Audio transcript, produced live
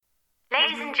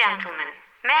Ladies and gentlemen,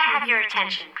 may I have your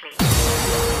attention, please?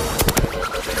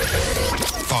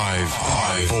 5,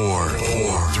 4,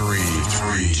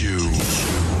 3, 2,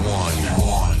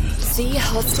 1. Z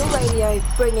Hostel Radio,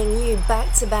 bringing you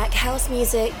back-to-back house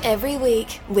music every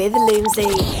week with Loomsy.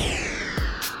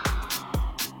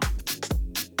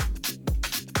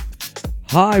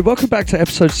 Hi, welcome back to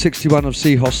episode 61 of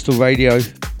Z Hostel Radio.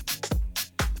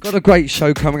 Got a great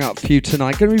show coming up for you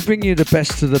tonight. Going to be bringing you the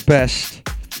best of the best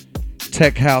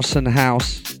tech house and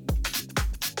house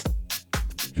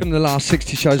from the last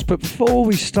 60 shows. But before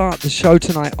we start the show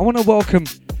tonight, I want to welcome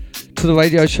to the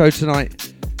radio show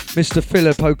tonight Mr.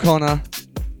 Philip O'Connor,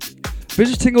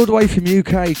 visiting all the way from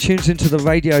UK, tunes into the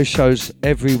radio shows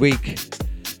every week.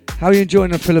 How are you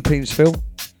enjoying the Philippines, Phil?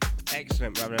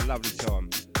 Excellent, we're having a lovely time.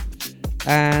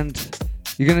 And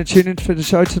you're going to tune in for the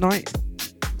show tonight?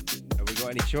 Have we got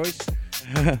any choice?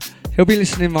 He'll be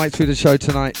listening right through the show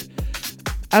tonight.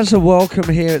 As a welcome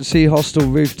here at Z Hostel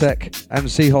Roof Deck and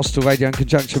Z Hostel Radio in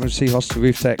conjunction with Z Hostel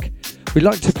Roof Deck, we'd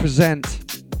like to present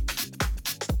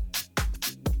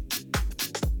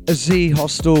a Z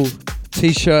Hostel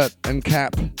t-shirt and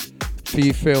cap for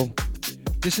you, Phil.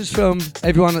 This is from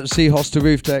everyone at Z Hostel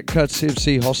Roof Deck, courtesy of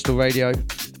Z Hostel Radio.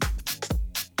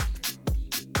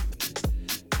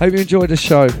 Hope you enjoyed the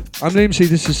show. I'm Loomsy,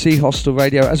 this is Z Hostel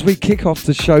Radio. As we kick off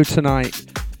the show tonight,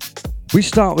 we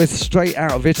start with straight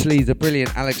out of Italy, the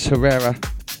brilliant Alex Herrera.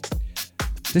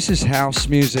 This is house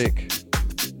music.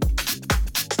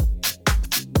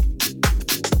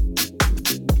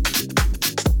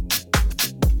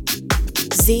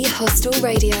 Z Hostel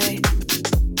Radio.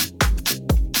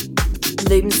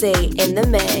 Loomsy in the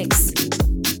mix.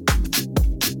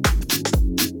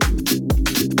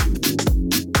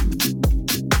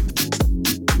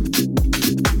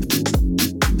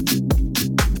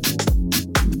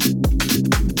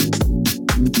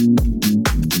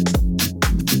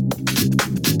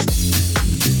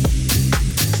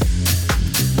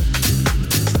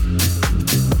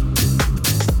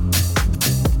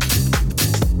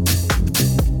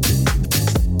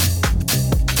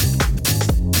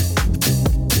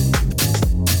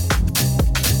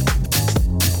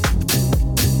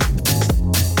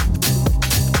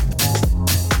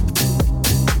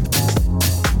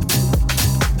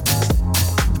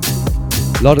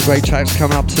 A lot of great tracks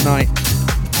coming up tonight.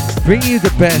 Bring you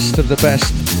the best of the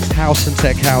best house and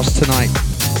tech house tonight.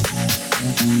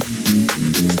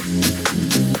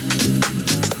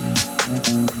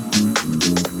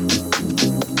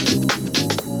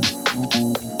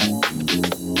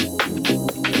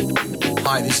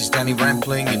 Hi, this is Danny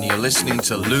Rampling, and you're listening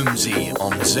to Loomsy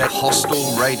on Z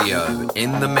Hostel Radio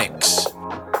in the mix.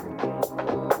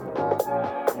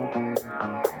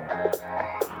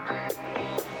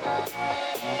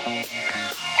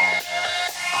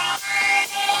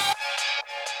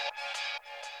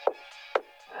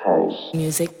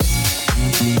 Music.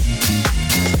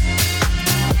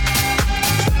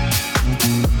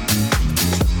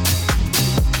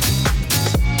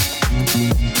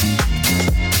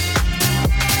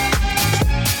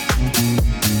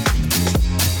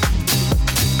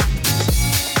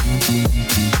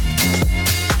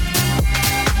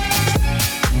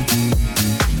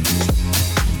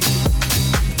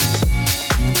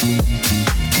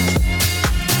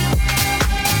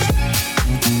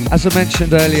 As I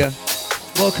mentioned earlier,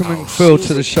 welcoming Phil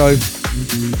to the show.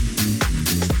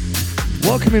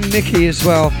 Welcoming Nikki as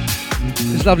well,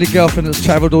 his lovely girlfriend that's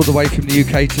travelled all the way from the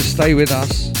UK to stay with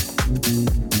us.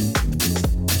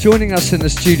 Joining us in the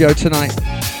studio tonight.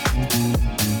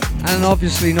 And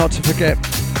obviously not to forget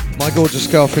my gorgeous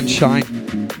girlfriend Shine.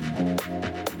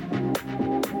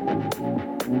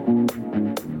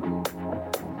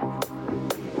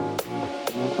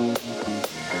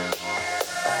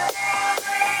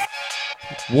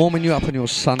 Warming you up on your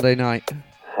Sunday night.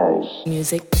 House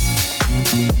music.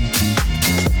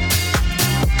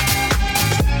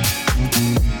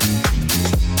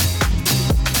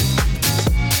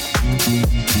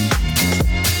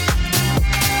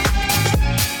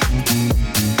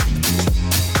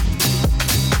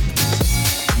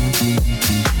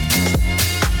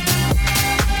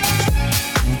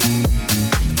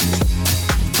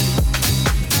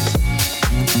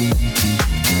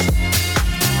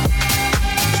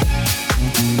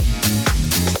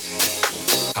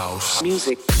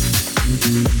 Music.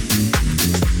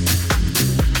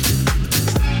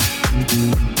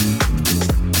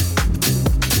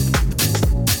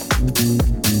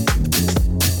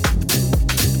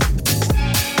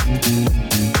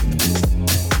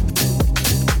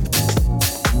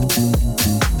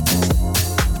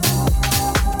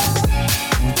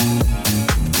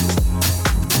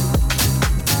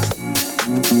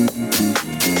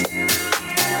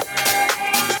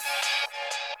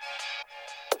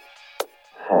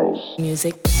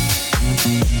 music.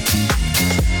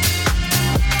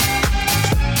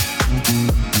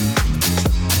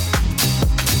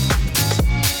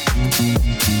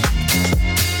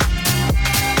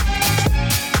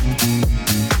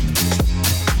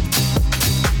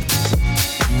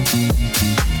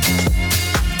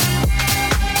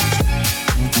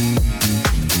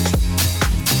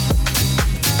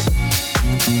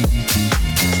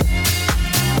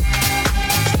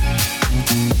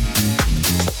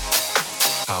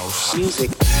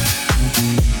 Music.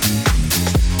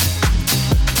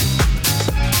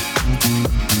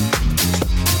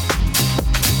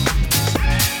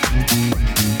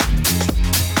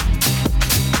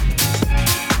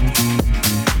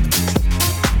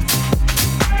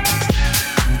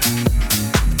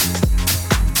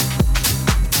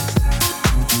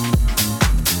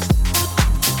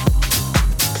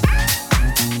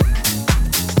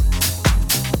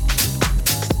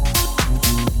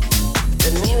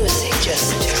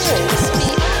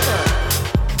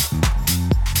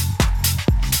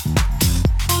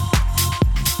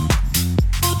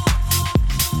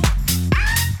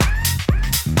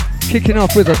 Kicking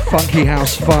off with the funky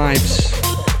house vibes.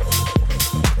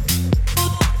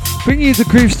 Bring you the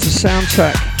grooves to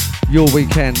soundtrack your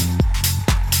weekend.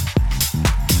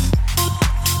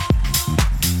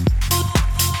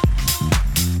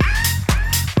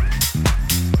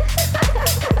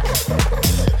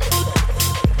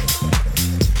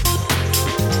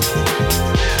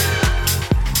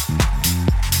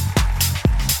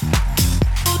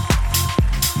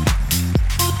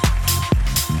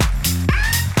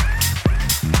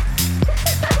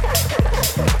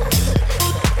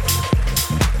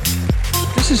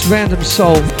 This is Random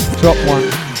Soul, drop one.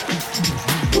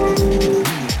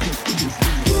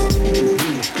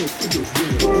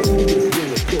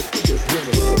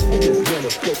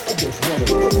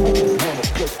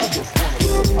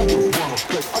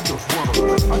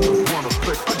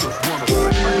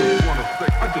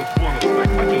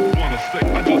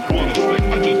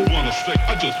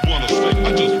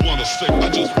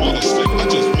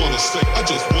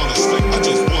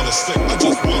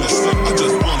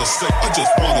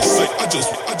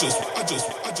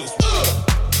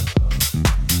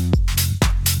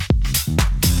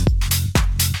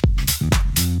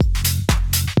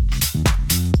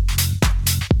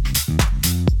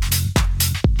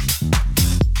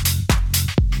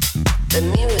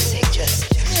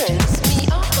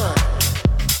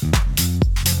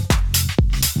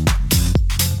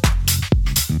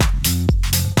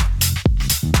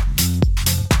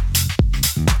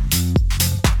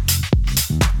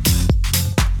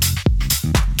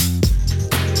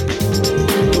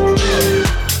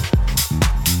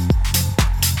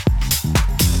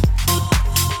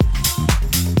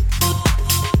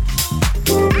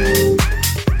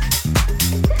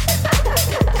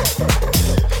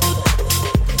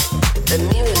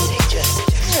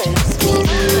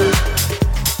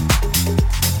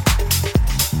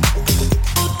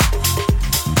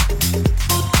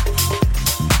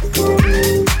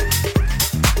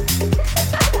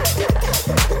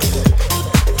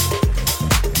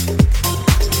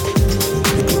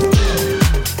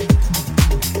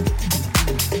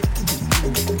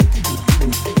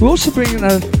 We're also bringing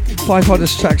the 5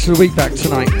 hottest tracks of the week back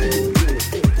tonight.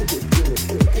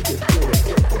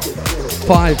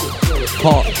 5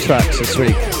 hot tracks this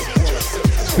week.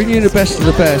 Bringing you the best of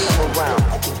the best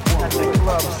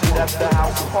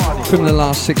from the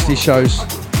last 60 shows.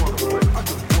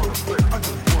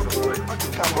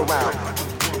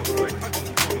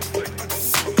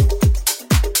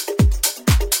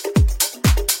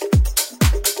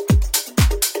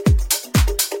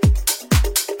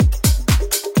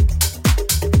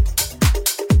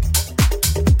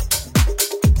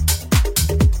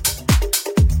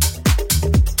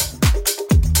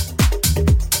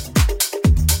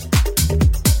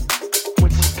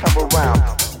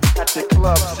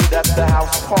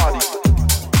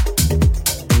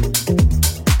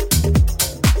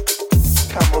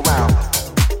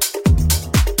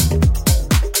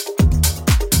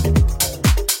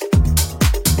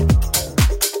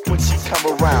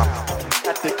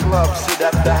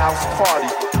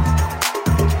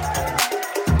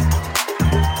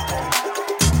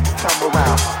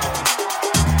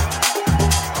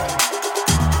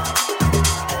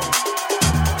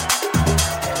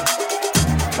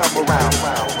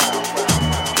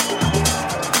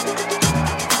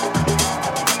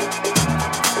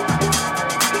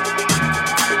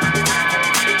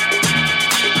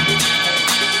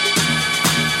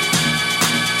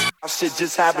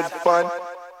 Just having fun.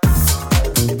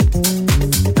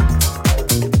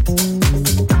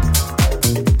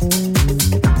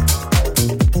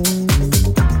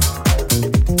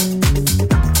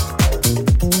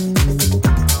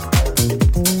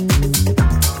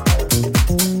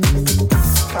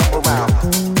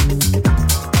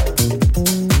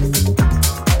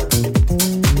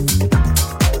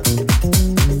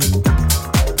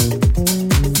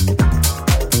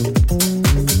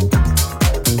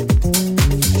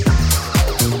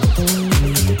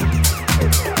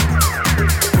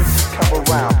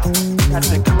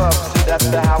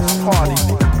 the house party.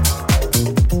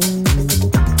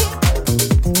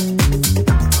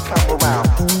 Come around.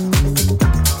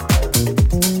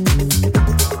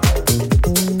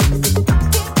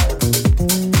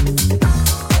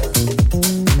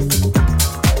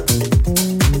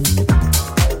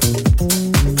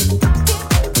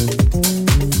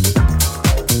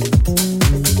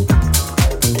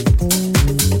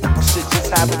 Shit,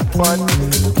 just having fun.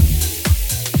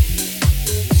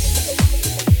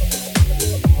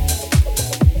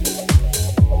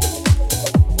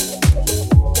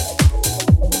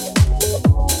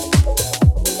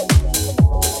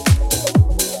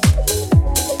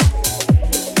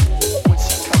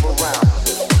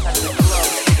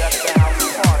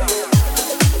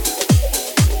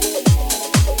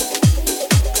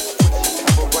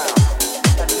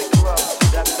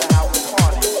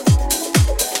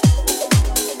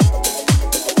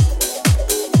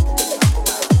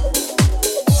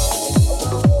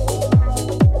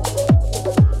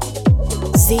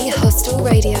 Hostel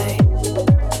Radio.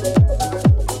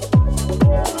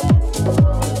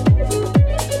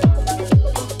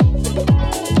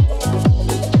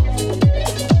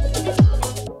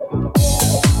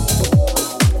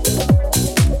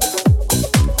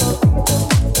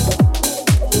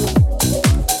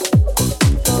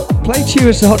 Played to you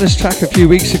as the hottest track a few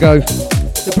weeks ago,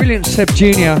 the brilliant Sept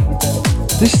Jr.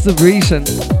 This is the reason.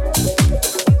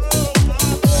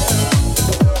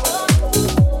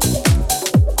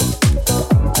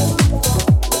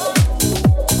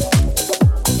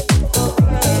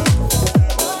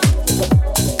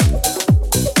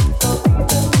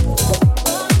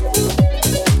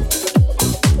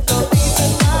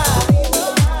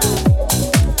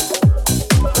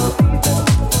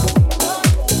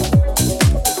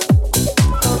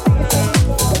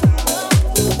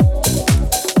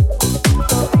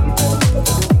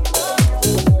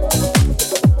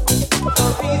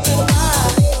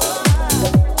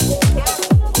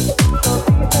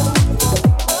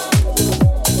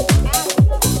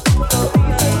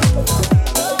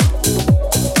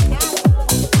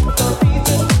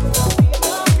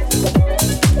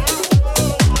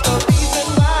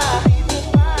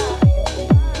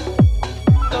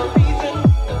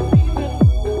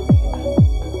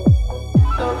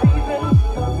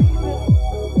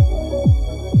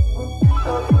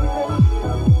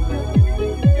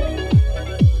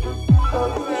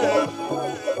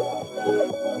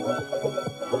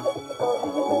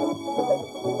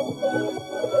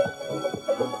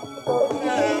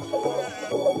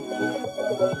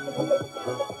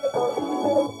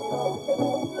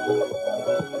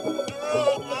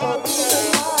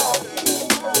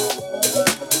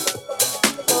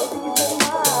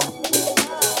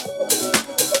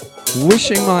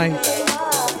 Wishing my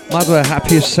mother a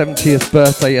happiest 70th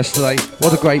birthday yesterday.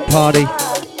 What a great party.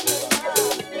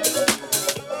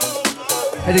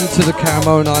 Heading to the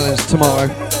Cameron Islands tomorrow.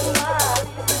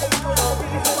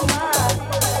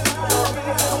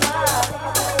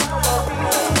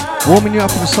 Warming you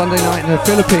up on a Sunday night in the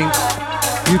Philippines.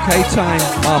 UK time,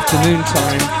 afternoon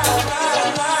time.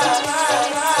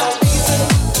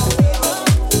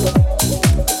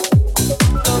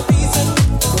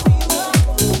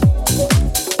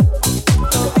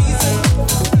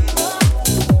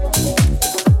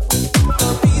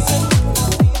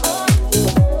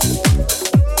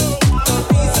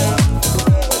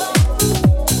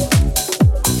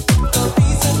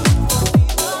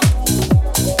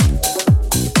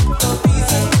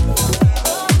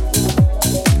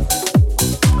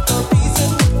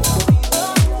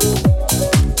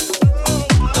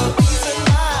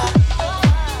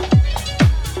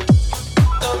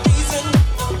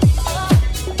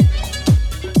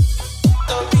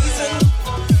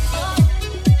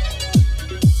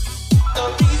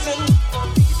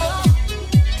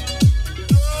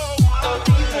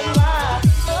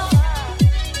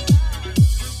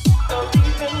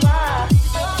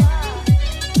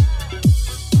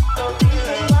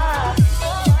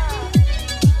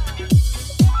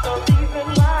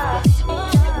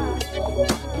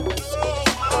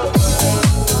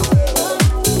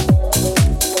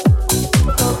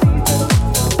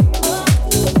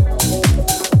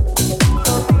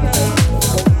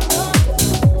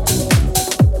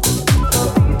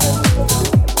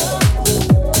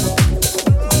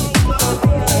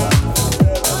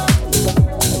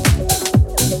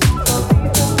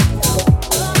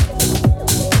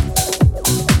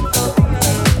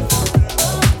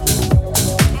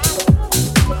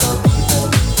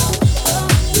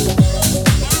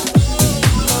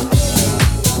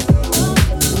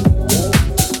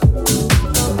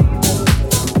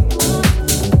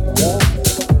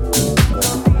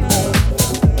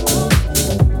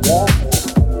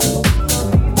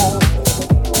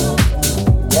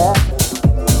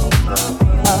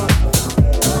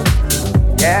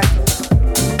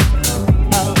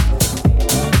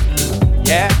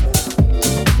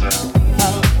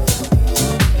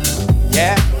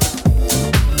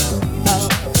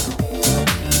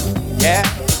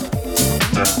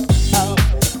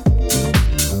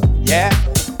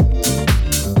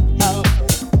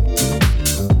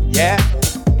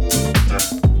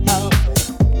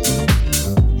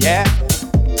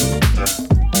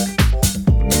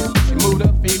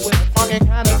 funky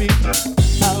kind of beat.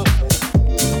 Oh.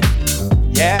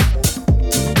 Yeah.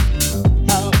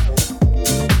 Oh.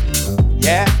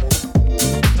 Yeah.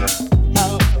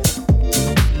 Oh.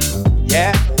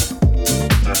 Yeah.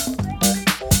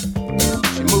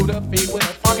 She moved her feet with a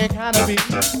funky kind of beat.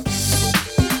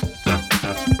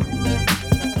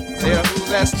 Yeah, who's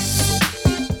that?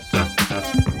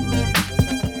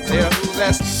 Yeah, who's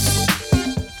that?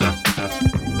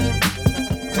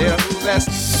 Yeah, who's that?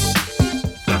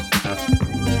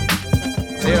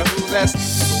 Yeah, who's that?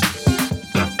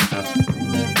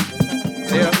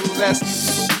 Yeah, who's that?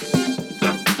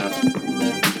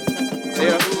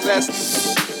 Yeah, who's that?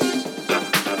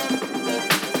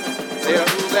 Yeah,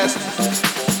 who's that?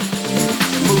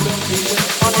 Move up feet with a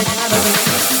funky kind of beat.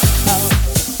 Oh.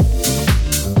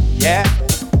 Yeah.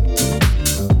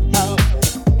 Oh.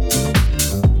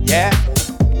 Yeah.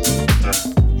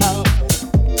 Oh.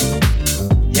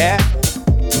 Yeah.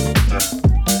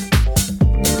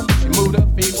 She moved her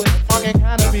feet with a funky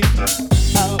kind of beat.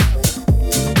 Oh.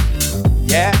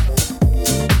 Yeah.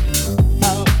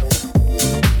 Oh.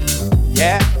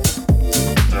 Yeah.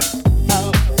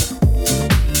 Oh.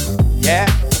 Yeah.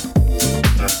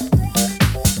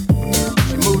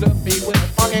 She moved her feet with a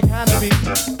funky kind of beat.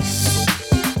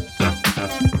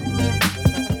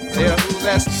 Yeah, who's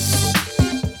that?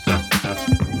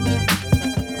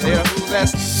 Yeah, who's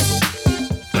that?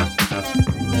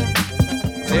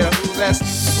 Yeah, who's that?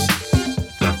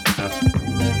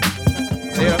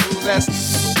 Yeah, who's that?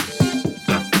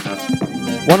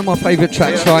 One of my favourite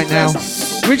tracks right now.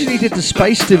 Originally did the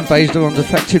Space Invader on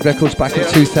Defected Records back in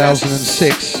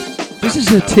 2006. This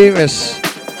is a Tyrus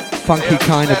funky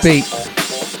kind of beat.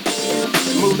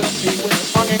 Move the feet with a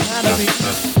funky kind of beat.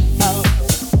 Oh.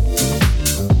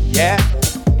 Yeah.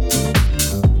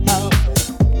 Oh.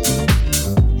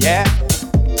 Yeah.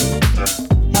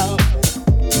 Oh.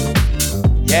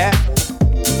 Yeah.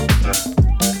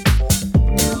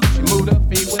 She moved her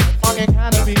feet with a funky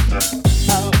kind of beat.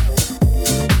 Oh.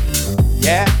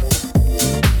 Yeah.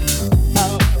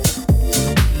 Oh.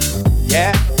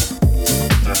 Yeah.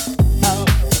 Oh.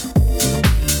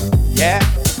 Yeah.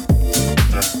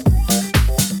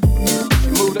 She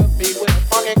moved her feet with a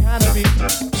funky kind of beat.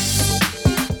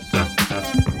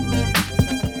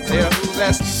 Yeah, who's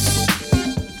that?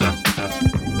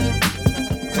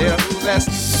 Yeah, who's that?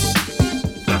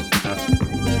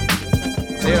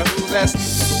 Yeah, who's that?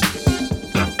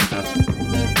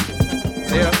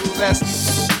 Yeah, who's that?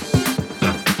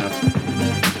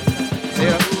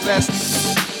 Yeah, who's that?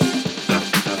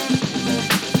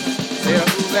 Yeah,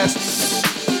 who's that?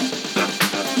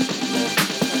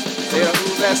 Yeah,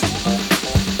 who's that?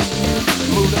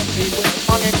 Move up feet with a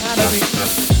funky kind of beat.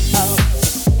 Oh.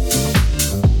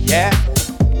 Yeah.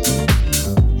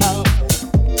 Oh.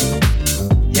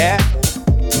 Yeah.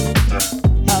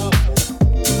 Oh.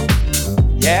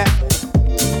 Yeah.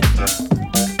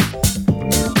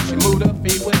 She moved her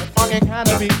feet with a funky kind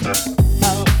of beat.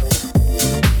 Oh.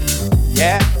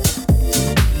 Yeah.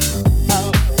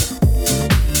 Oh.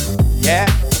 Yeah.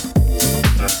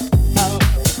 Oh.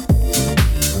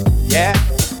 Yeah.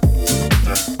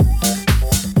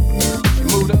 She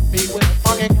moved her feet with a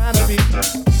funky kind of beat.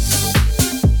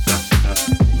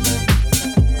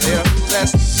 Yeah, who's that?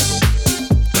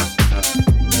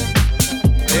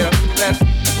 Yeah, who's that?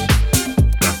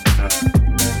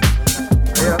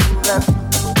 Yeah, who's that?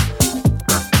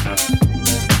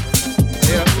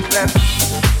 Yeah, who's that?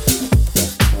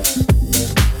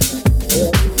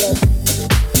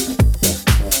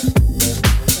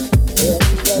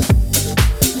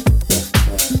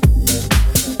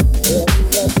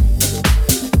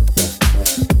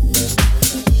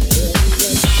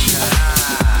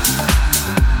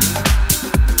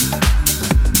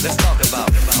 Let's talk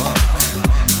about funk.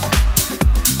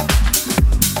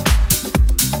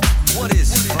 What is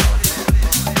funk?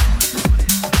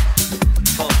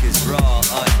 Funk is raw,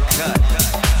 uncut,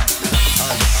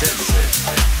 uncensored.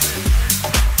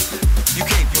 You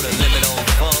can't put a limit on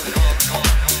funk.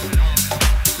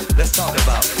 Let's talk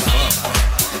about funk.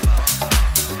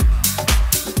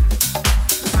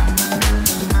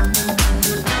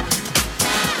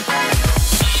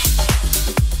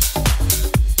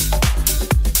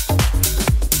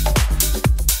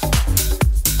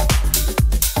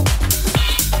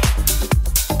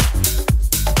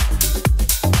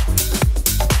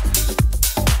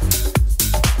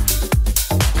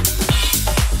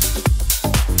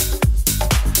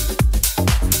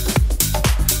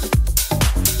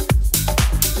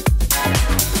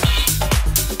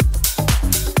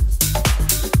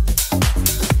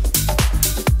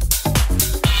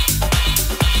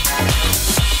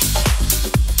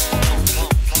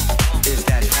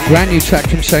 Brand new track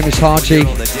from Seamus Harji,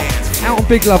 out on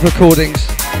Big Love Recordings.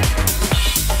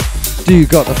 Do You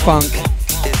Got the Funk?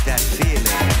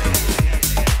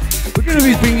 We're going to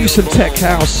be bringing you some tech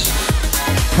house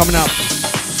coming up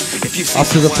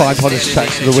after the 5 hottest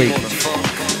tracks of the week.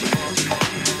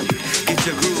 Get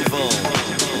your groove on.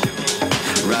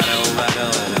 Right on, right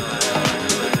on.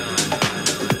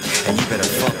 And you better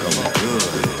fuck 'em good.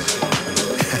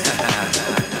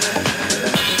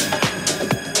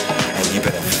 And you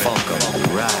better fuck 'em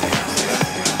right.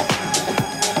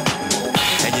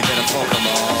 And you better fuck 'em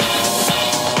all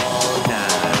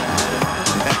night.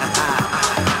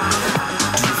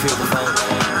 Do you feel the funk?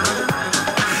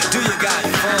 Do you got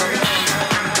funk?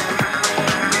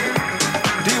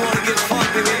 Do you wanna get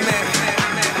funky with me?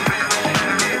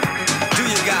 Do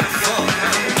you got funk?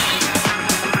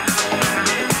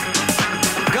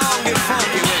 Go on, get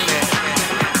funky with me.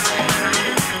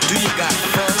 Do you got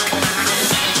funk?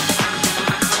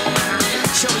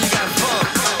 Show me you got funk.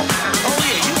 Oh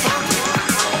yeah, you funky.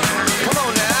 Come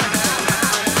on now.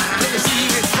 Let me see you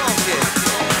get funky.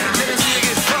 Let me see you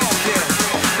get funky.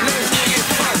 Let me see you get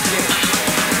funky.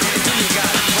 Do you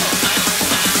got funk?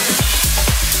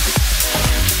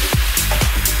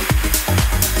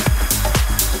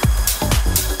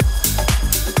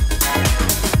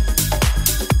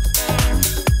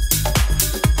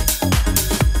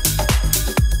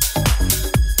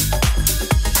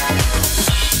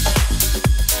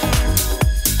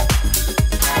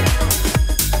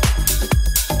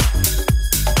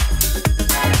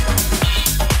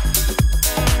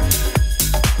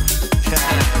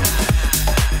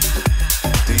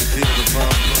 Do you feel the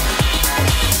funk?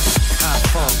 I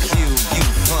funk you, you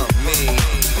funk me.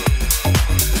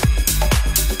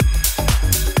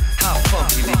 How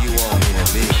funky do you want me to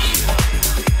be?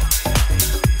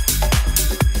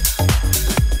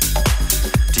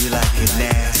 Do you like it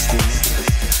nasty?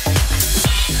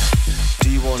 Do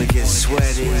you want to get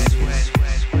sweaty?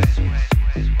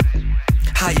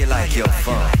 How you like your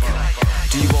funk?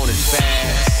 Do you want it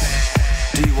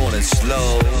fast? Do you want it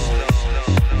slow?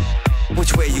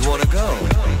 Which way you wanna go?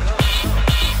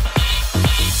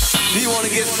 Do you wanna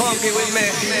get funky with me?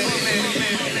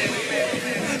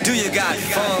 Do you got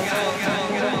funk?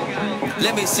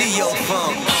 Let me see your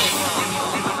funk.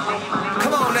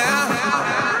 Come on now.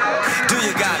 Do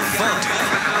you got funk?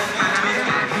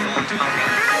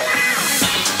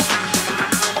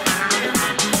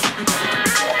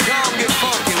 Go on, get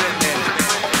funky with me.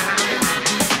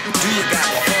 Do you got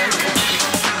funk?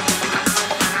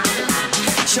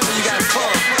 Show me you got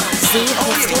funk. Z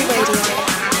Hostel Radio.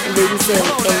 Loomsy in the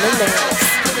mix.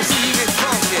 Let me see you get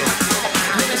funky.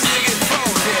 Let me see you get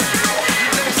funky.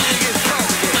 Let me see you get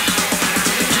funky.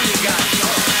 Do you got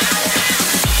funk?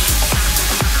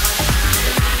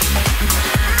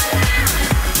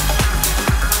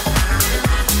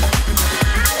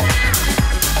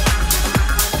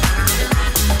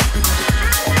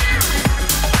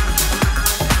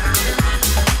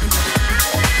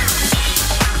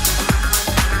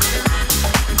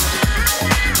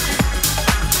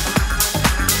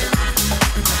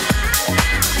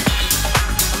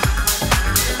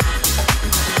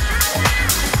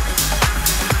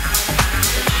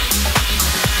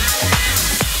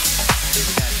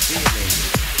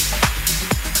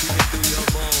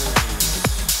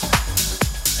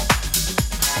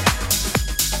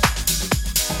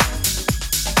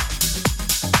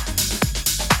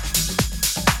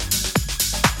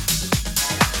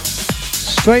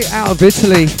 Straight out of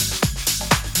Italy,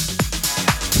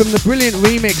 from the brilliant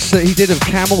remix that he did of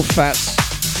Camel Fats,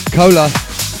 Cola.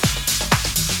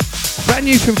 Brand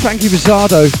new from Frankie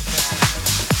Rizzardo.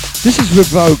 This is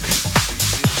Revoke.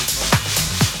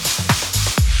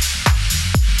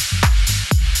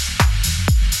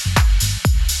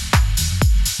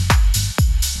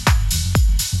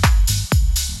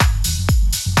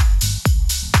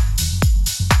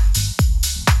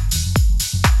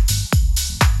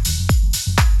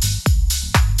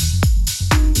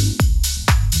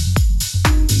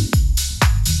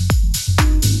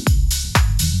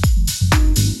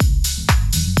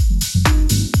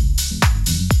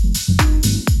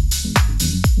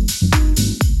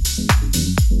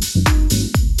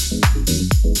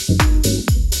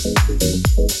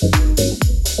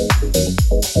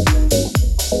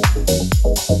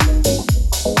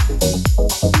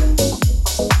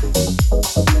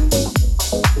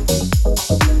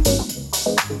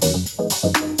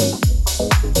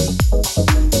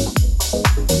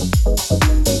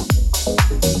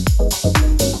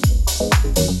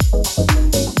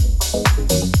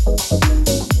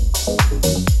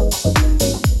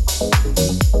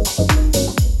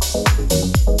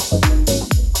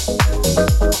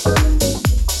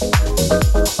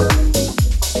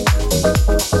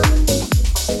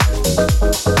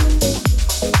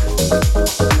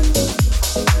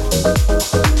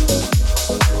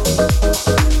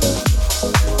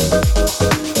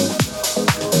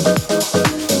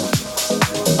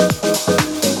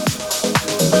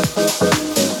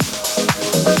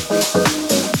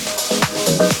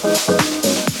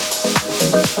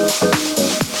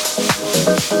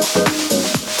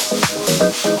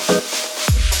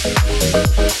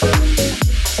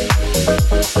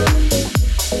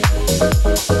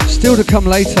 Still to come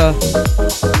later,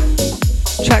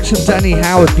 tracks from Danny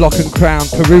Howard, Block and Crown,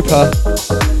 Perupa.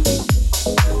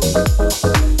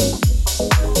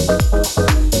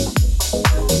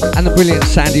 And the brilliant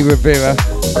Sandy Rivera.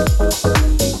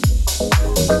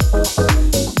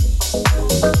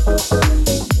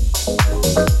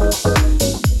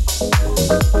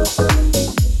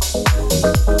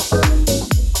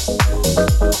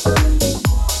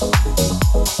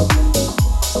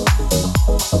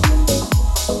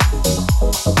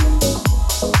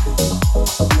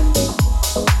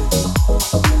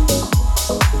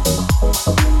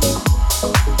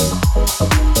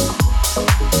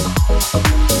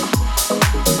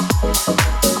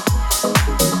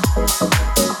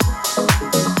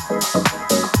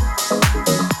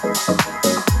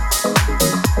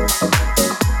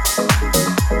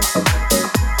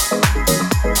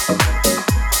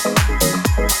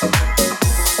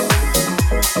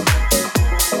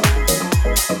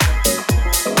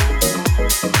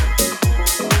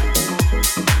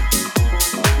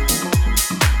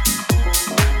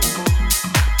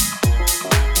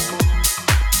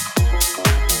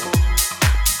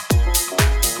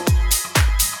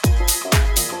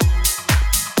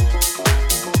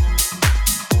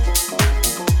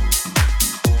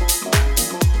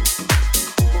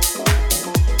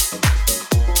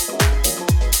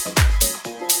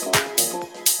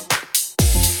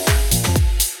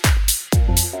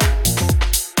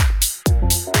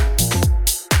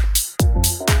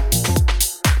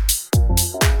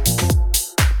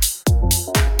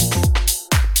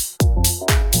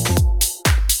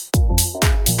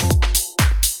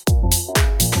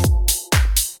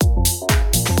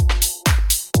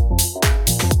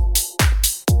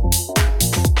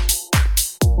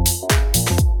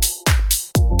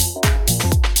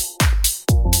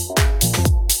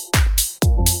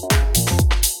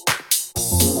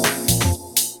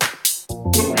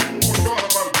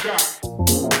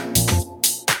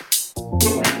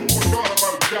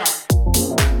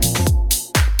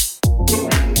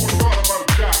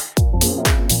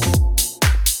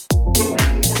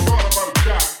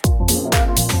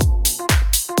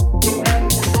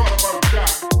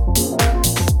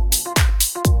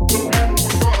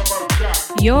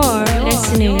 You're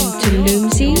listening to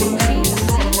Loomsy.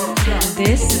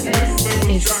 This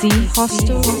is C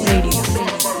Hostel Radio.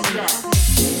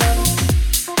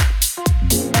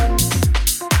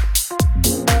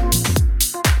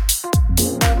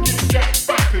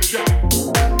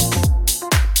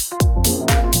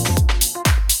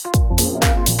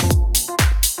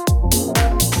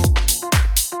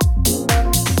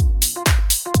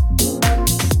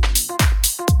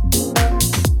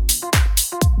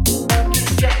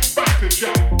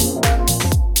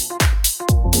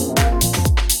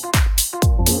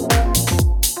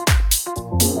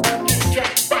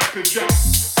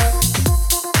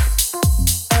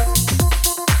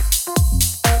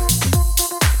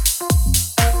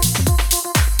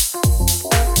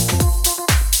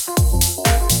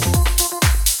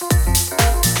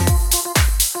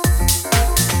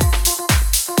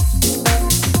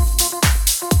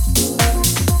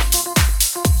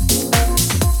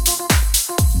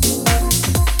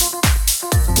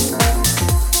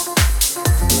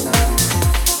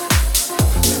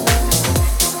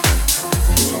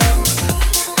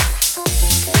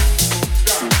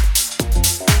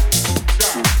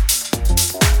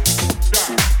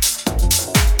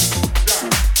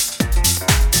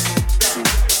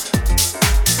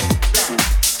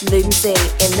 Loomsy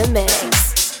in the mix.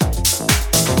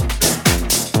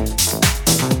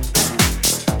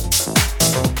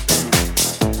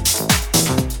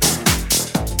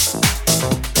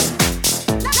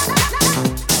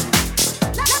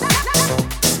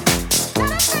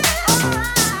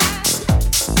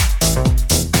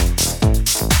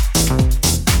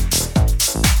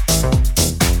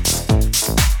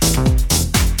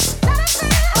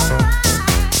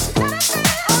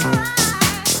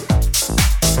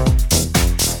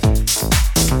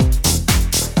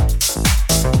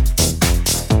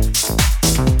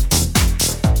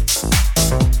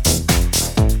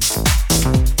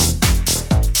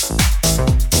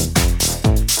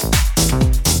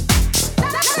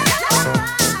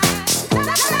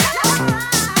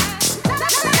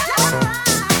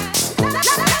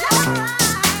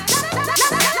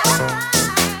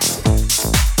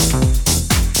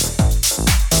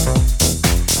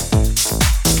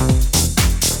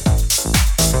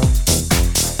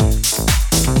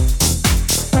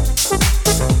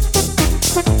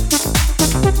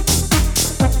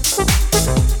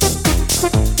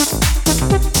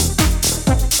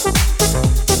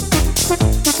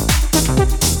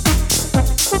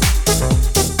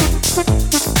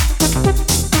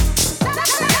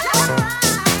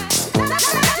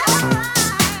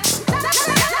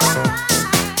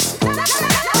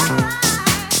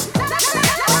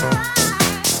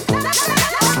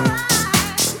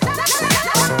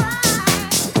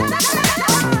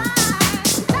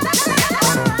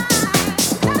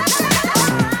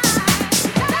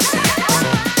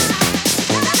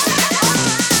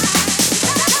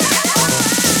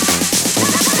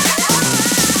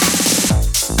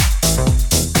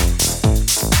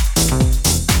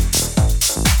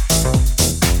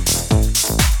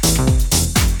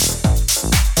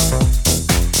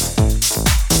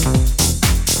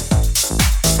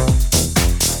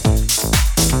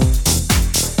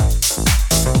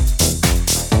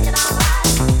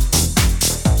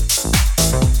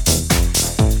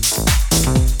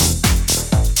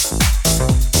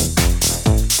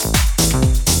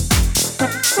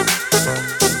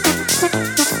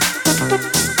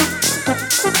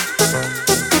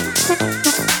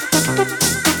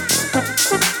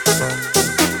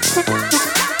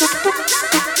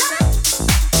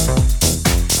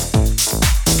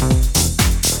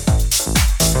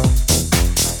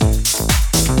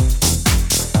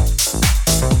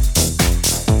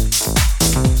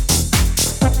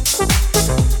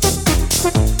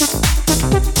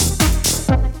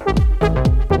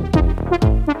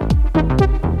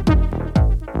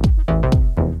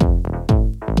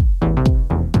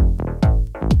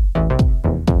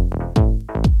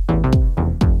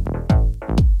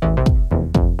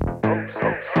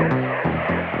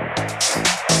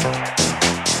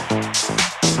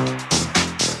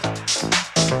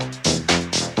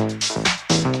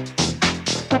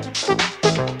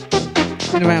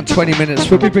 in around 20 minutes,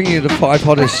 we'll be bringing you the 5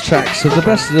 hottest tracks of the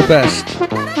best of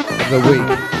the week.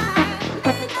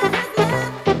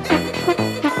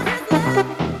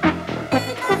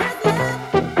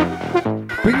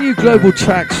 Bring you global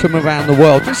tracks from around the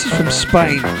world. This is from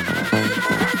Spain,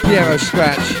 Piero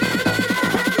Scratch.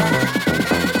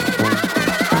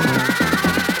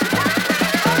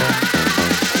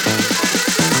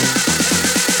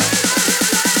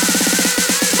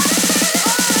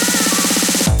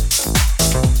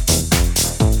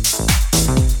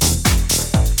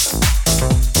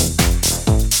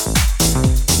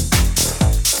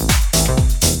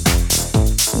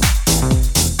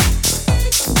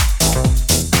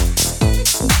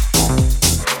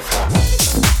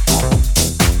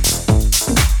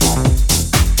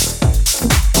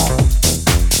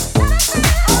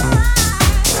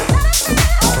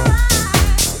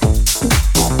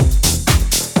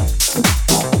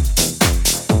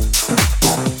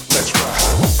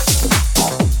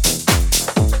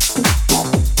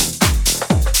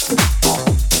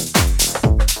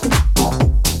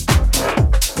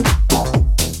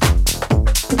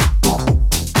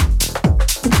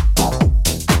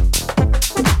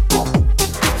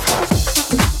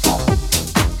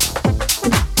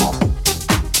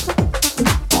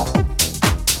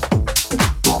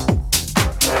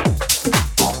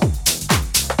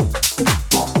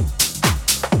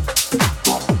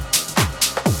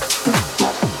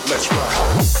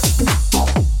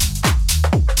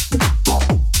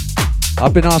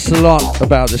 I've been asked a lot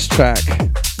about this track.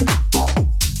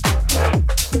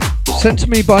 Sent to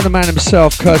me by the man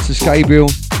himself, Curtis Gabriel,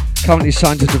 currently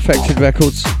signed to Defected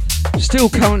Records, still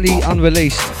currently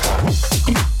unreleased.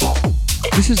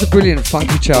 This is a brilliant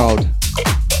funky child.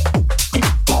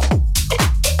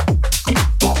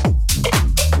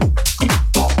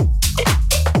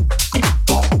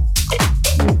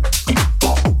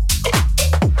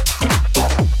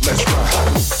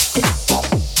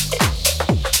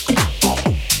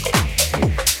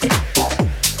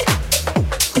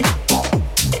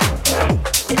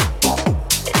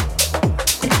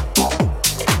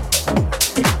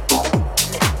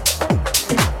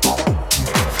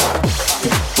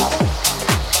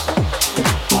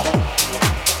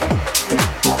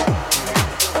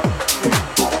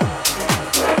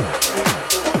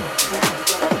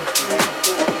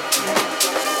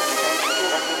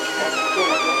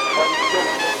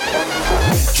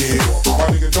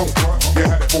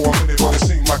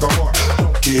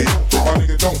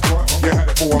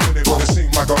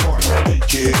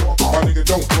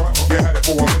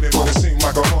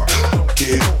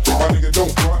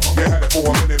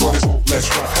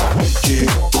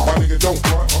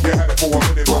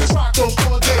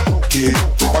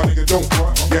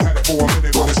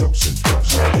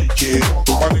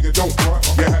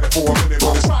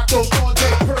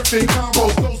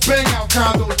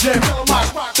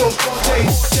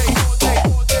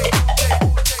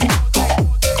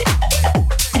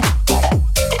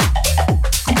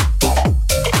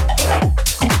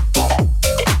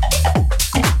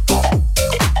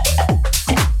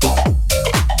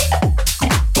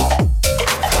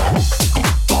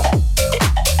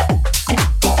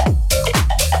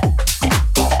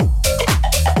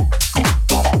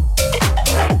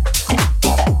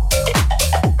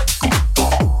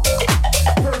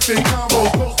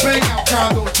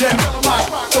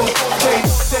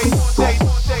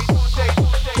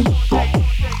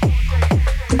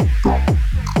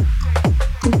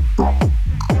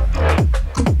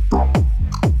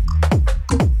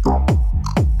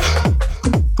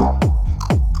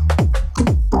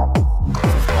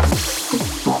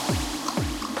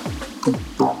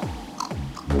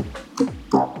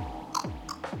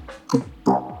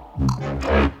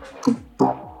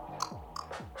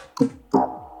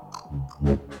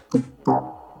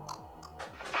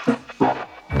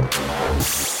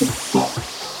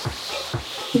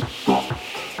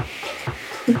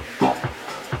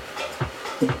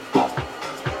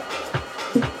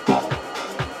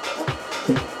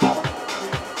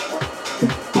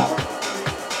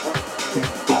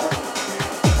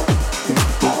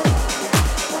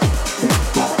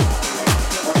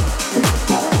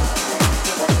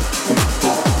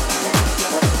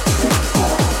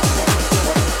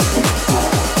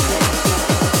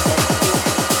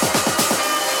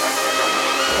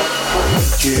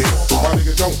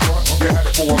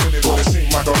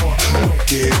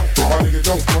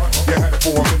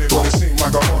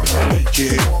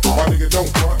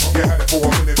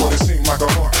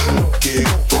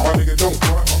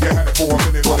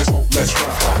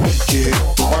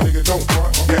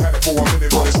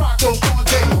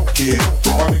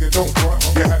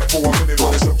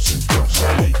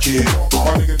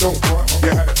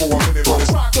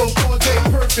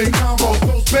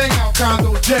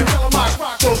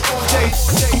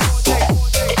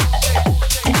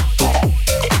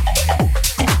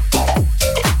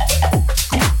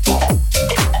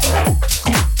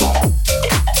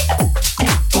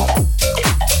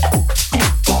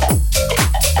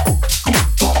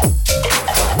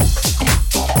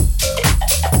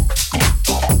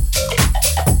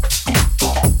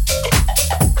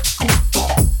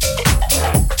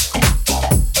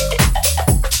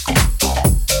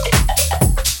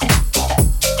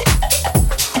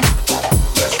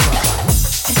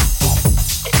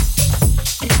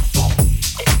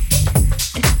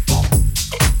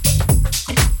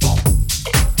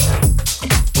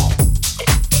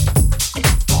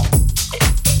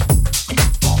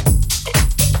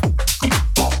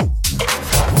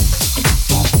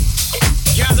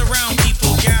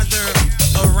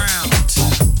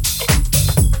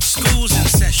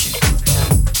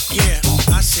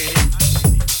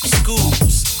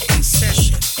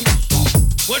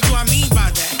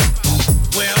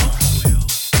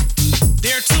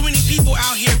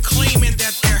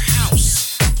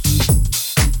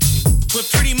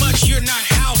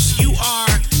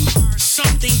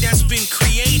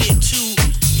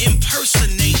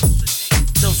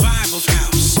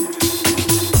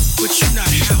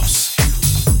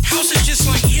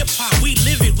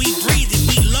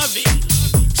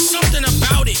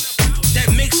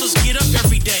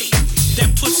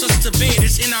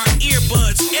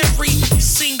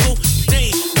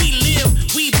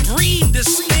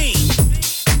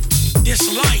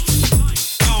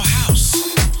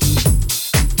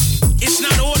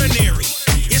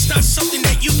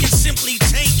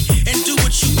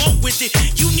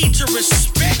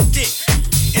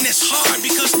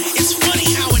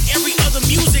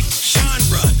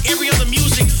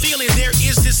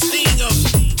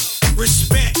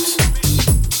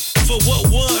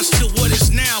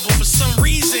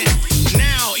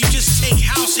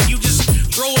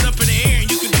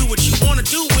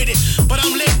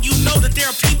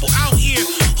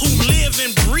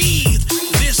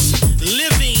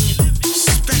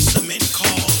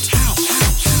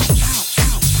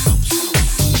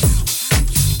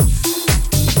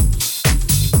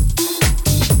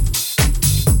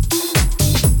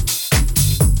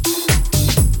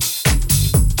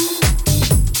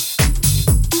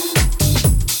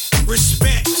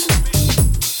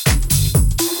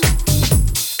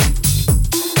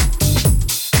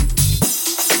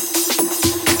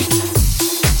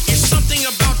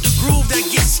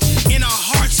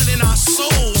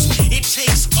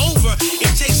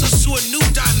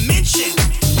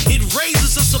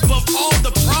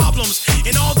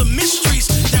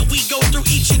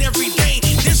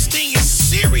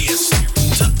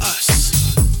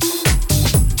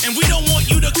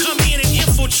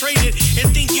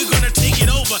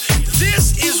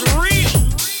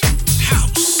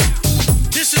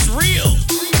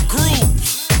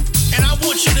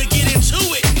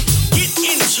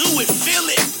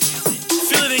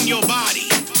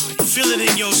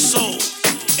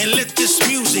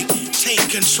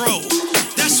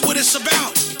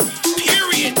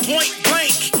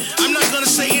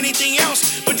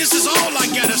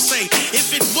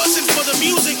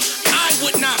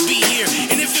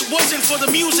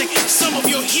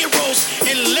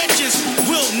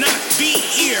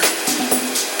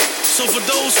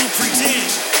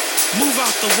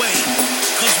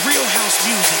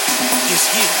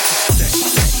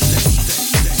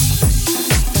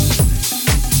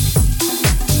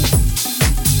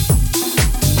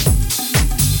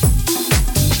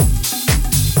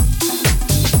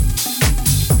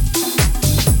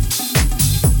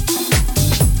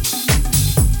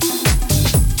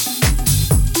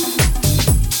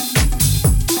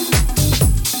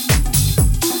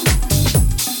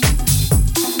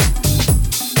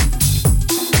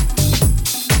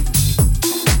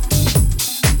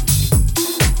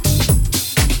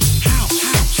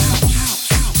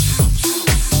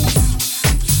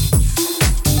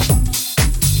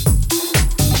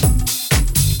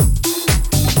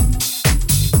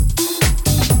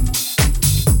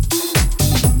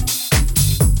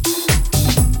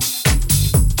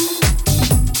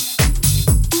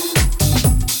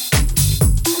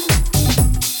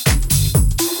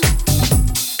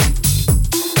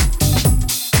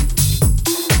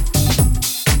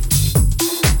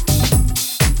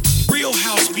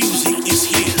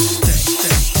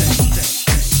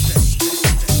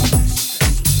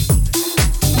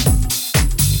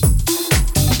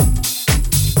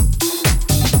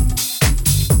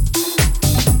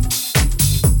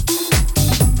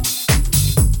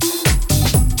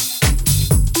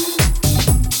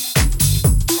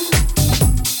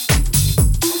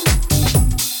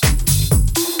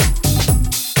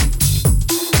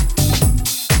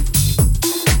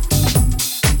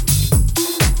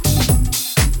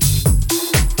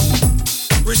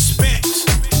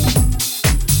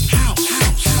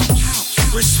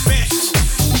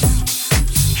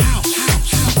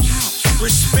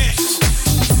 Respect.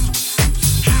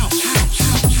 How?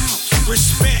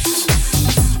 Respect.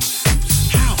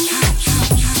 How?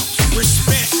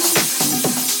 Respect.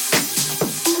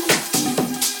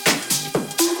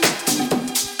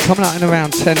 Coming out in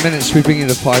around 10 minutes, we bring you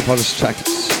the 5 hottest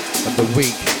tracks of the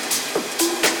week.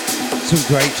 Some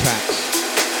great tracks.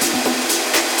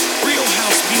 Real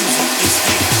house music is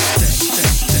here.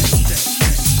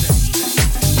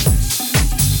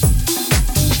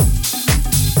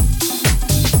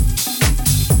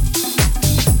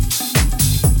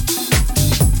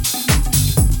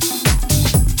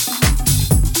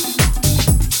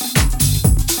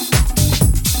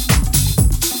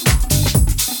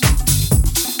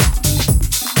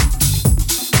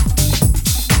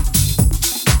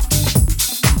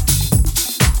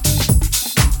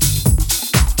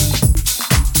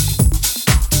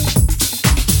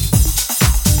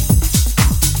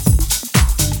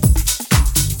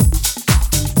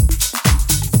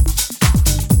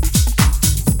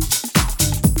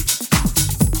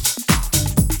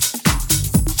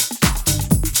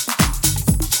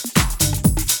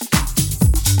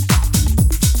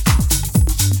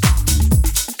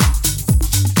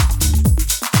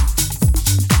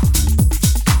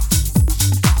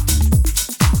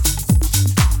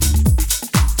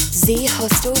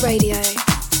 Hostel Radio.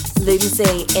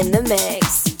 Loomsy in the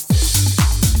mix.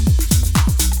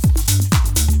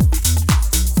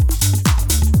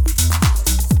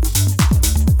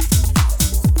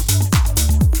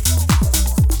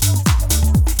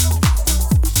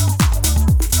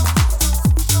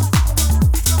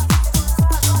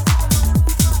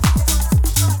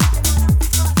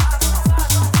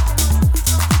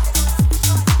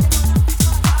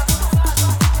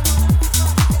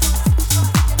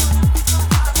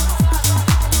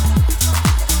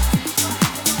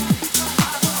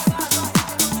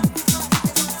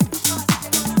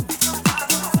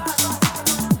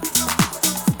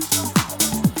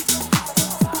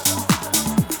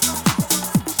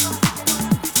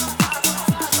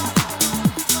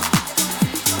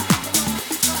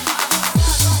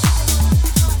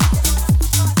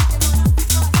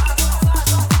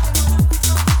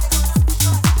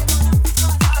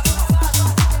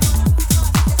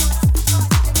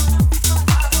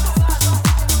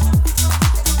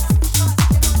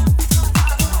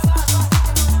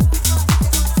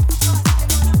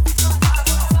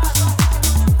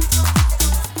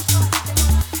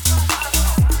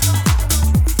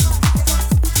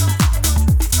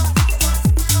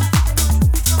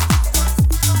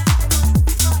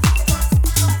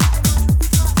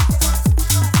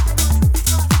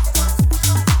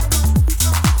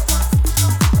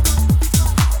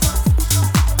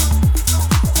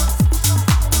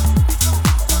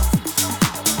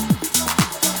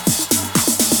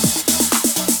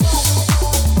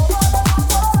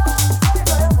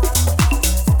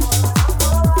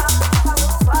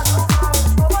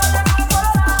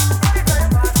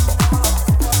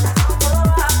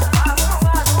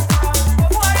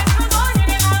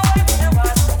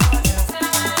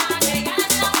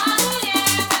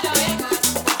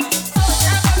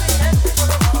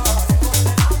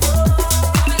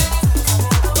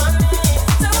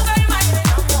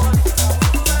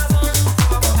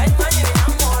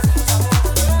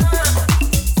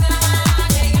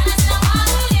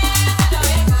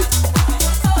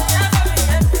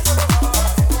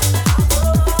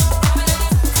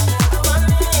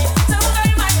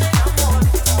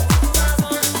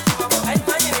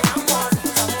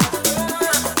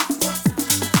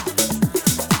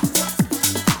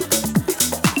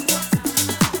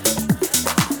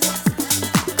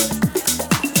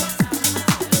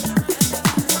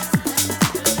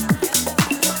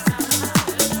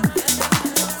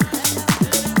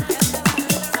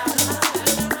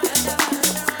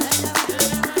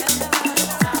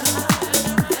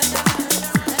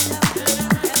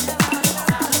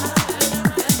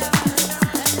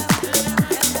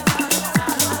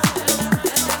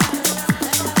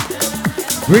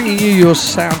 Bringing you your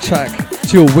soundtrack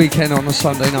to your weekend on a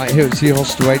Sunday night here at Z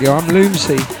Hostel Radio. I'm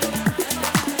Loomsy.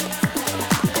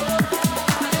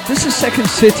 This is Second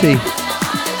City,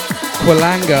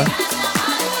 Quilanga.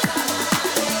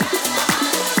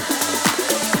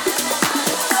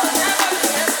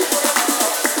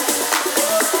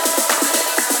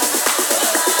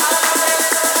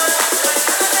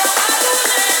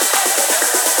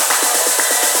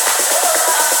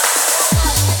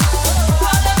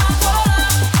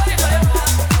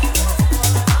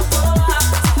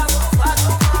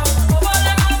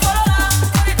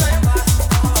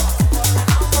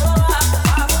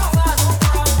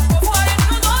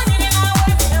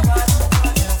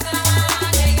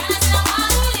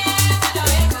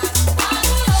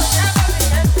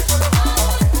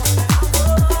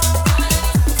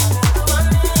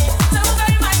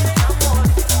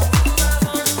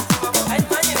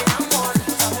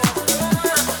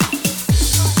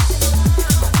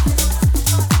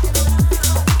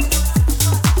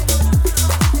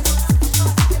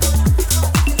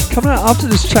 Coming up after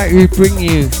this track, we bring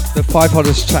you the 5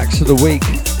 hottest tracks of the week.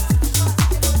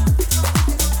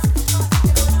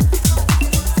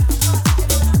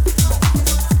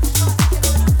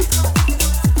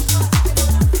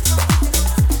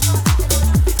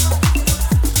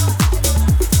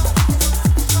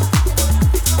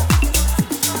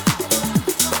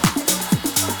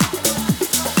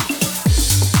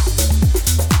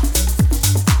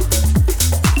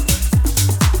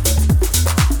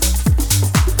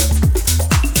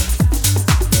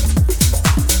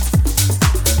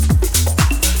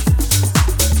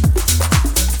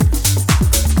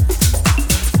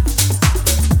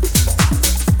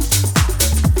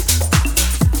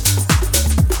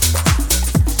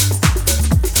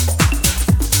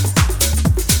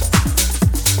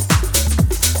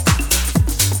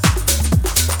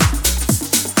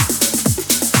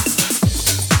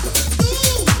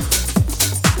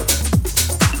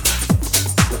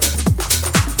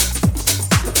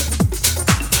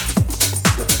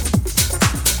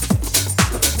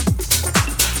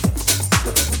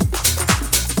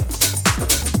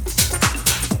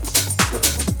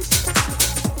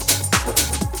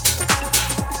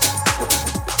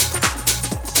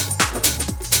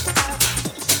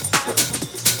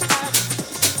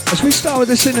 As we start with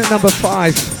this in at number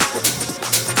 5,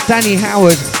 Danny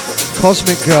Howard,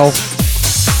 Cosmic Girl.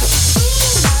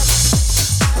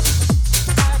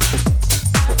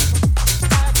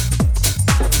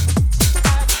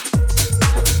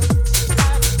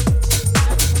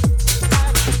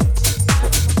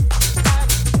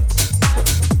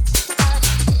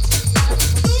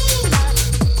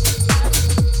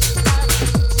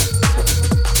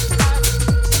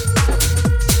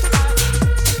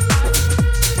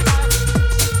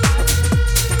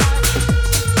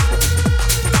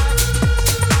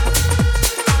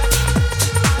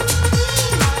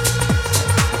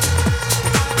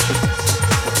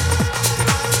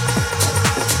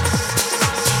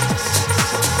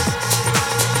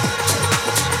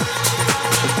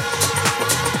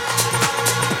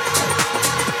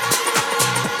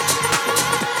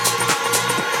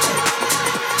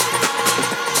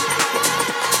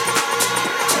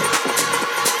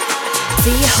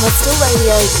 Hostel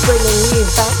Radio, bringing you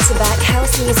back-to-back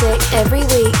house music every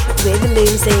week with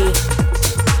Loomsy.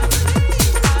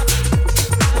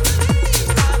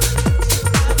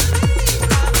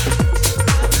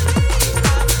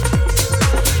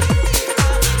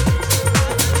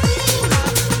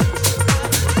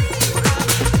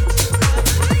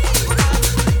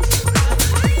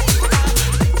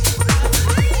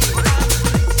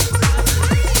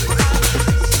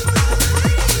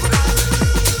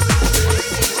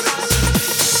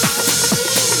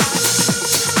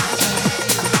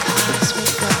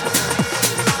 Cosmic girl.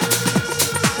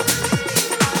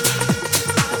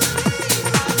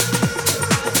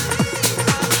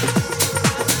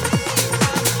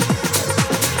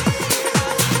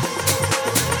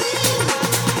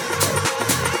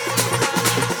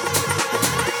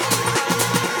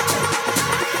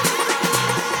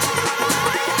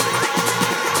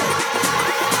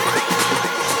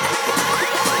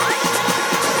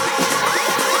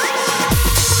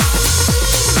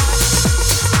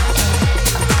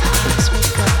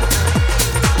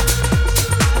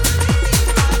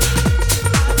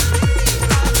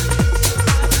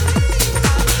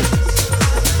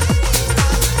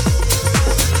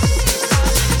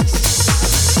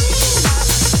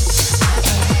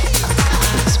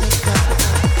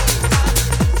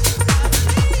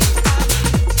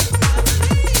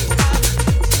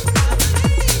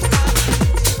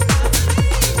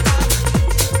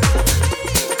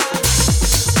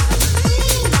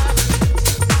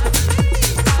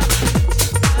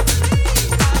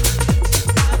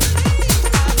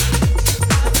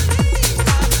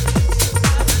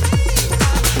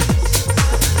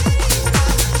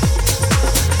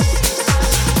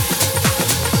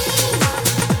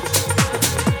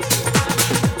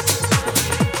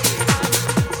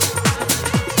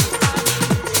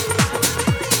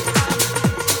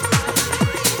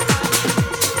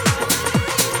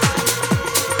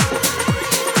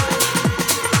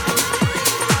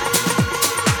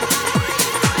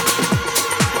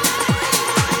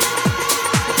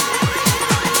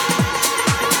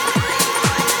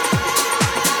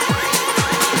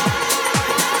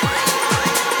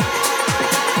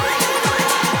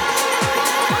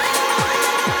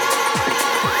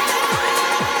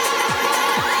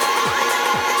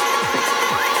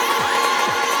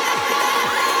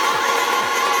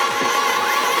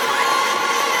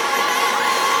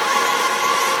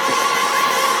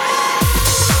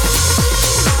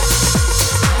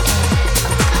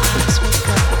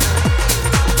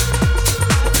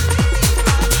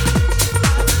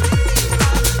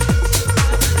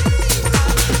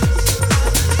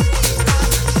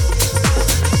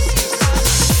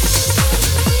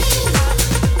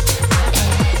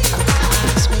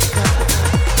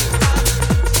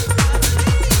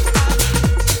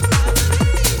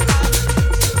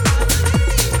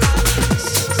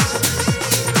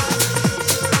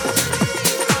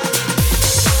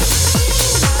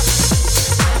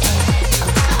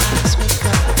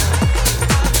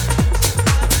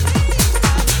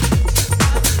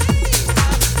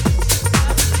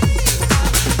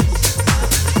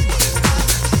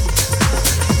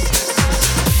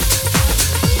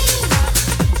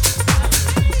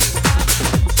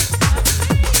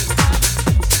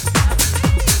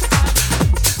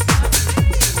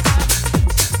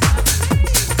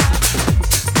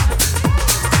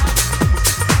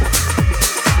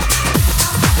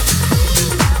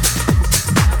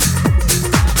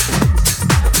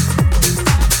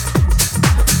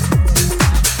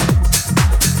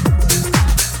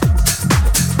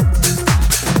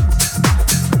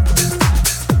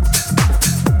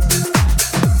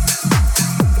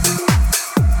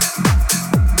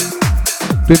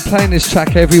 Been playing this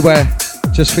track everywhere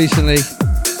just recently.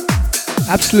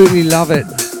 Absolutely love it.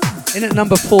 In at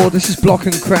number 4, this is Block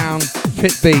and Crown,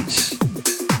 Fit Beats,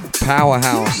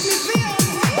 Powerhouse.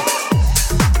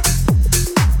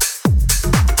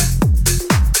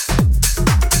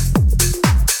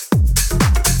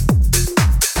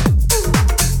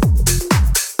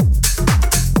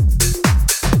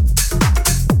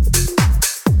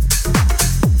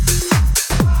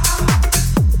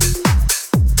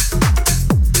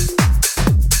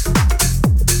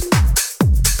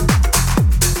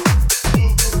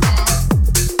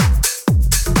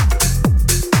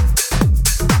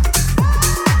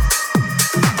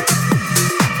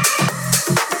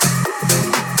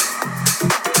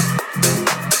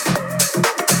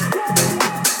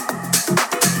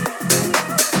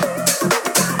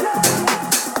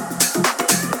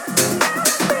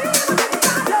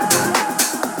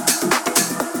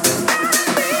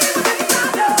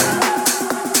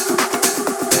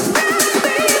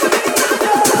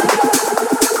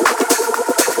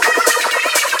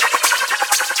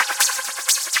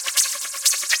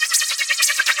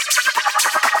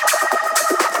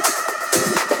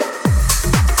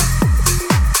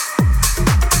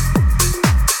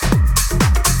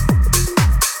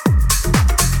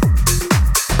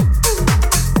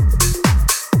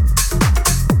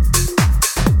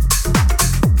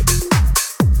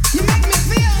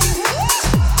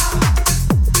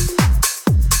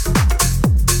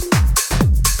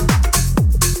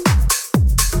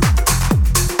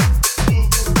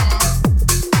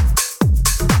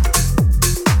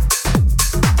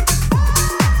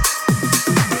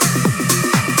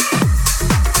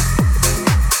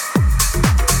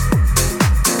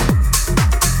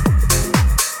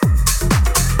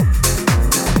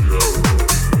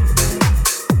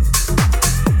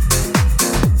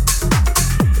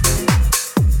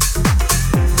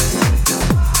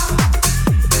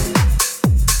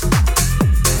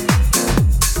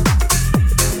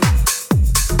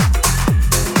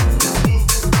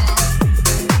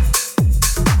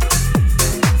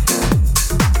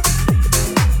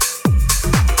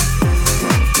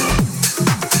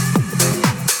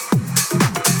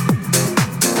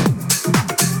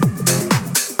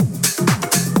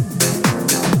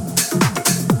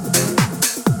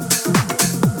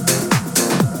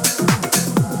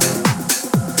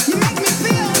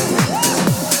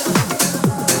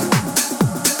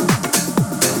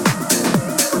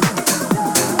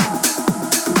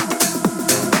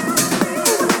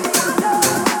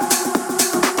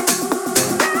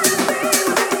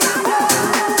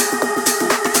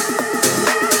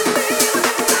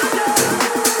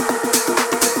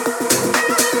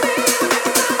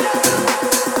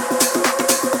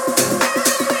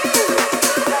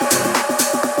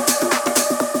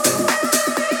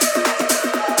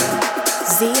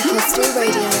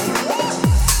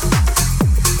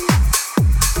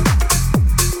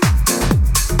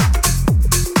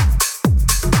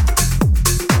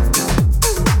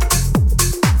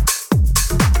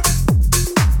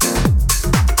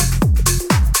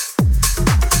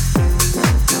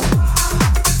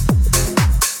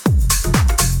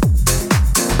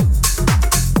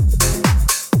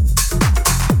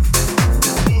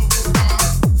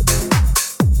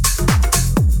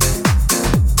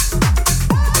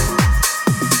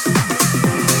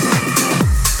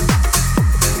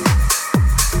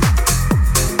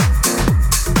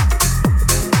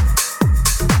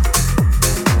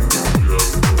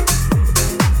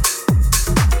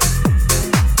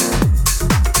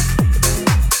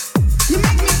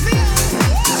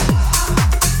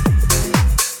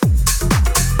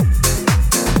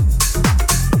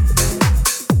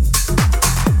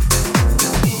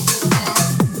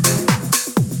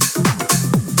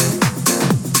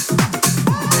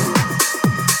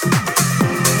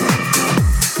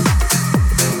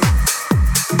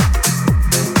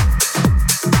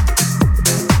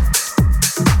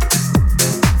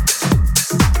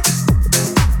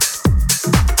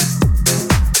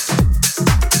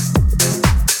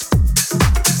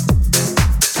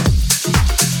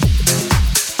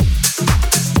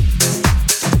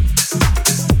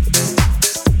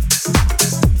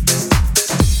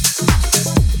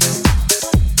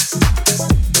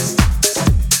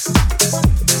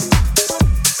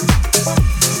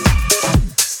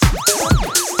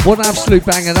 What an absolute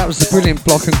banger, that was the brilliant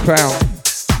Block and Crown.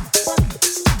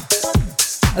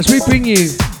 As we bring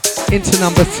you into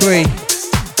number 3,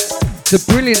 the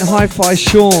brilliant Hi-Fi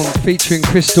Sean featuring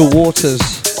Crystal Waters.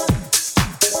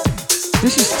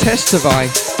 This is Testify,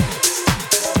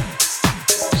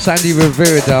 Sandy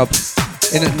Rivera dub,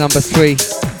 in at number 3.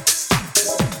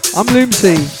 I'm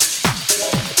Loomsy.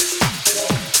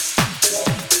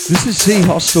 This is C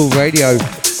Hostel Radio.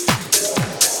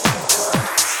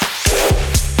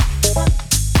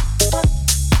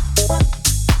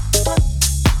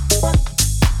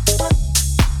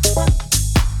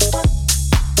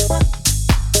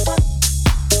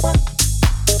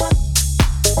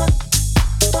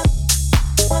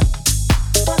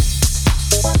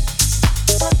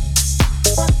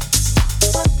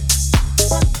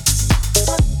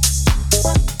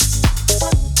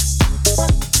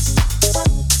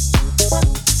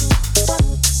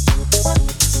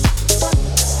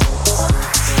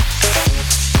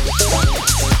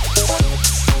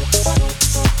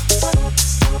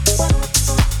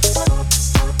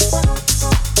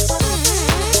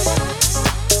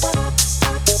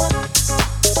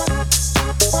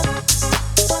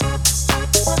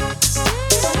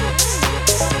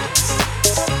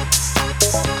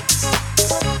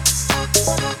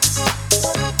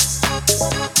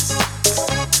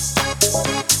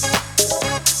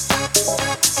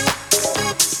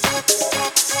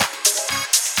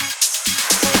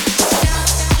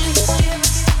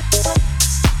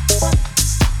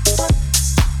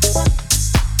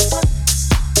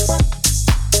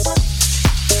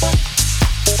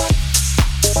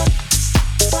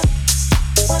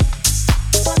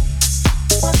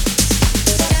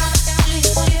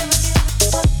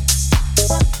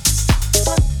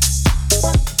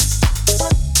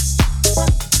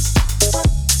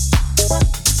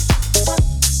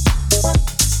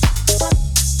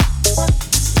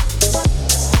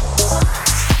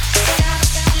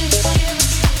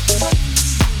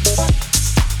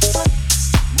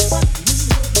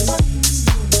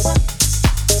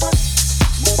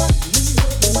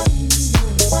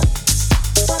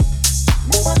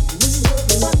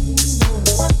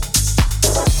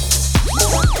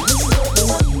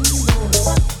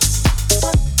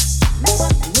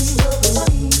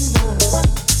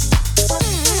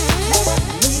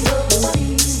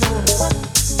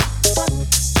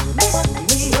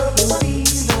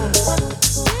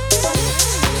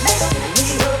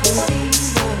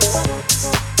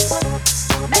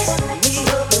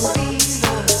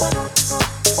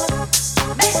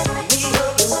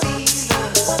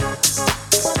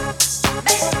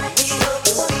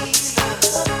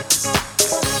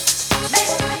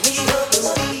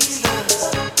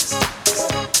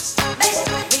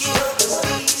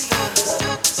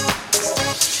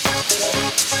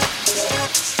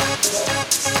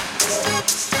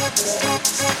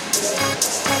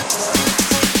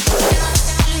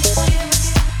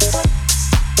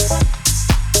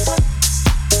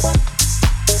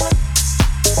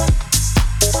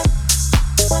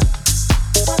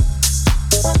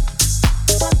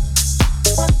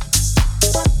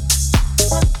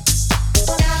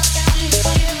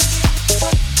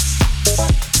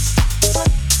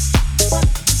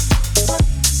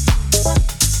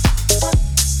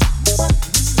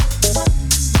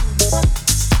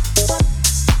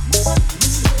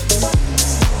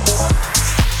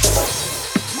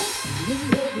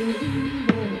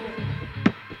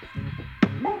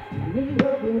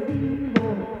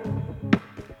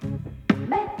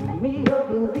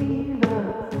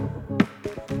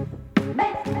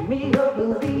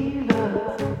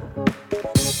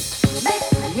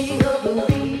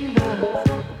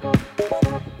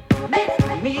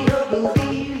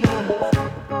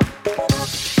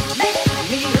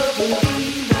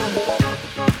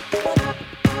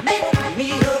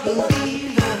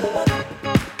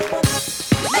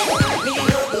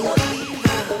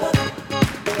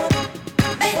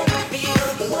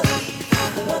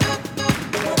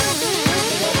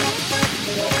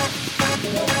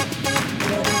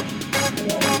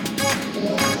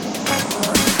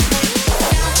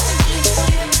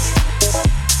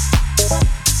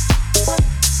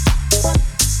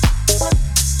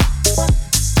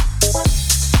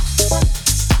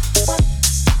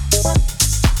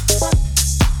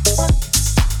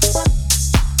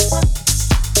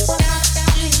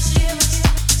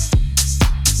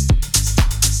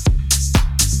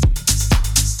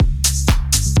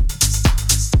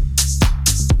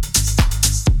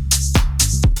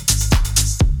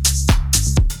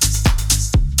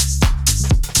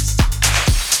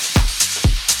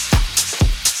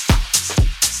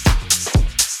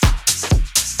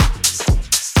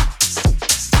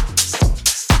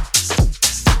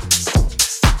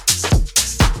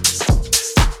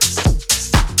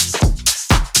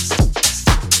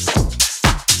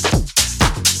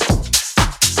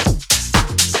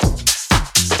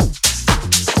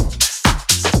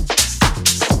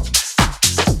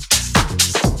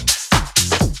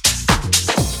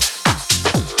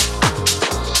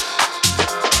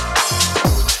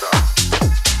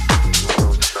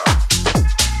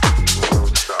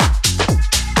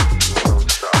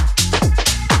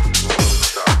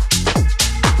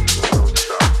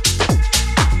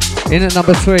 In at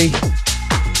number 3,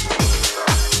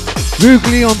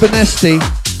 Ruglion Benesti,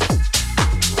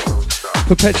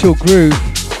 Perpetual Groove.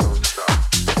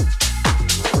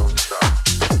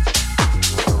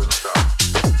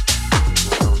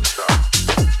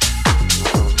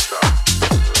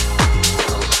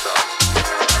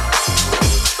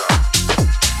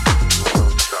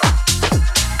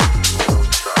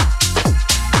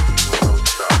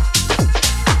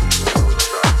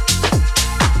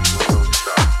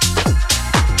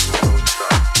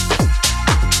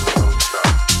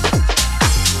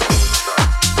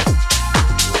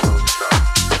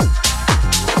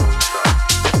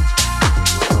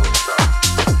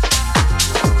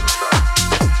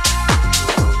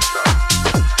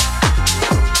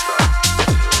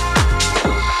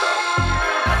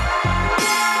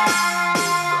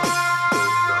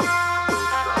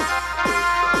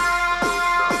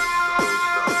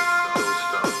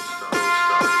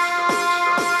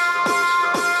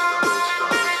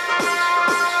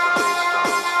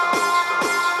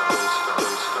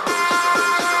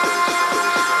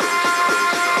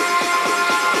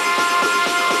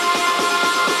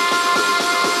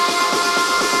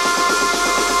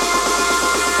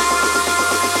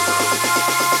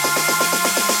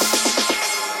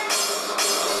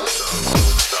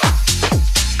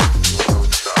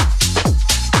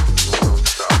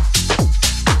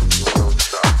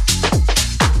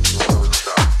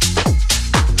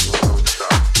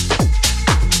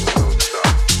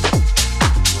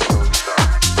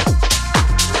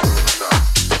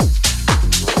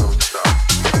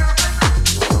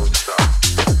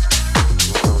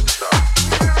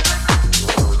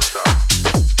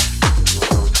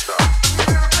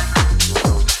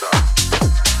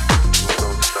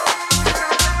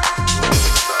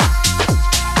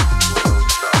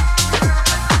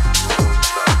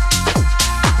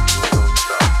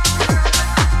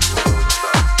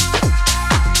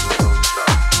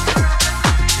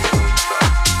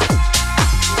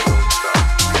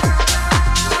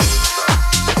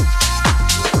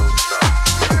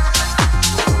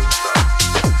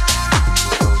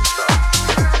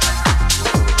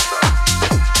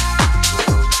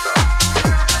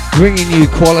 Bringing you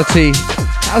quality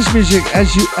house music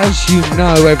as you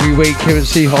know every week here at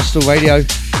C Hostel Radio.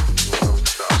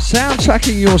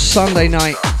 Soundtracking your Sunday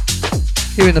night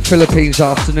here in the Philippines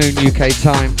afternoon UK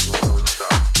time.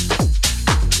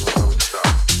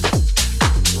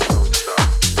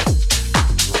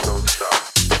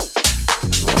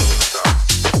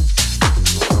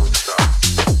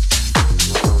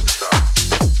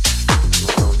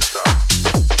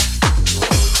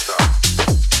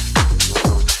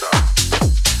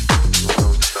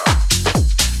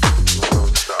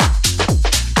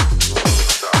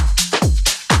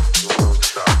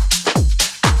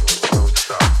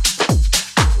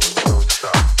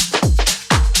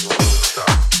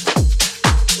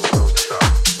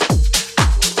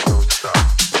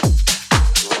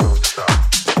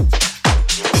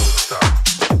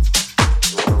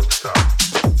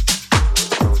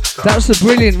 That was the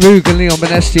brilliant Rug and Leon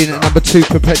Benesti at number 2,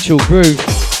 Perpetual Groove.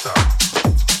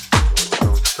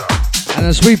 And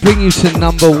as we bring you to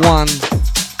number 1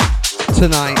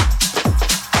 tonight,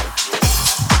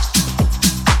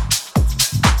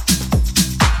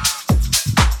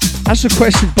 as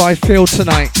requested by Phil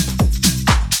tonight,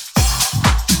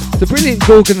 the brilliant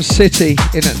Gorgon City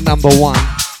in at number 1.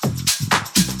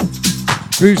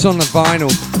 Grooves on the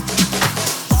vinyl.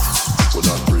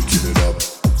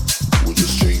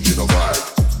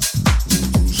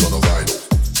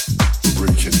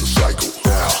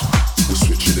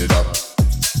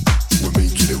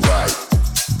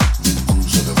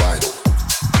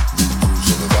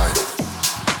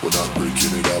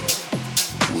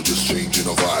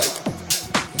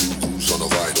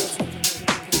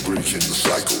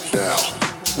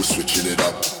 We're switching it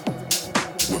up,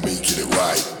 we're making it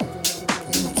right.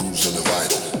 New grooves on the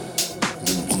vinyl.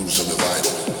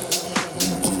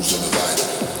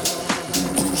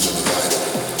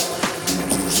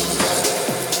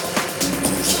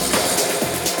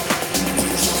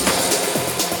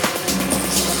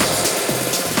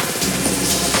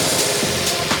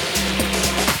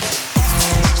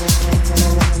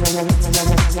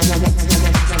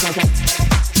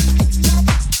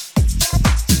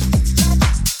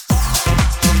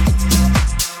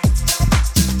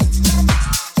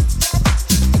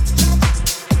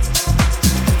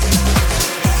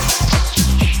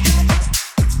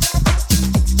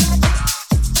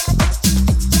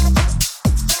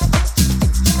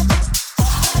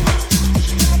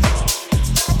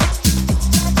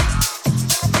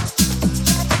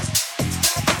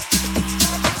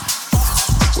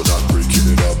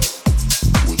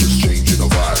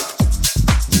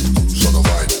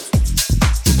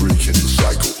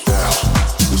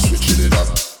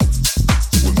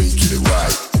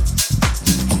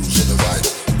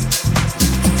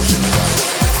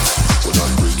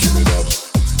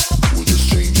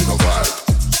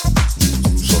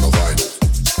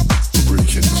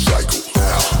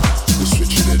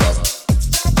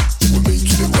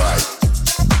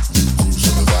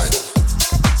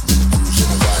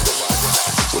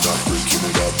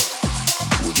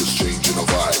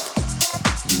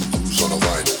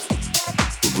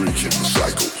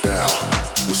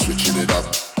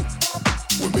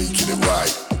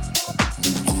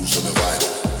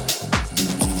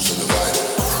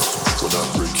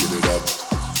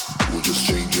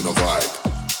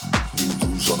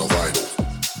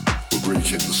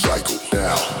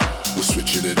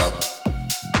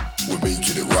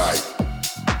 making it right.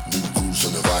 New grooves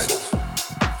on the vinyl.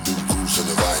 New grooves on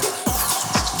the vinyl.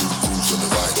 New grooves on the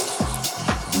vinyl.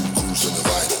 New grooves on the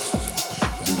vinyl.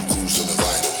 New grooves on the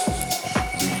vinyl.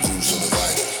 New grooves on the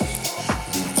vinyl.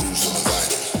 New grooves on the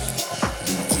vinyl. New grooves on the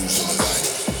vinyl. New grooves on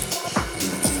the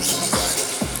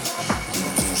vinyl. New grooves on the vinyl.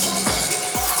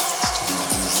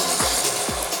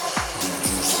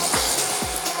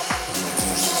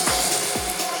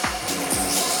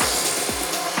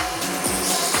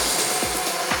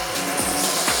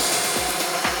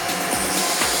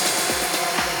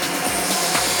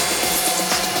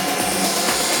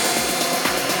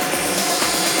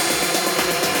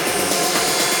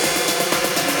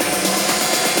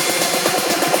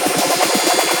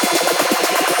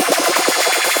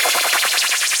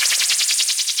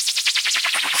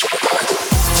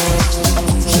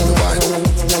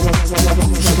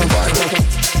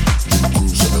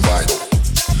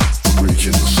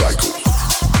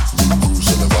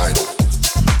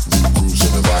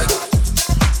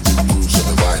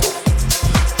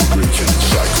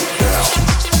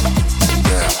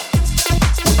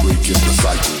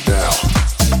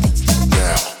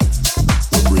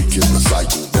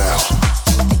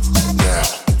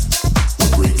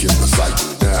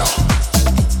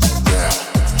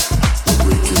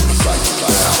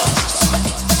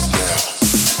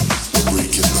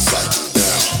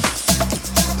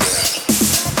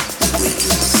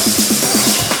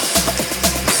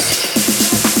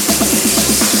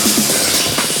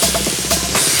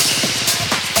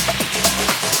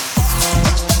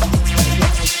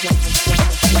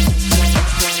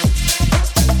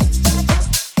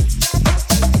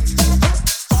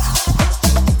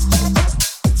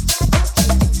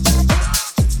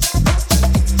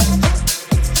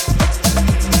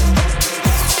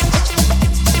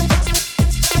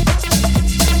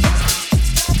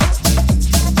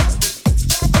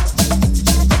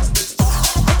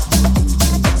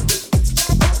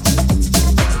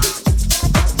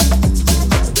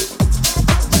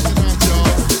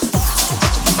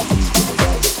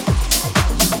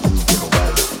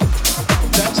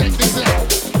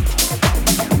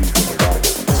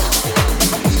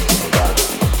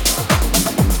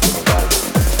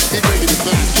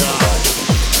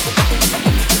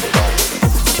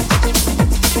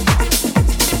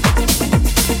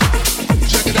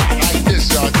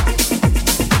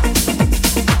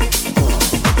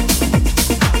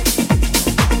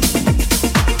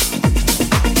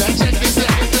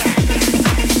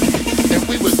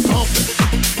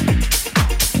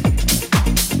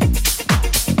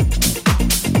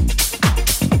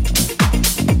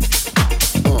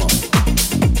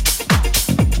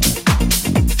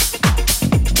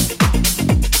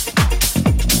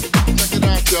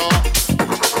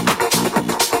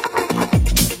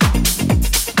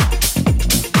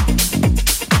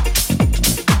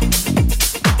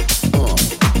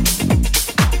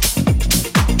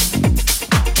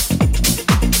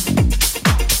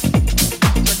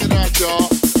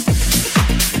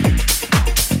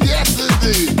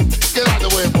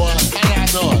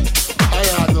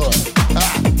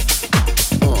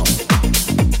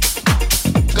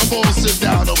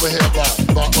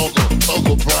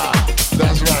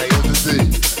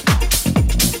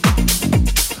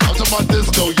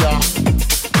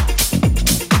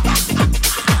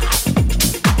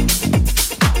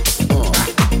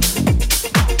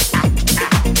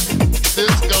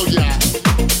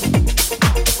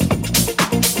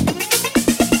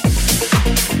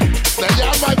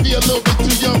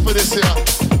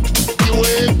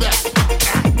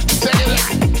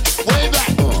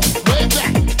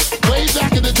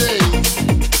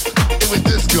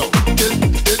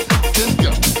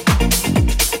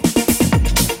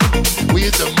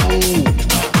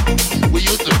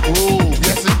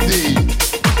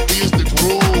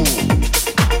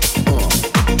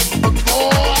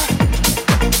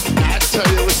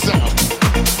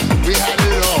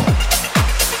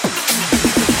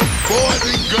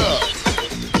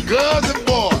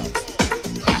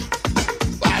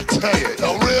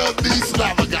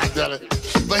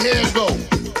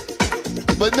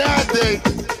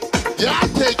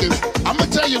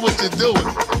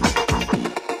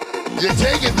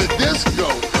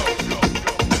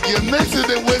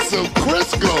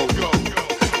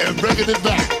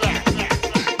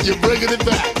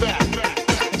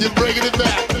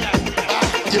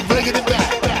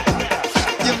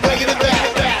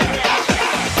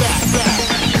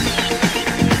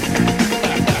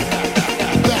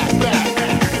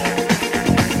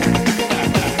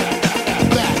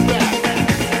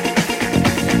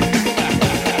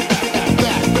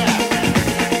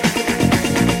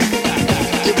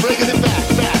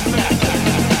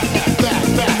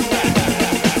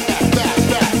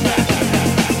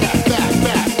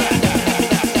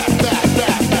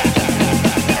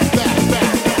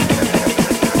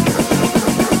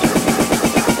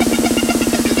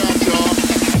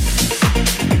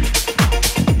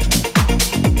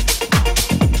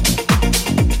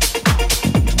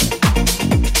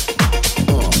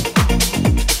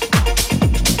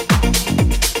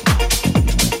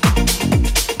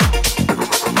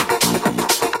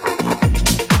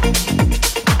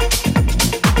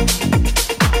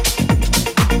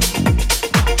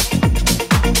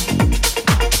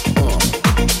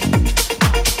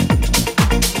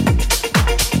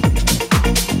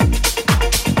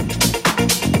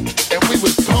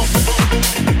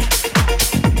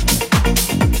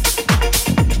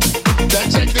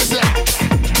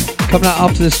 Coming out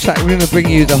after this track, we're going to bring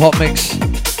you the hot mix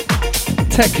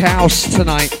tech house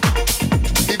tonight.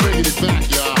 Keep bringing it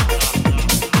back, y'all.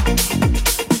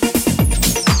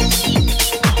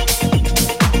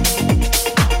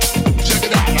 Check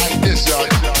it out like this, y'all.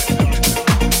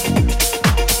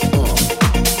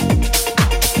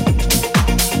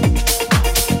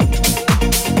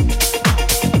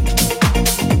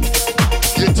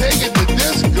 You're taking the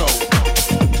disco,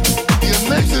 you're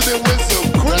mixing it with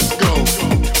some Crisco,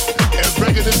 and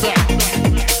bringing it back.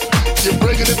 You're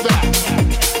bringing it back.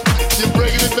 You're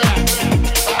bringing it back.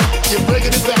 You're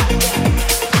bringing it back.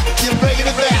 You're bringing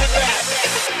it back.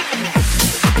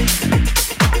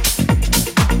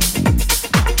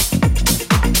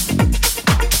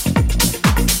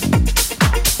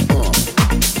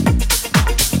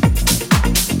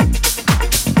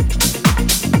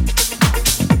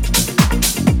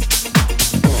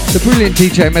 The brilliant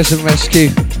DJ Mess and Rescue,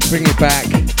 bring it back.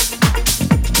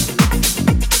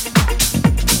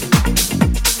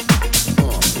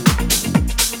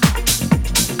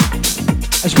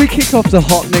 As we kick off the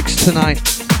hot mix tonight,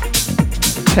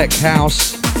 tech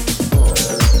house.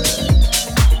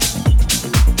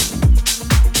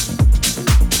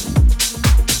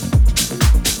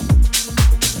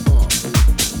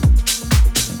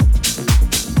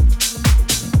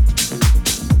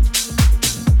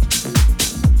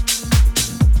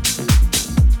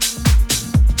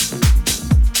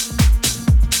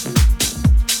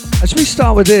 As we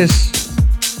start with this,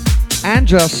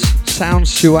 Andros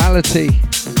Sensuality.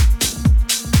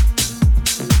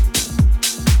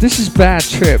 This is Bad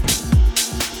Trip.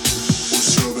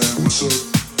 What's up, man? What's up?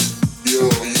 Yo,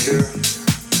 you here?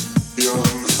 Yo,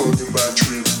 I'm the fucking bad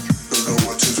trip. Don't know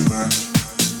what to do, man.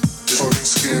 Just fucking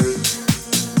scared.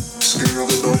 Scared of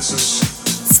the noises.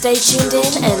 Stay tuned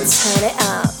in and turn it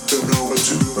up. Don't know what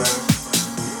to do, man.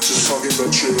 Just fucking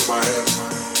bad trip in my head.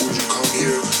 Would you come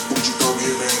here? Would you come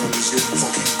here, man? I'm just getting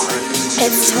fucking crazy.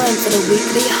 It's time for the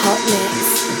weekly hot mix.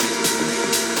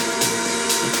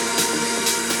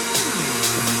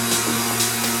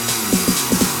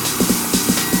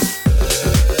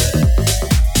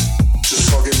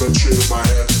 But shit in my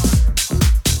head.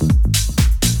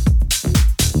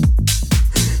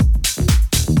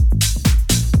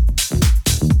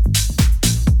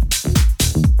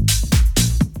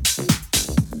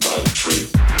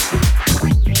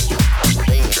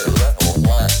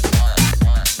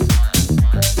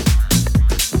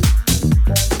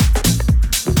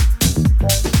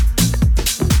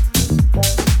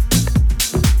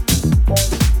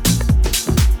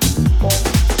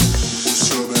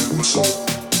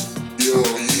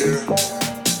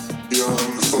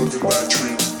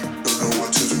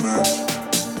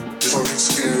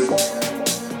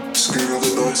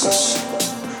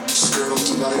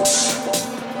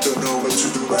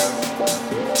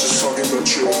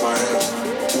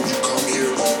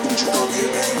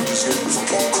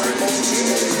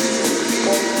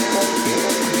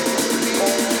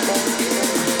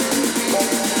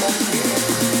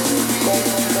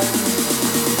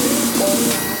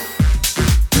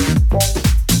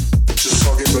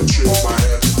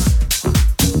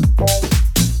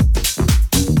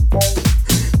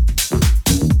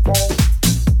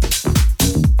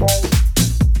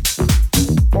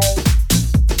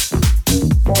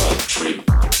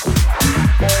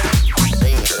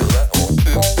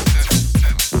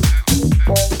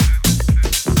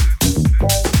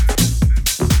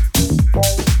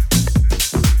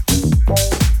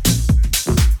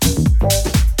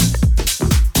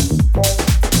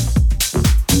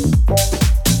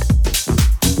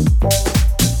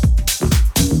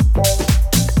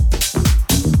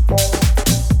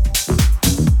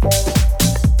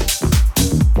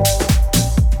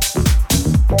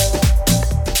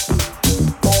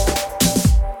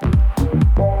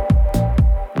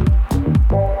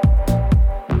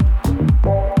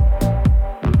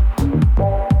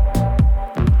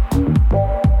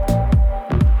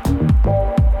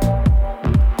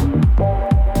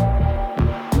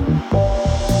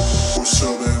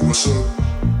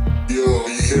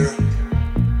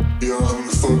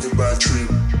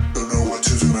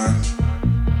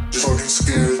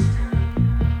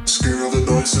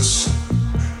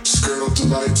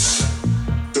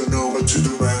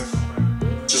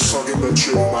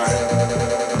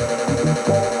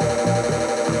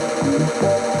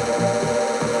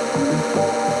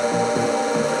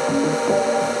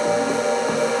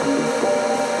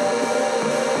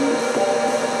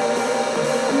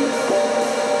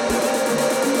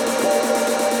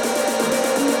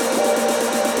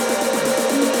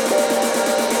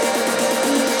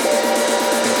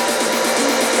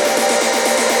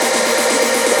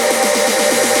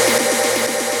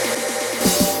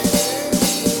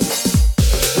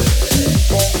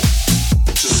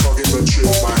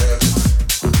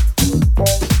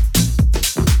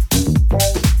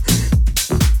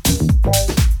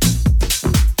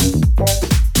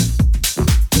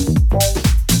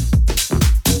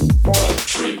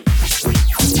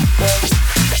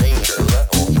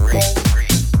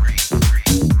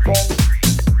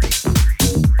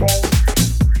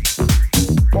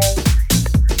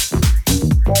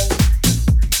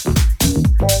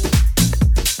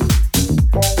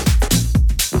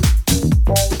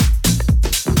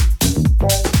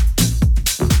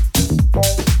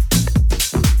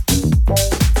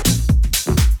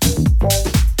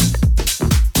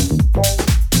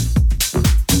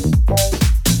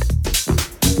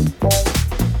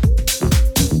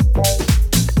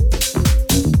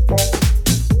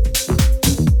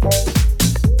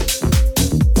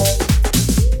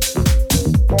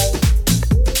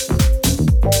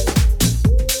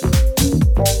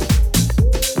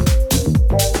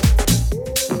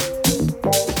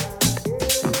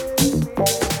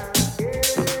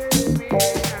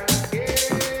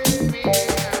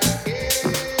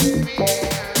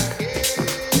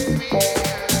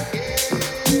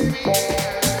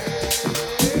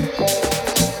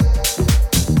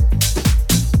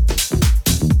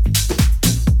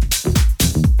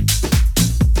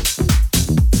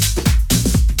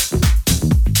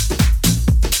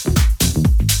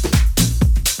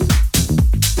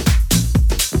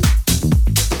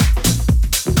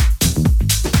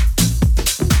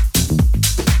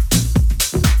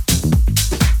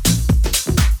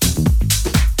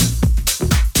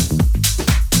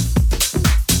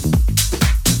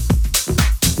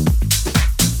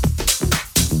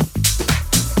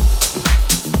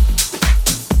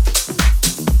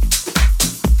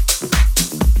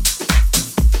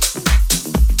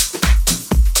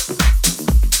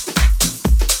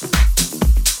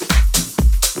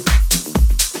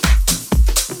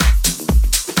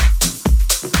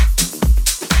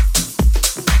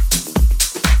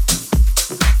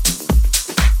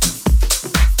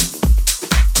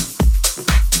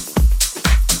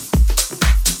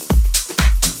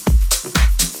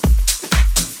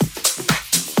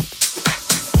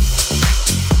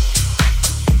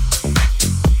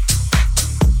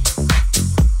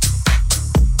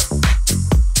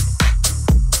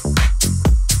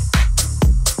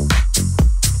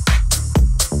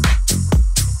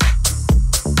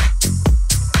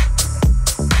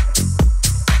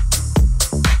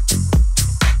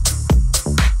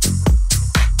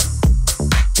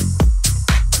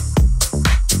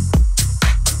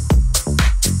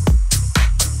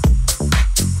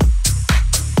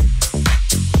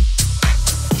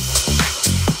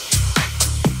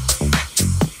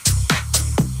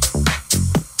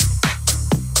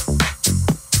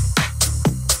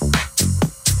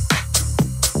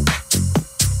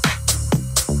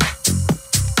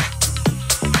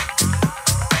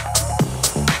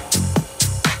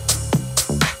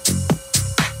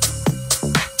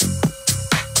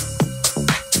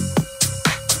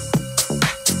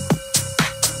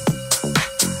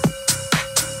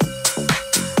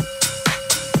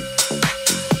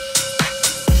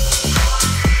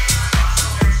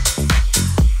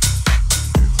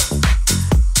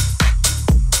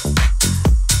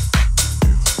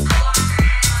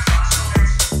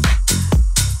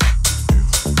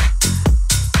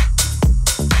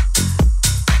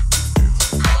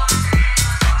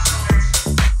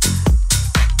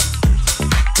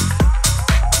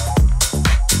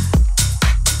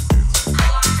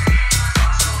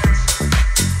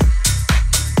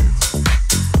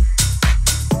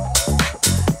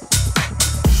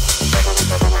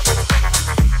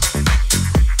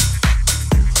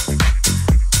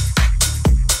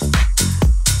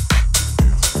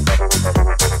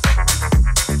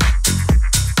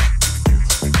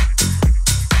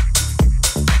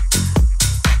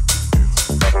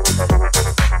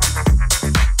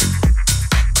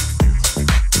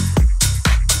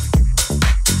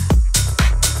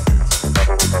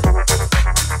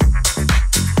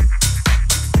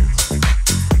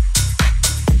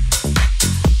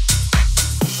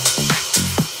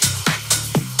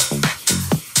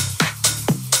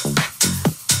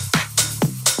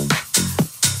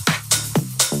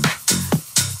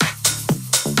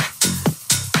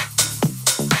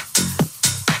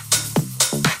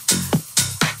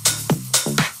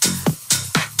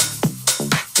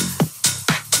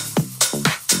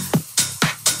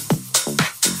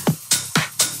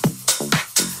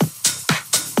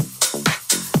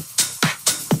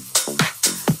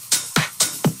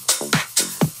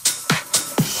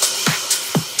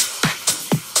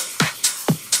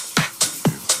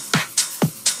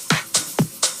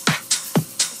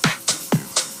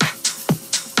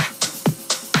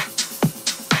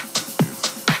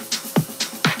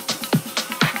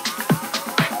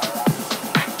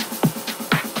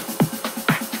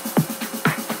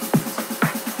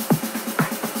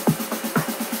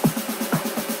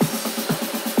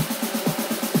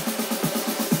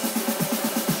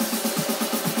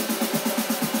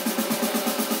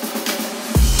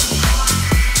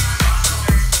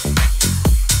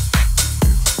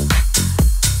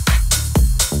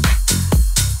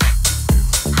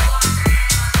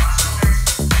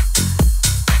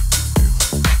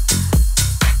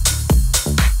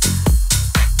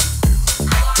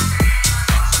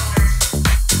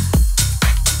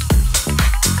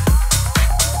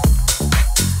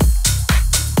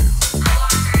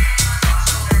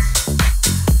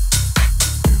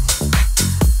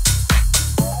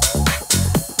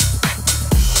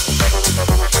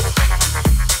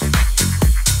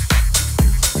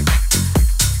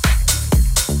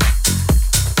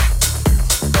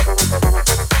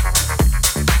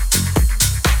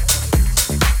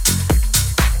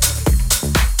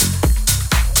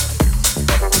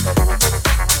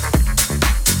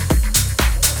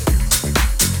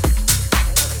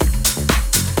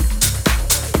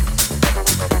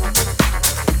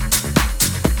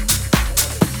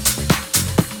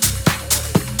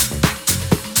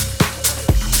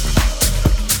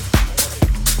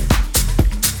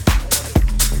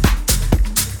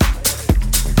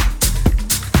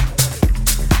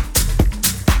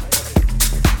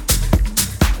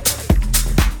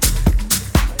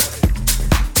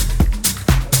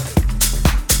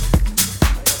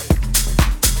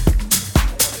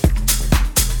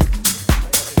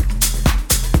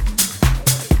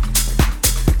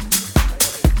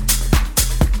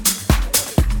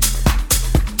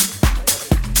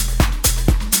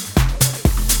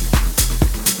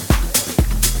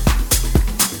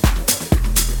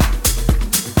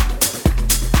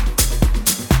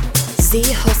 Z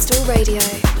Hostel Radio.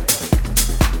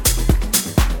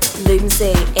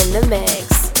 Loomsy in the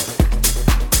mix.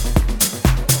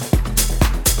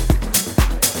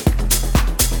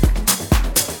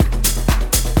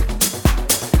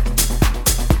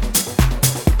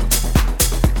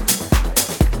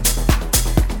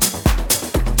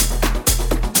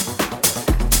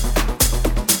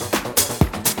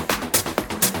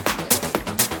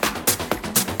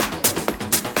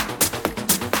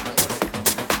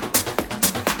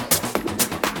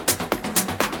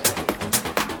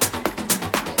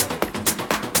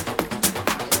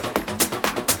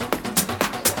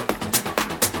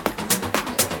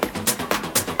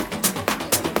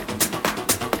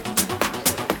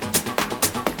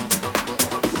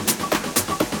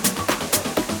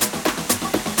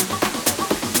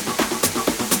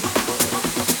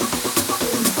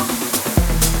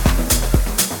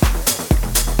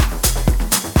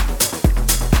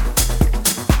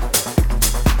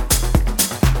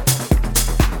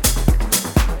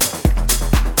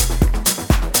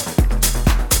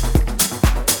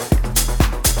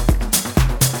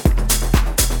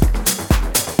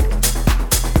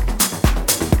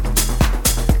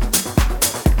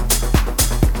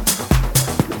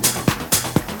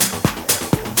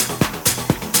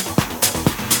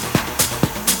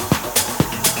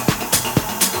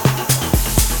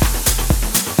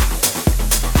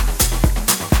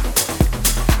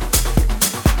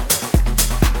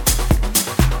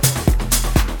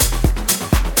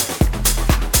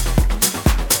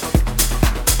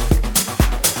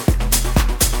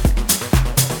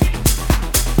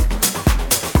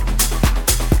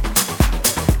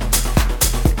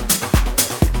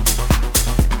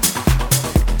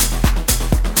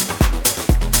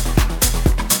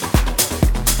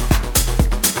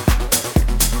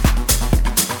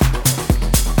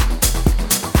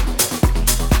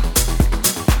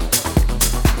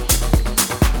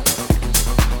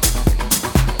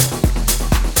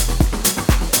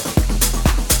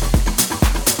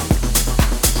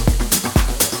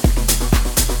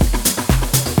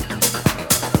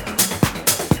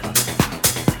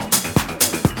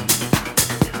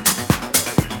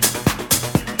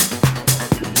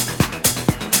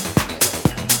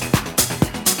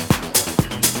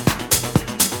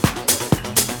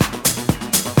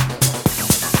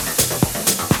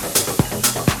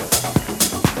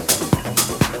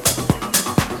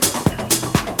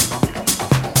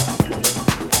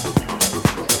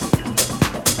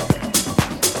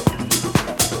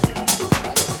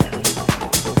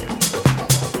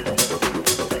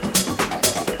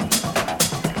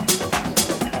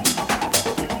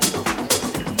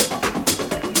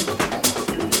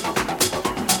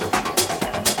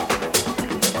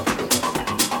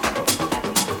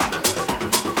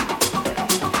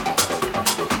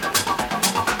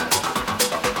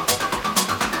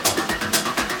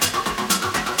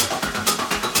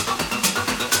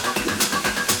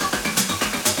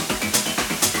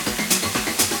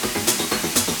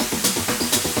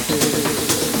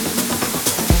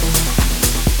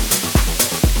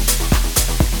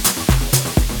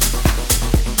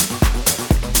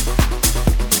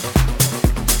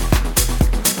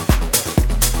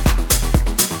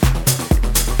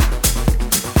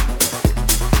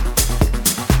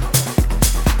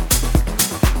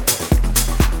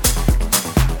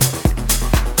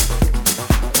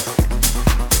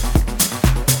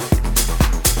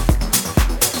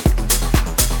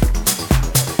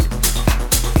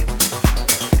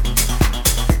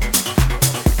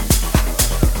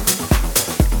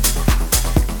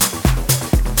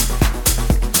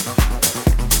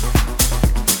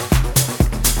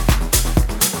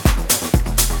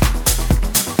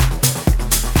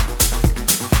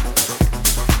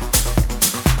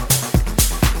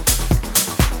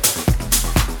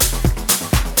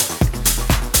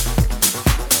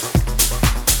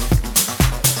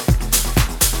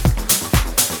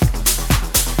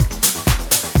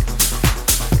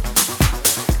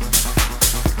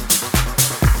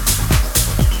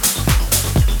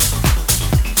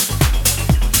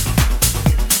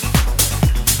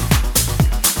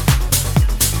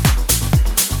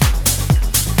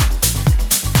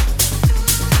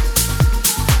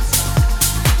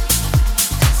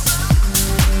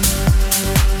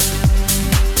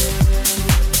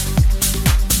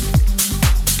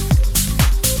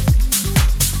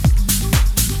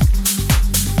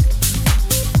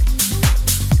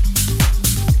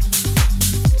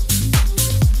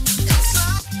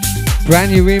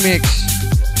 Brand new remix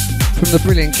from the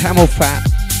brilliant Camel Fat.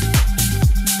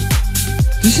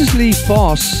 This is Lee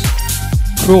Foss,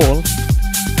 Crawl.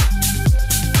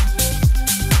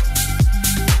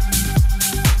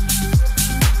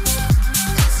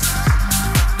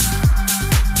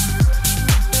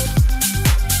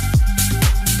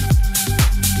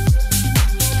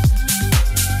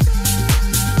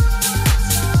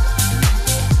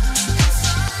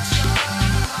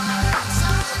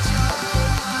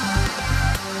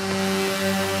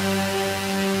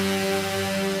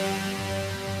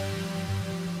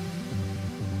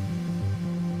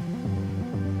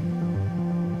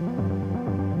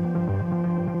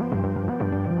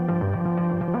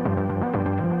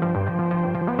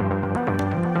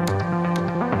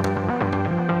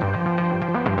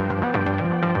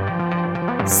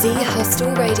 Z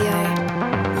Hostel Radio.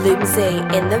 Loomsy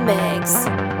in the mix.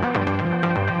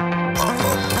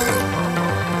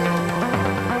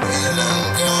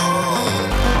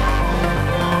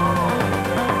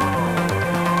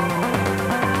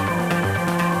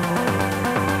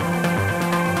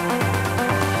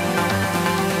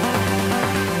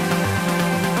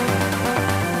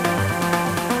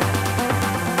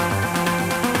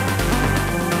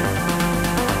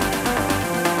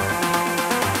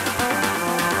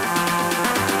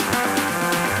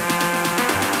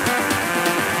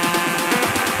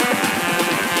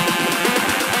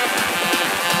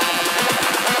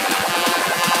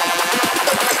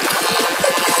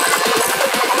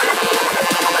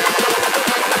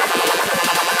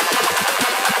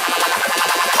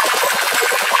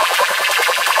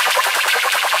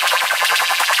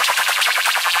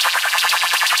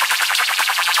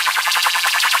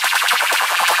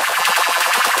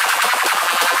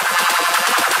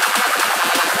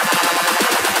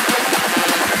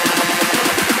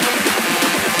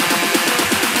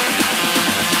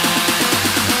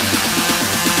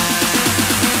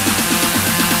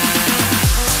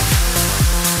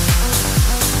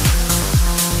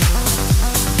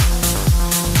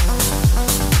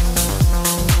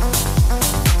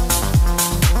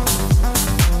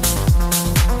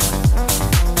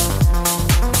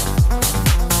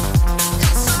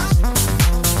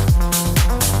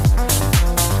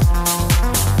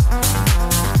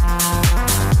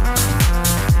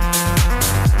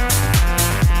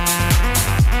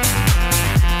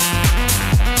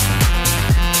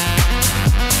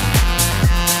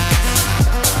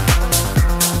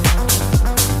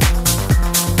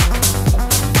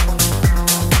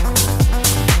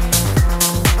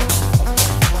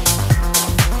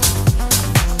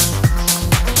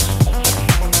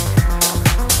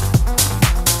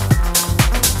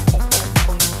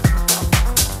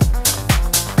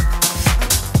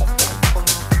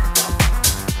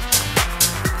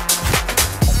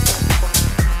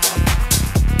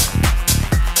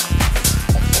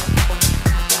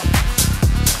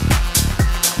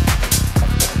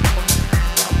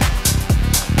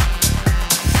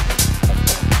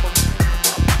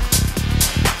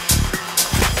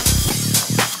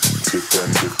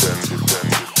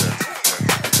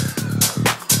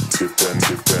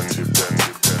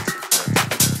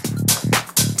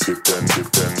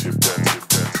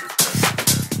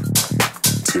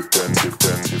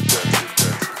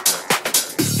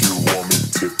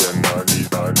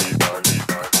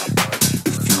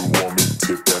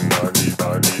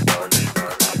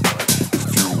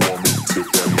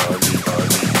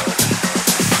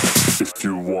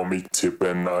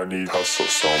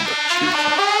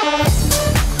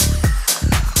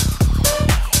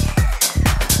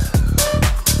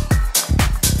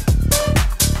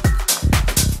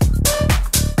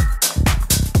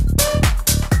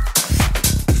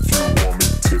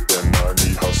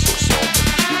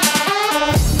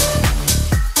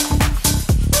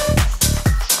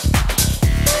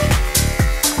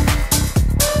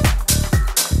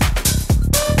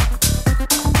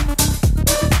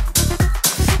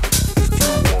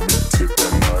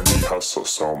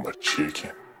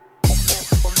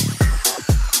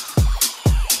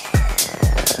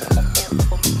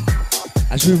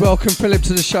 As we welcome Philip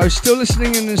to the show, still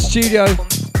listening in the studio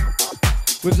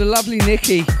with the lovely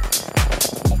Nikki,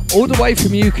 all the way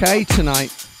from UK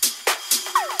tonight.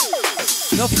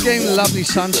 Not forgetting the lovely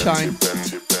Sunshine.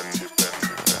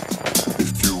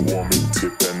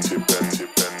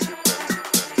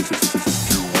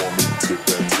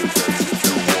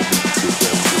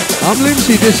 I'm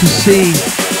Loomsy, this is C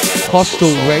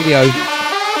Hostel Radio.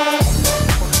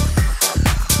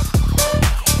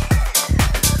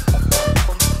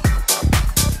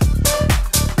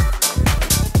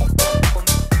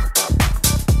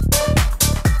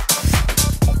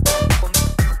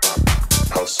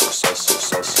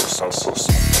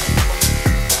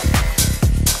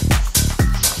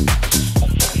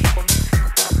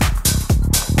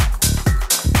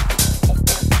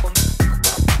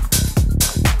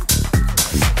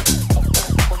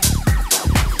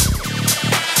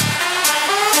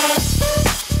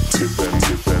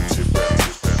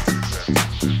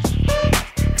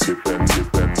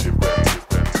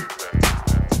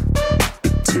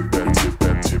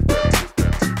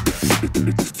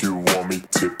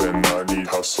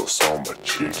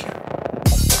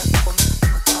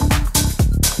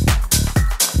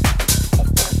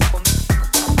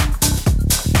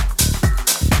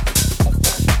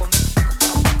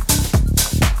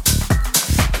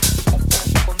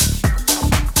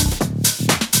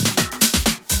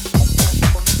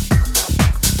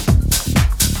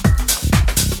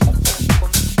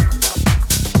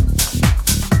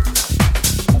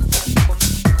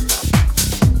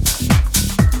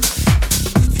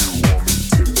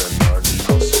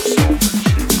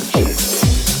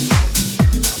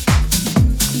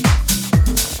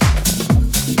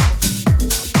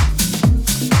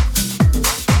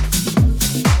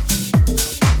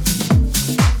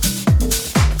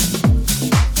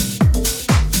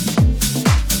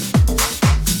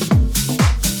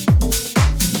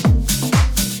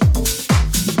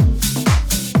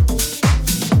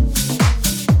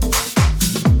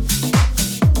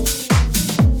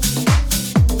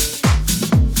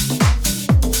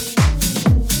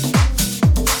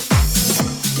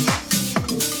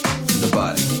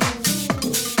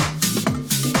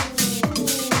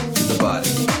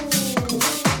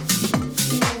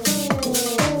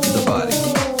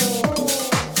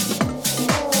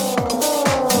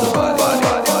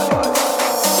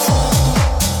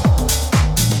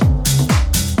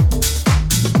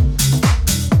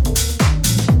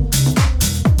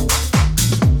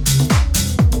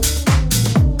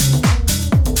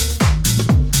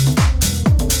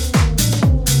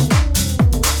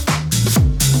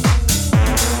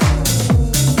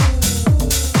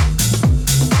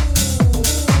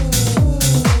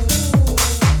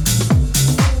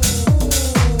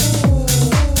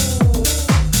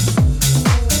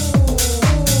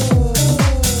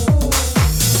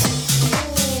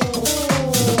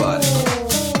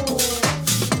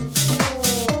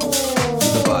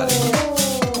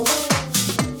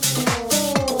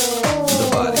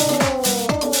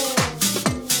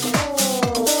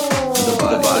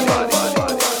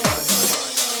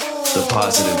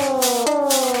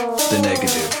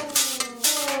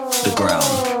 the ground,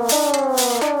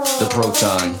 the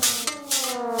proton,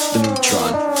 the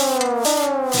neutron,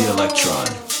 the electron,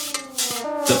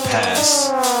 the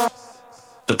past,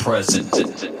 the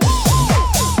present.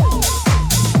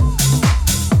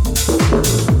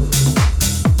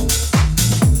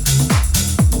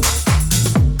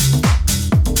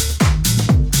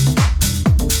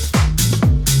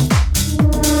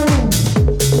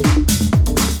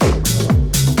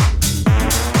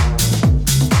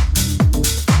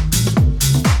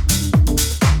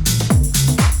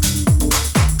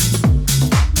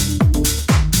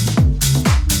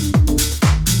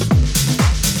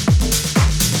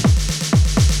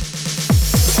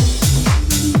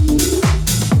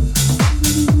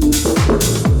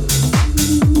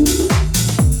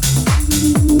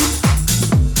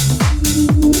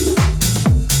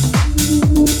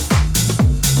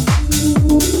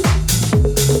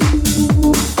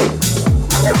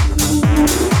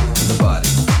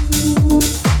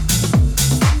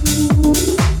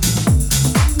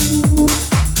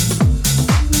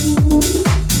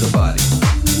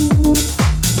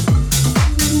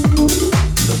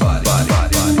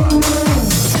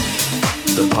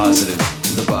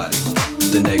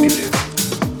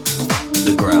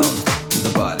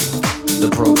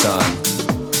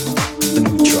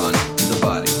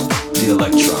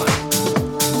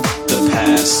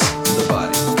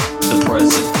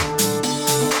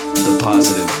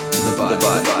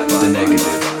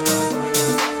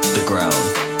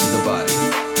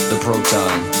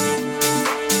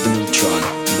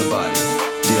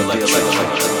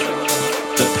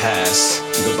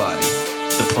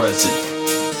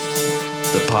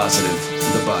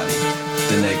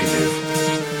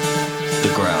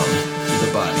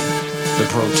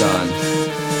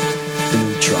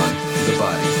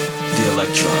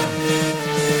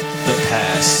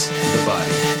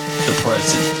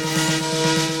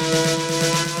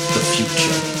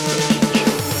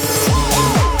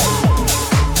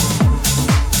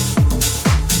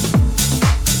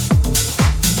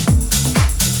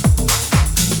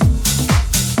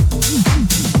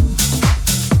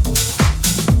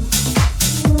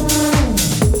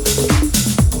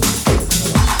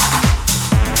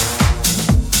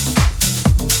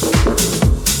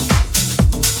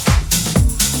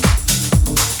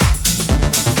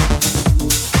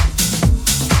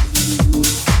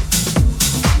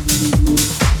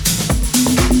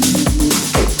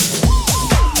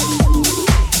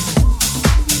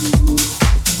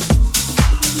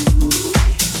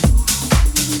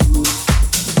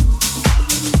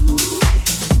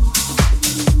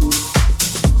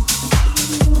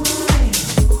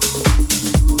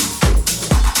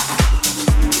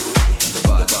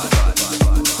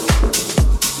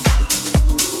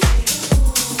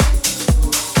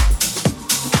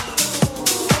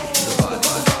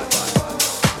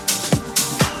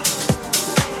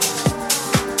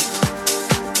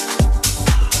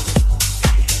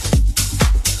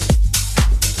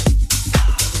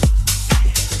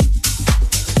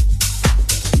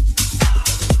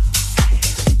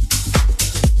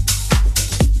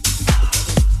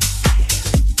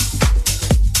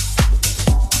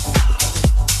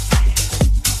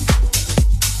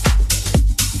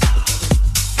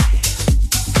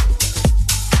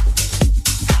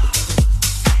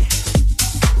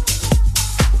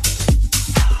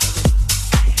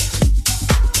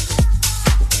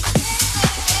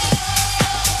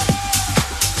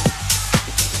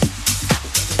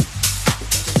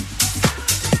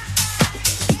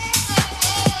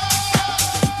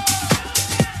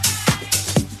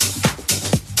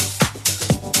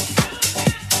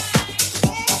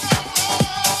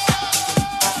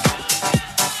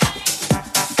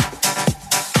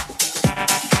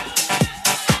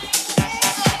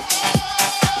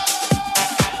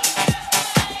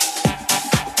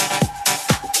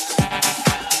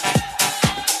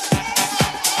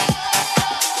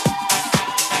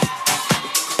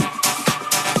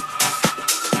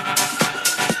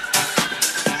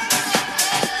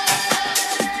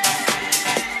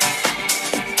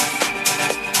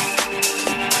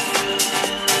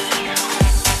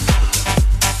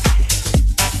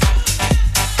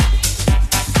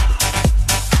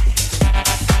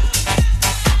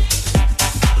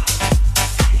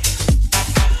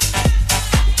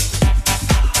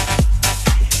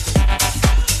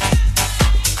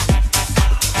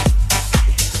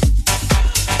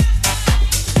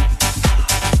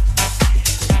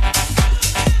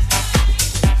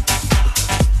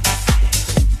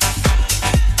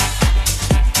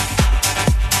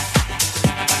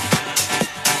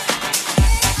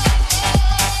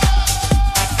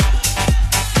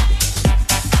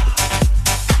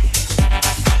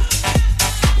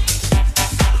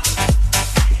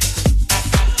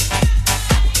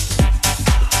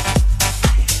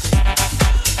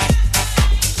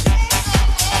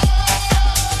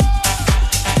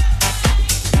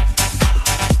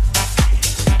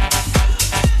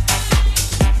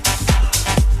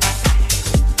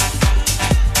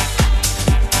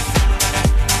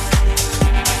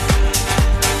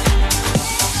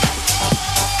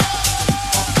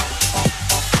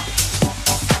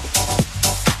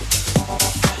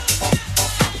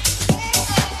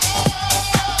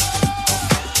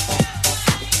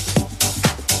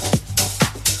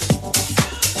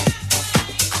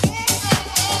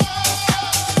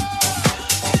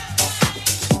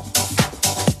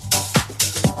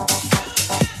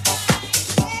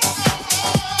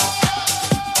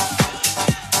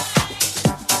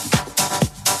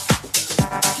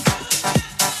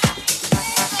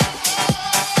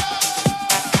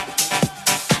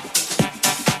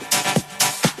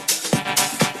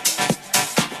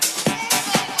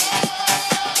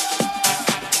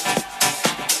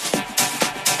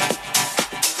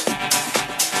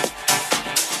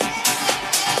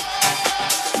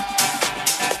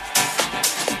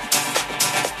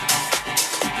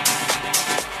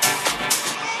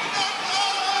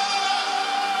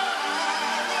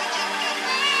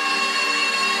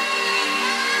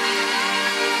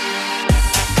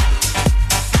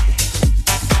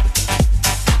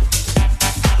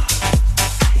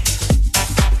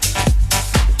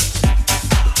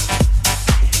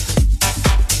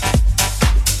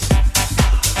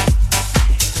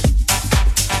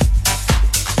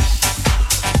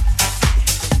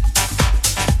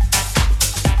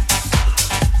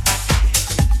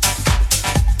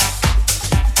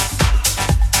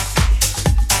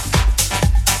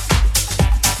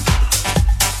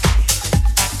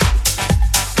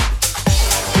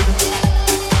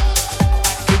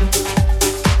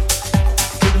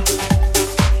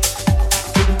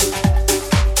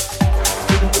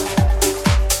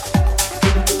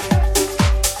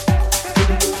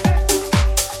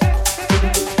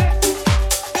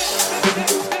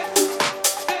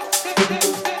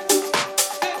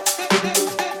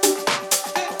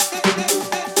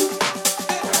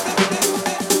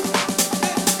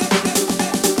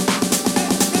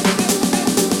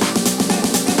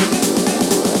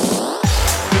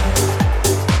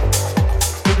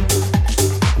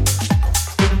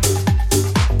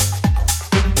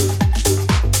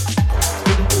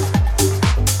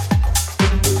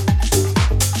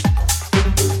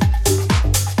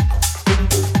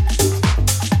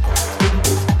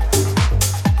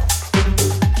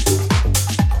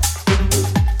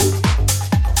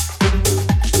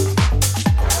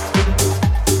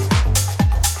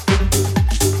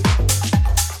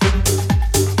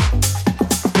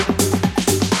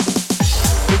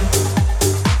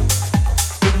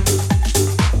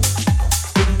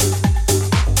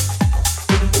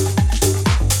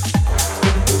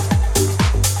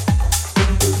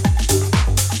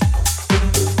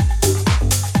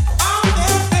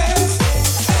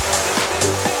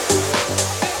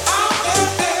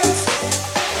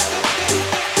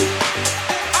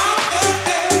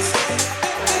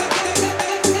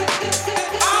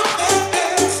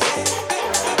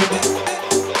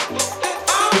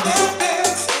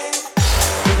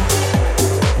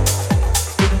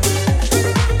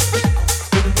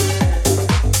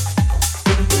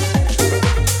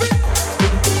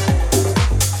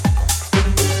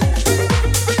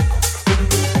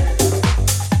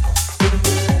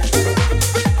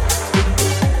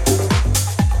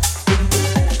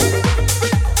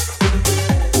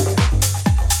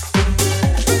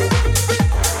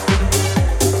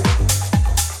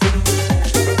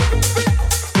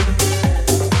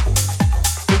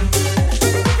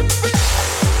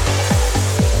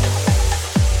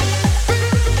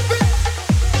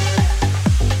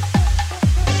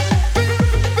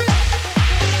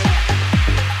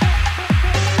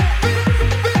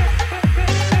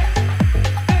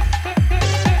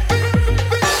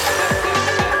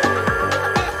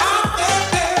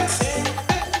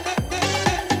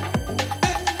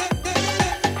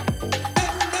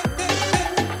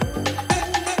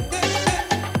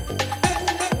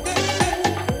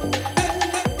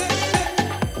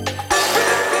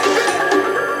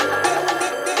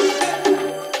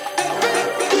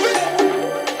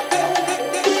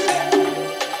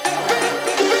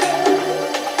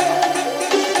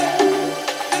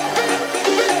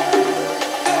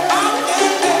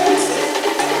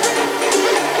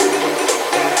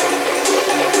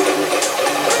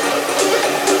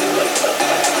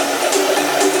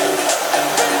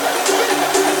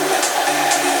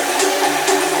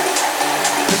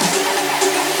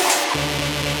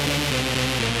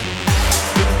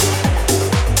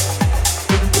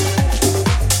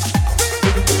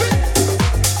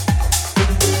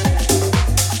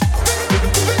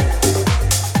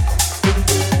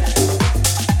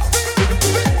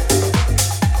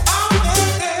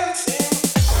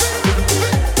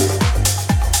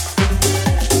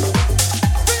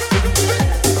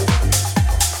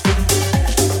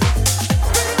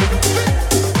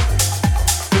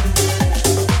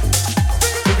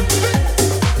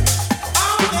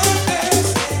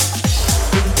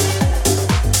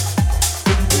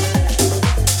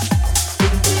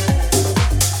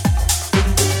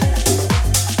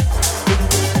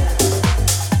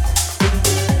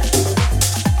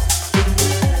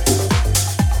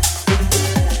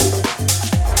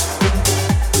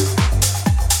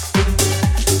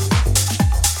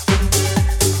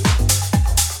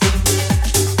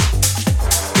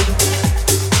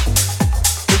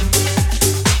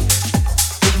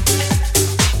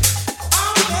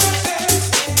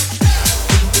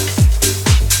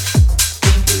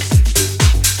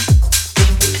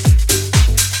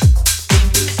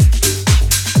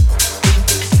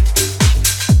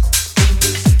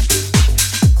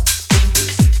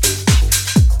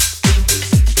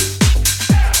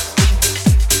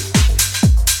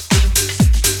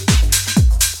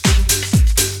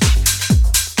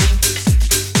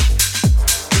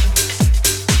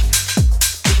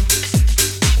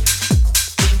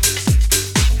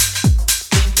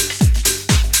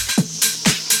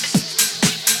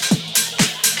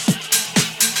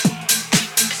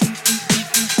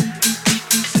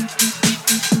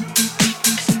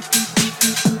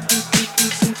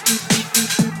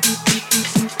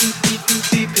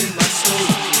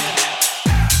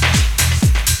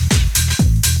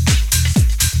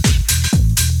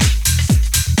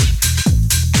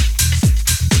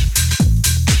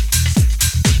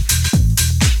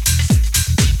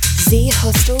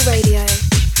 Hostel Radio.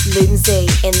 Loomsy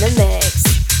in the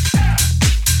mix.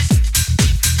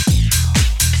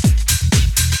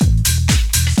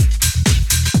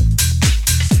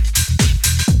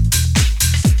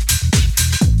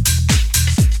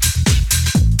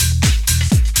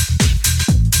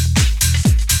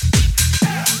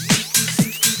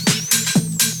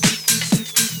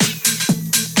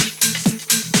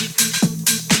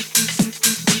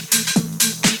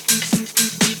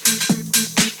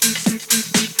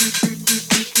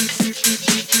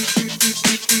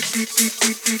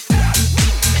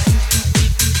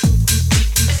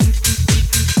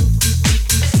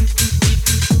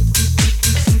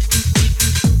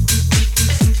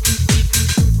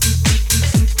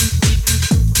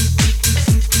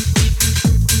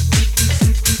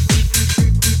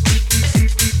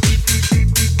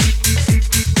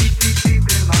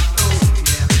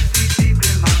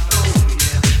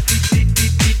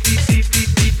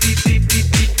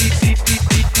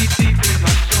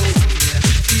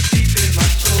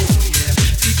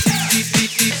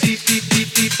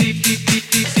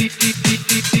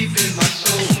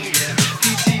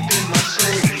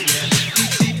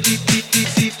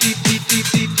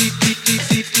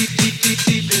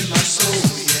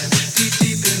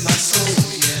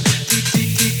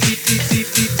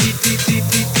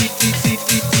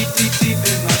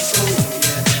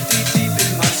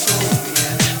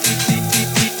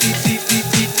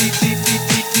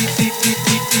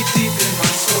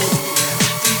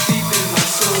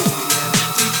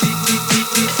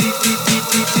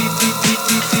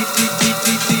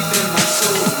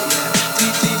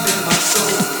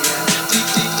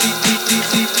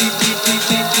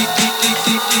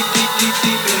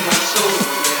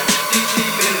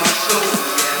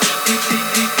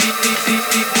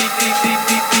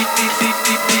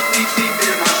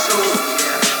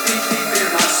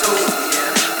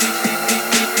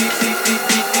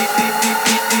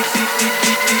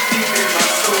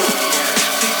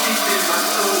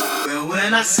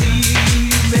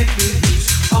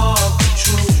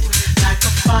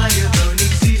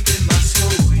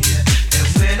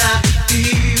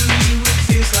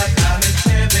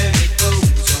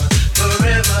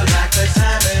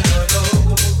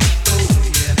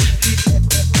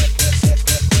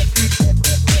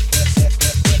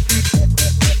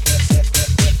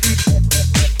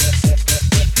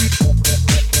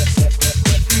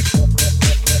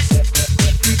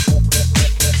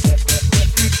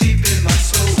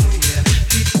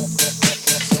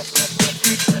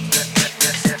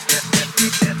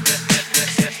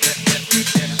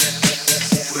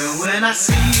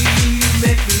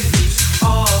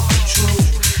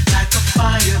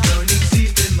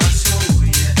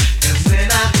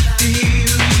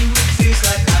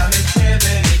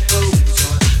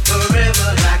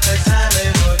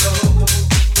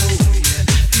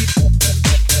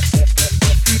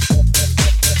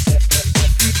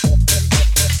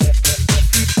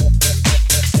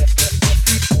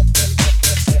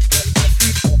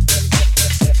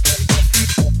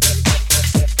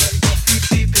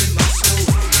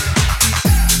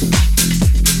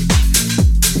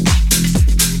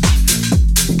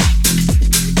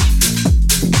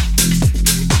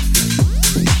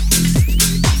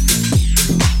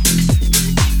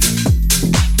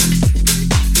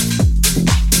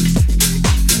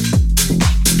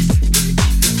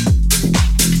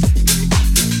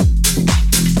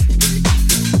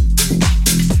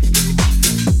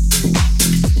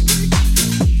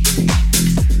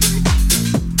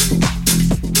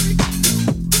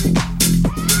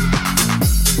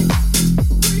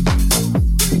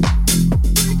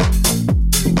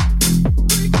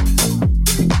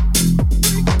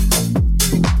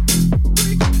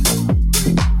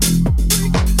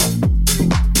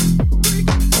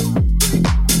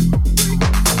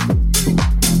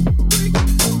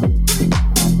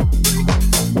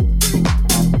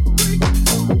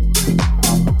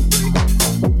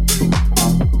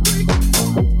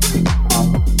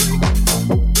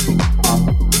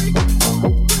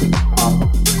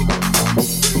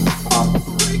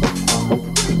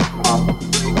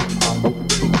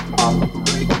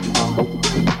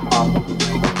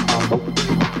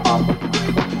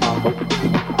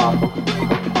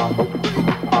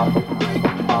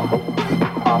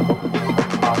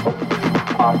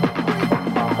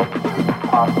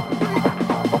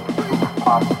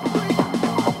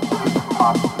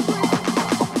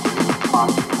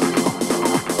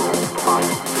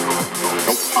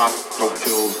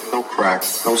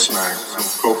 no smack, no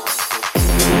coke.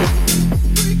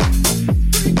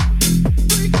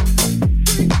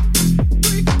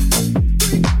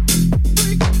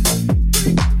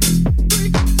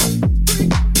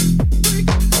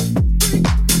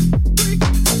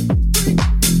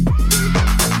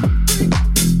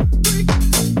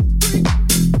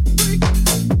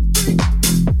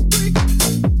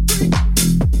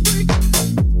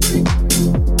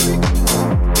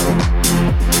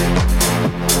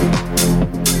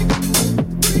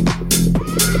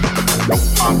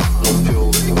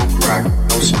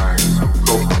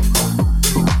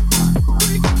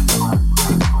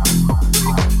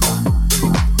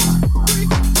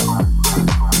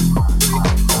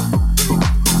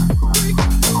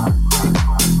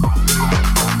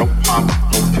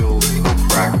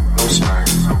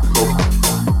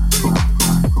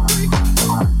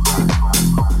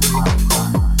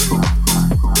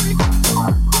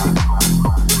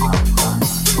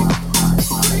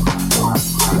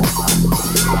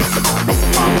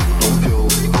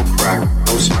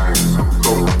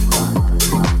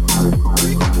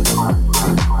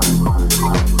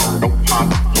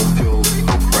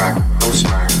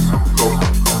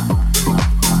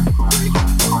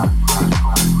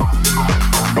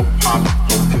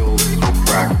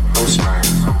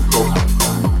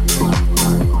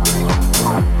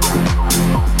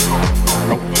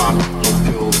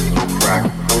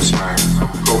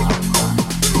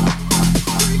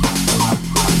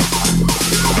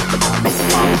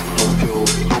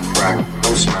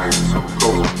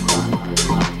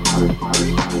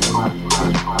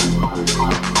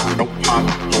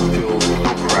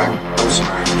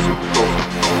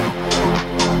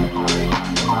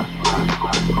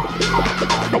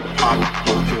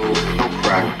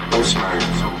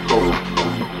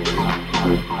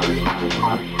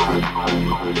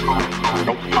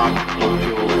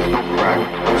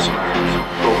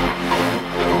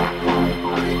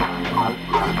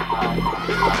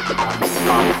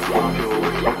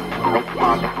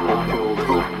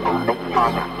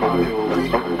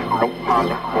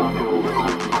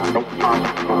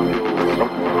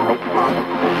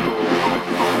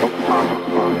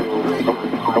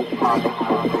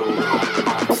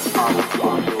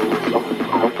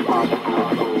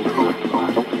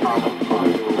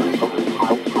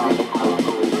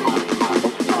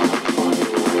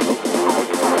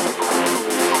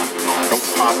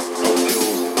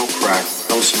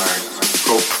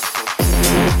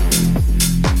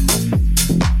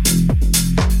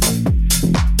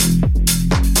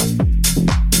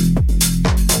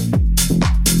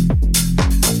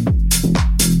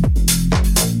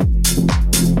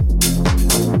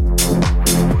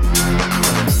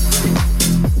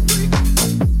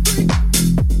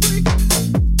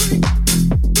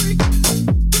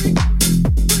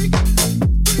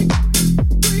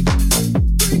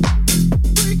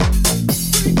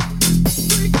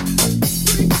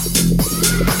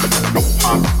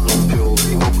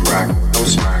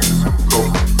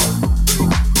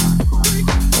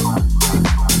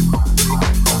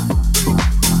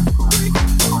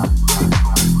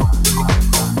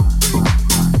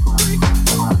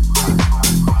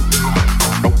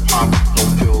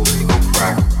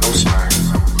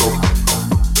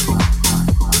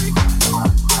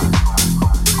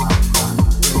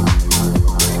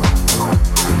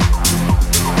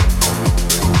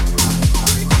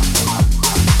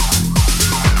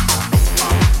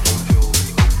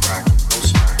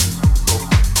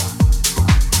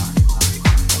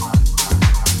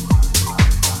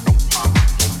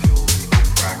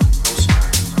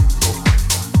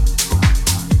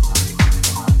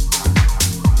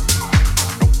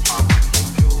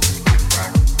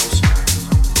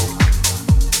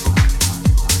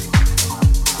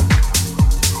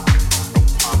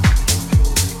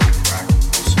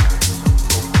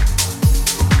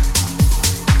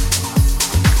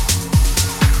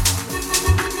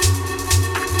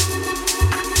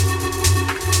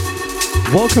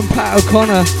 Welcome Pat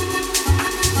O'Connor,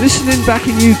 listening back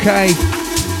in UK.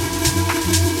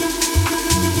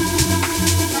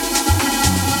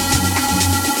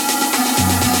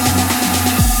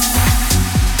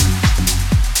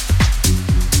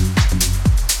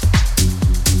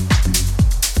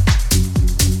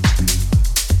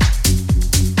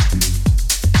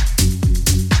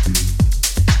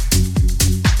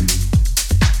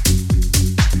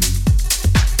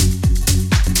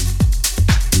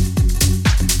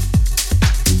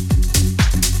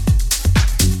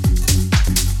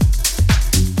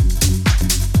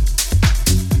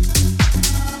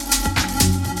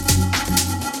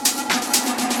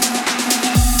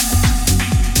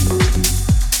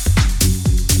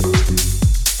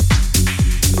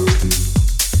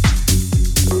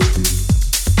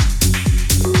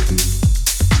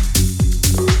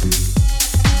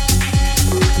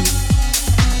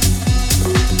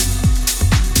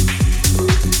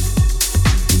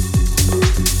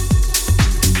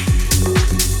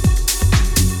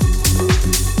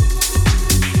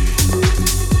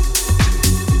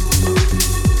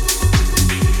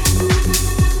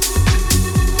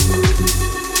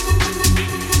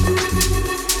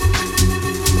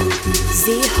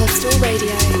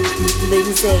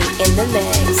 In the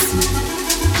mix.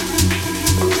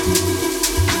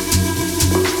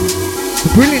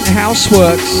 The brilliant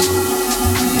Houseworks,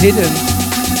 Hidden.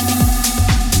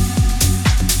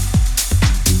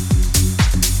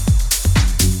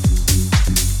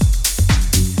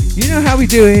 You know how we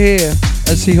do it here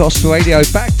at C Hostel Radio,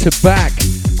 back to back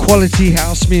quality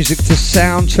house music to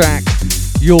soundtrack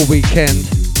your weekend.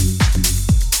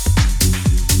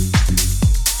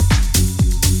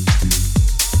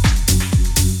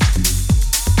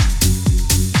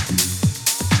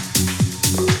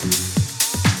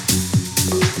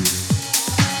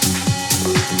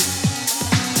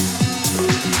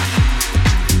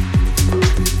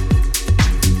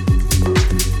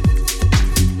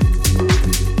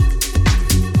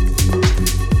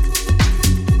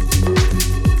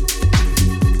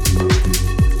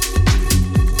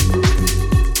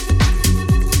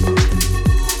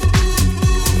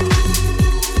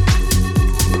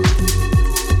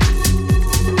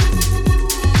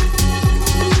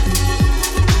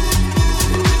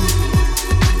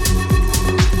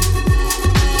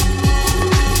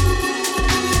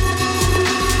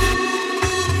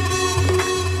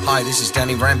 Hi, this is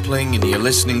Danny Rampling, and you're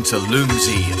listening to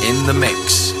Loomsy in the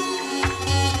Mix.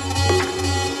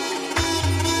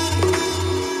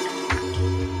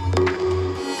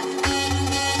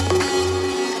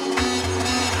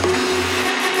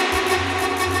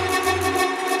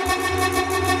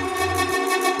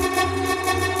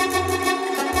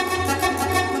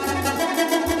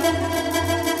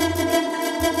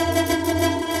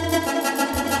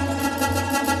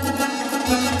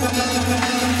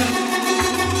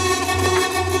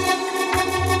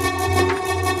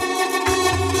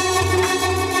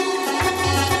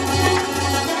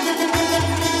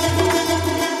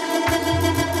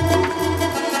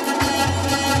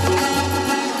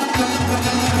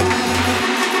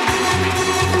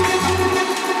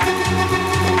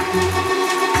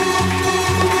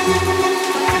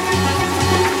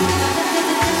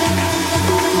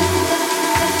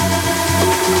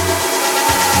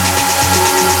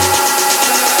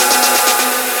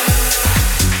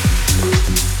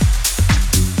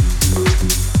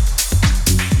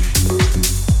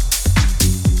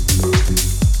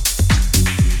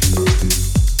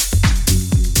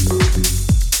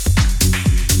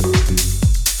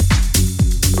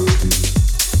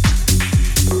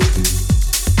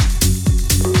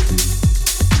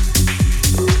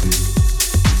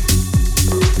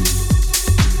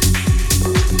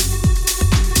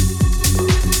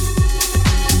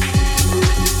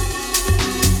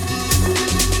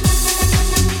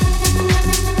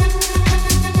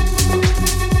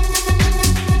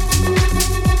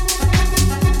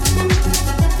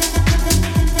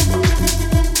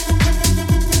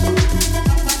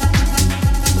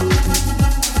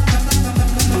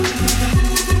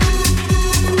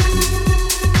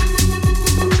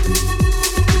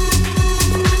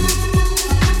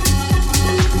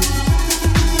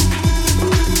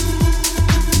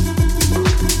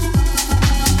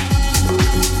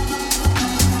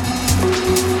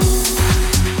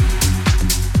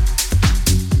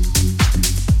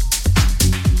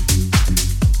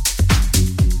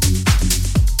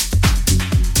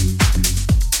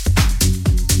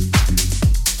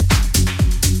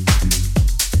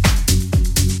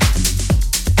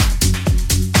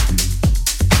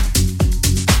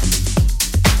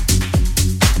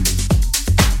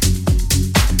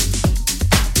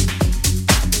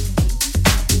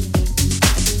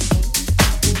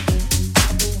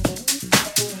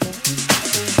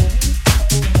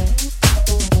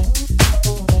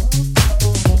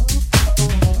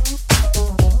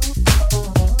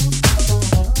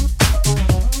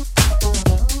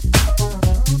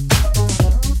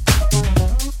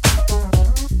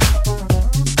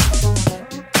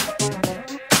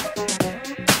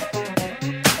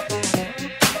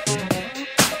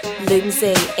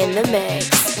 Loomsy in the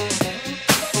mix.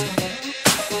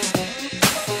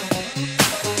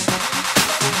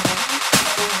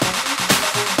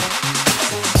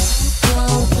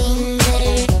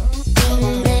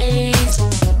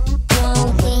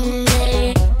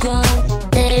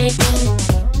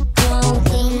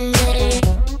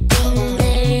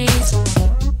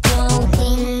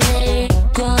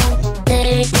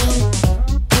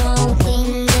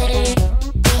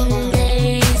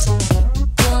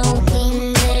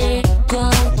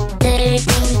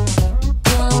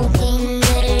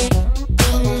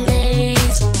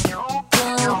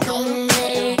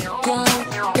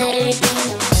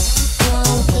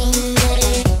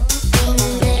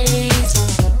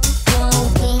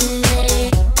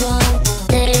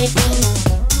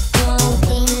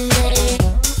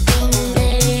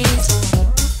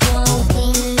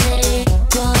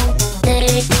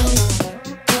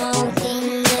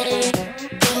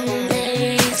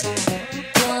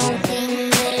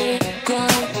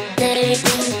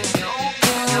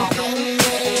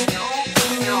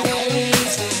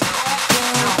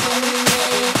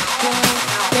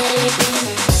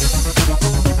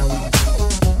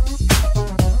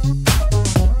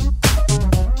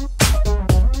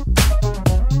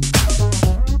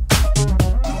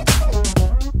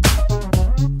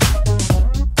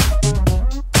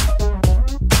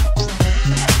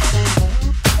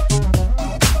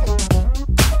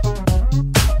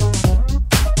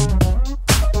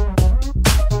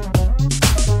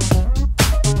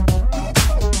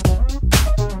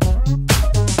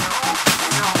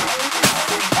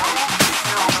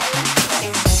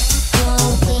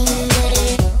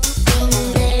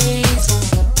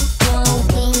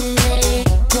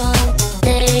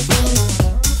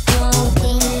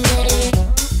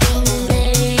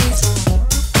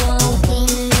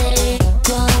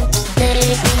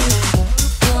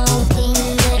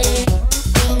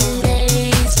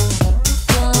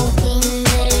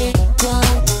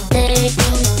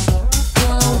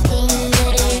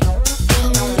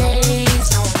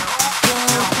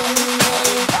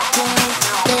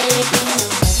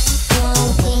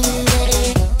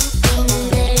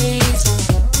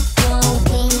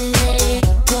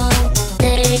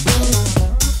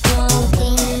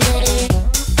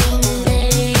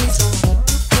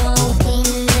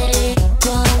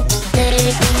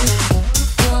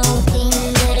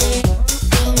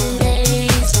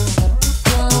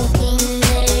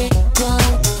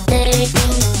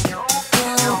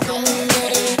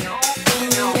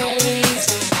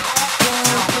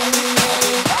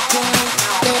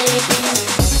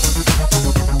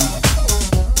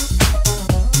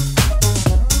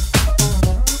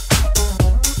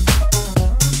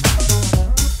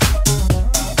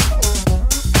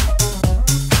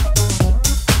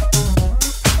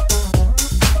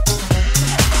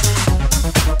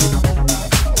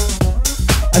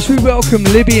 As we welcome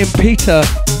Libby and Peter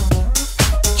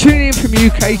tuning in from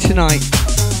UK tonight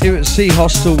here at Sea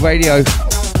Hostel Radio.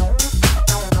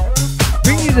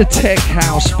 Bring you the tech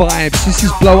house vibes. This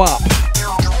is Blow Up,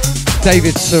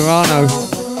 David Serrano.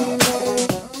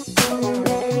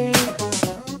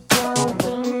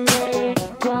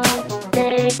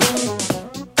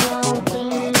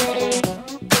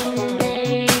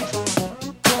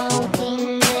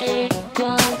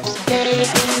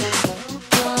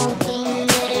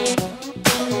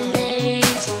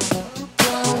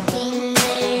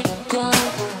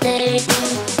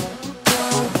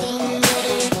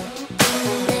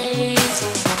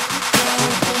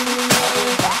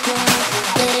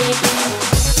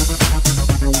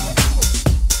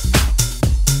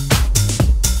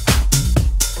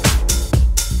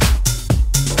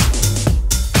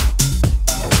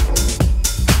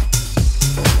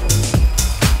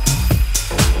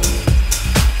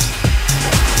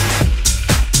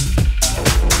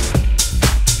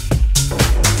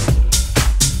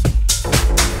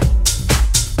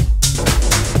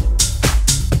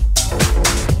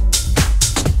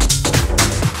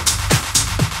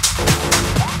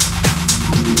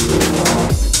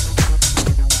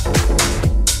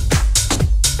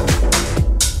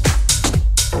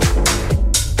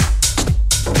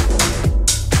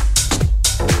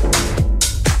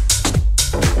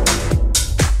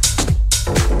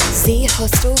 Sea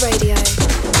Hostel Radio.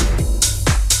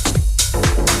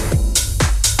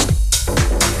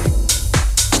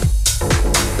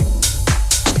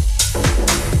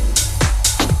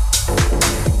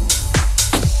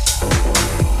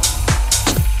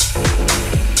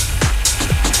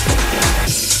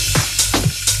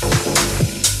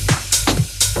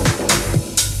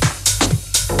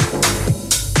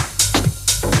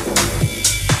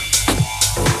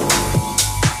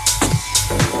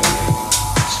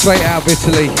 straight out of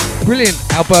Italy. Brilliant,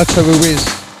 Alberto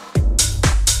Ruiz.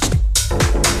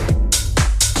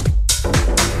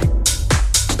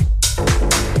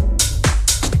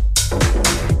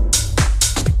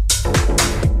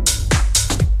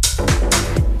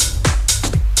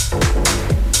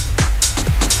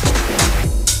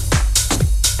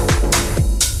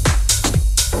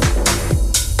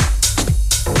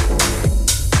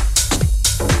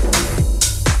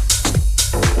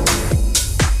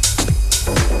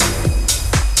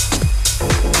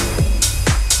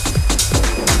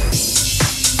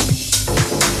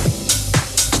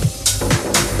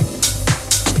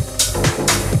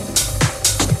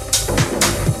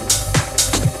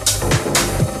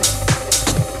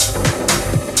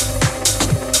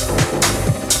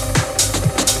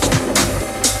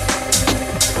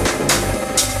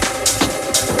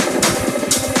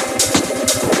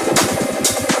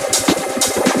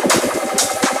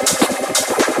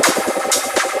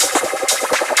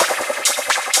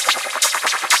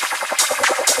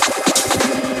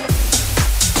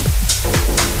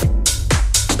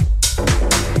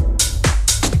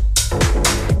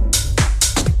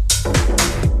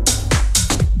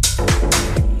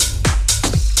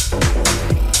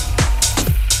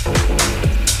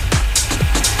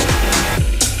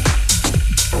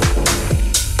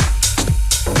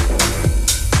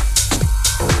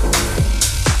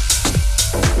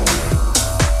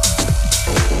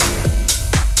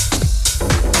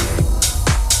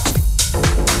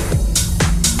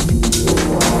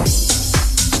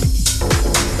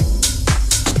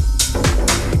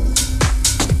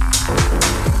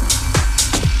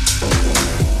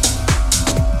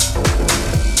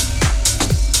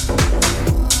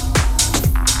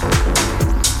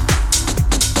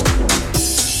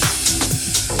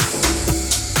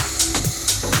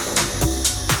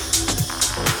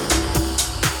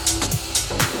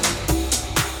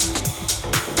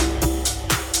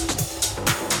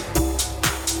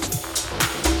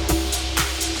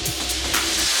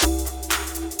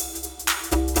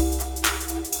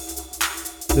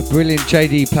 The brilliant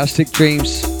JD Plastic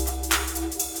Dreams.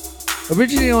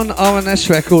 Originally on RNS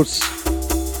Records.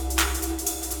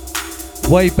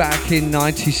 Way back in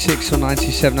 96 or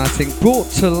 97, I think.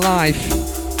 Brought to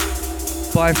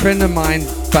life by a friend of mine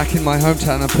back in my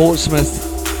hometown of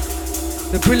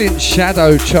Portsmouth. The brilliant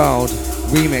Shadow Child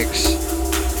remix.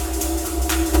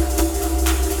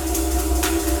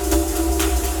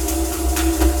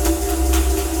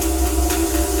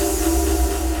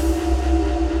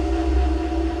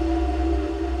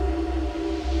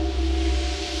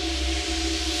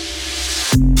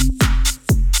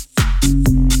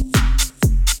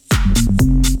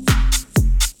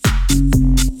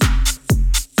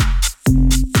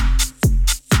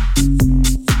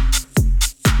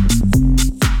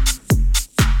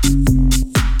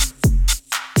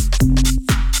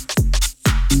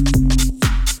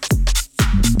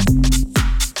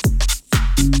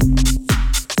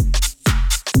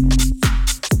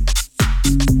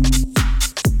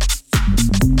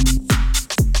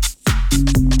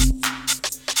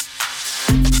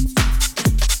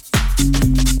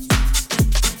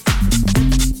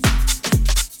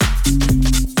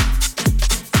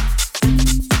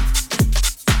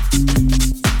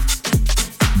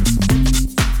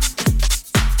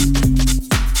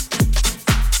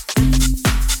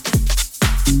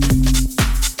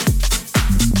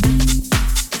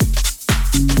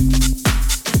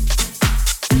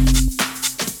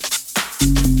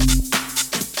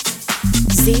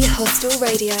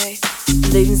 Radio.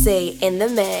 Loomsy in the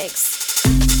mix.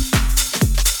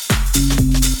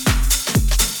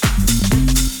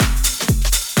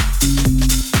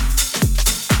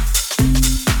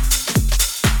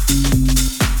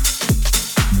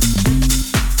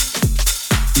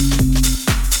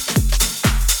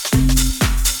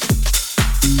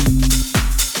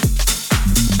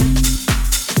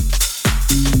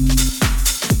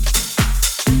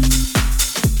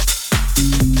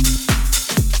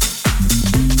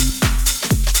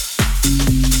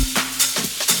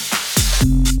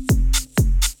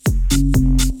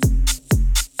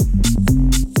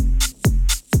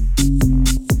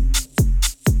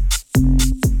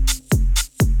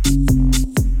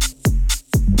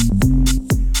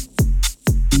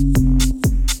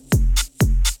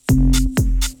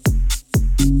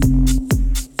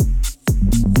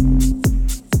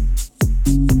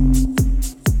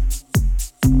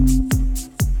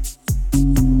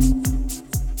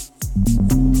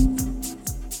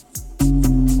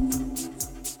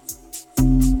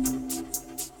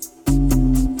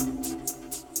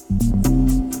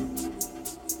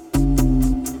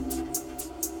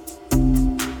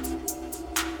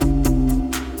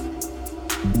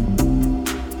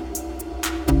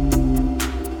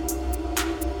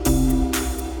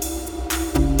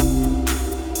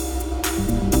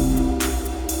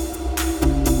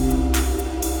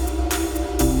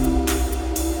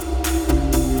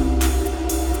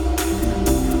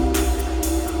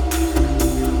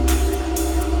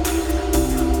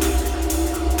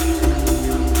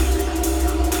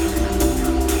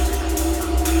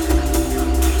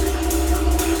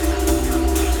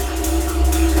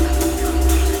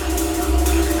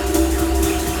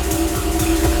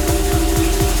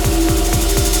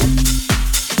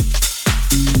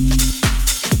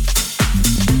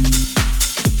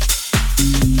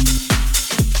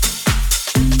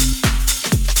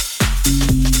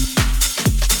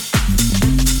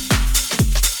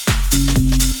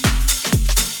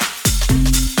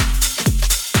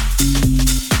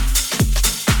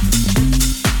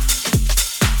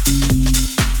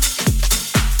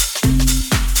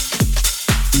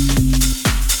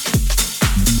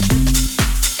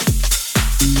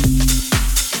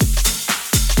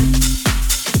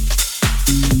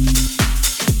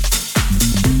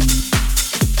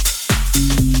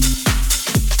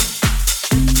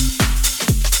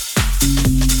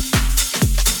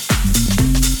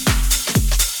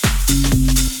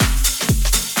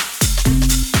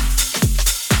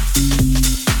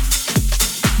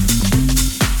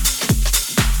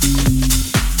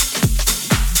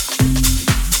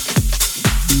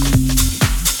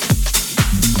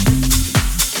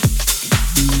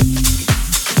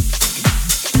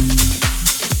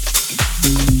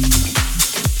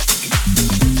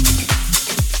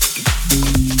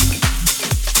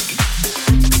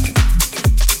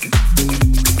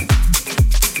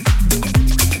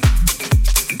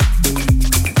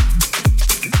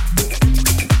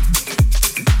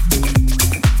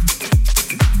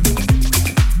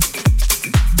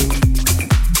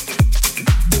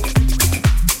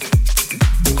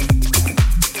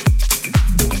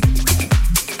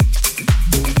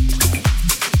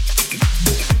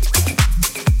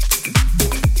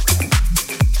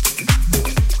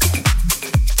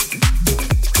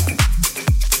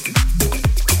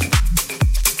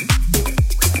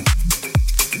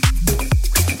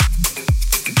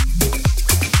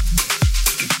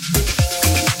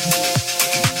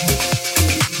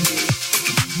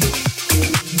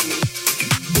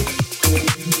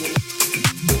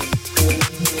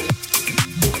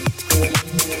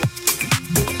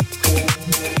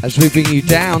 as we bring you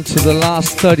down to the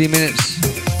last 30 minutes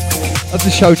of the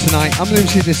show tonight. I'm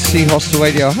Lucy, this is C Hostel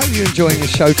Radio. I hope you're enjoying the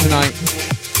show tonight.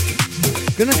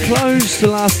 Gonna close the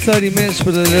last 30 minutes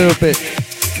with a little bit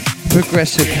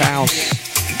progressive house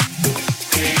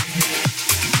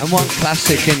and one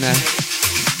classic in there.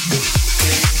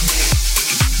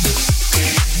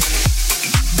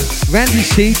 Randy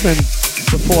Seidman,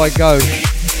 before I go.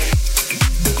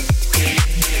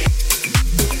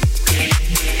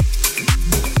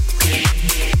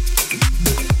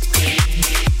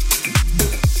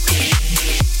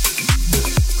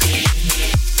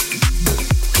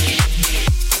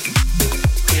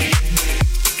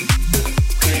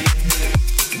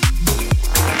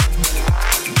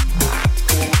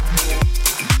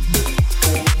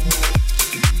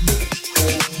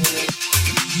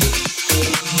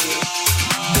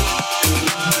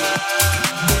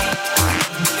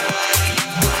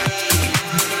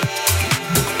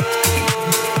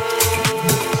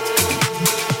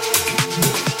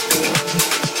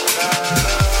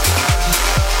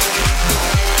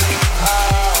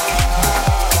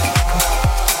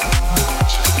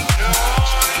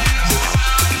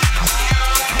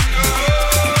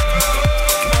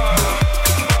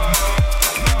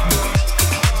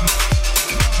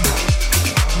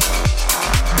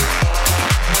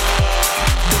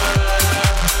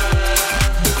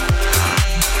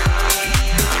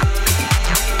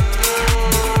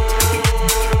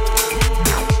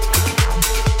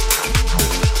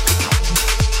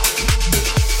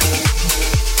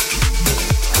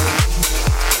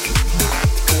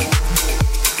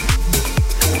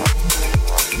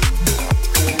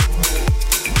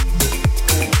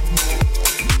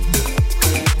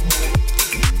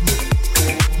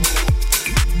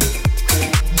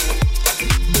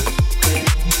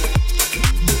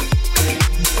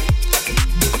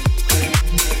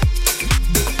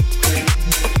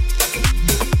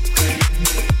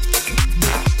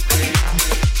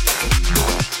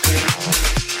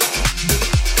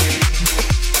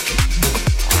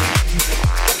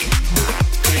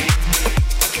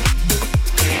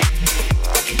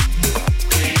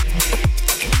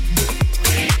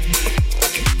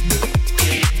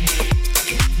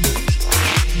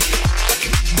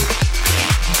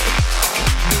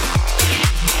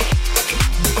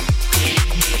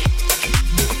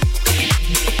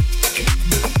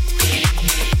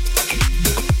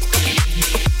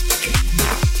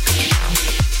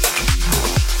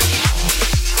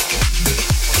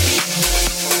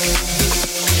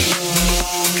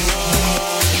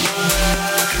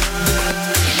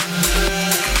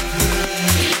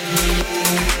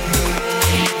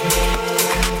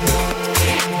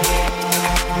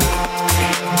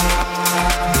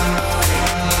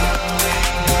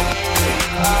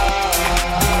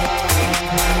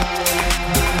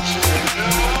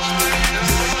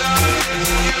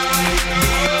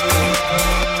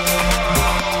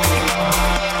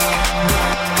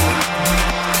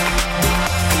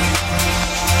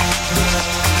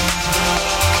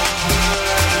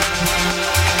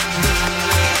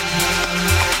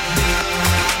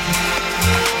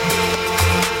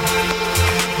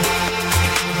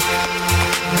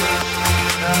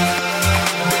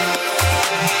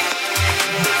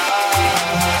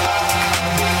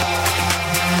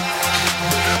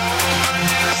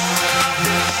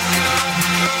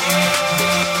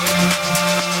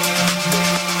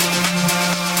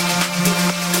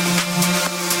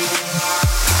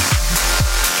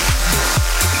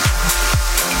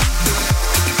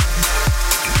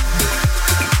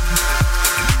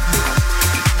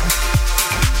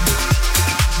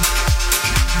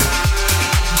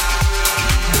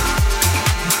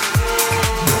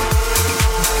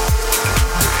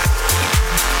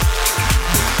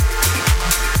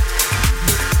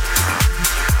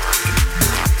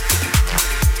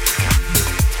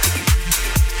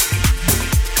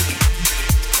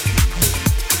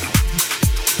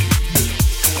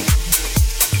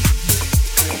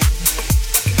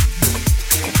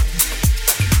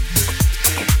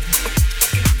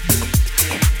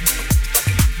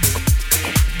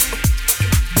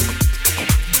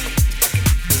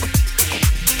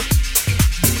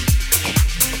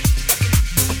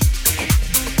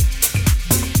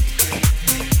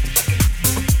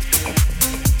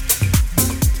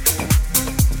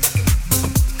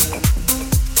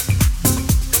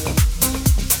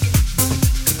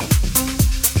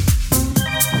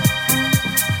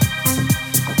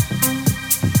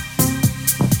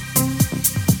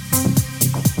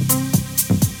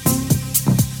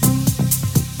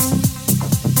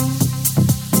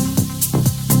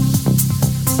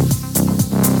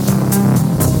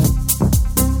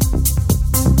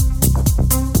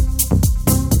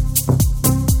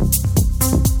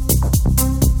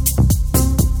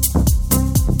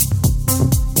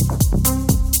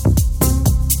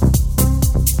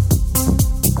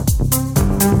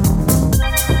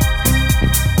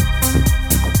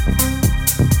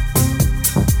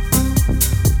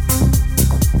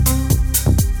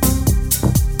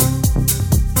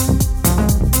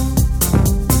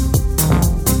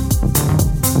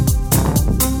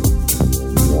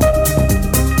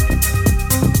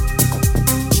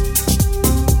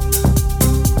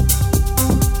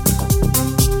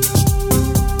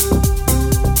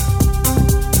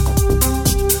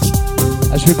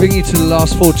 as we bring you to the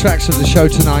last 4 tracks of the show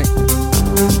tonight.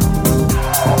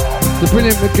 The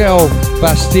brilliant Miguel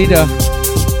Bastida,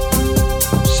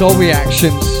 Soul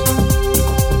Reactions,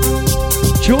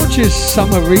 George's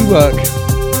Summer Rework,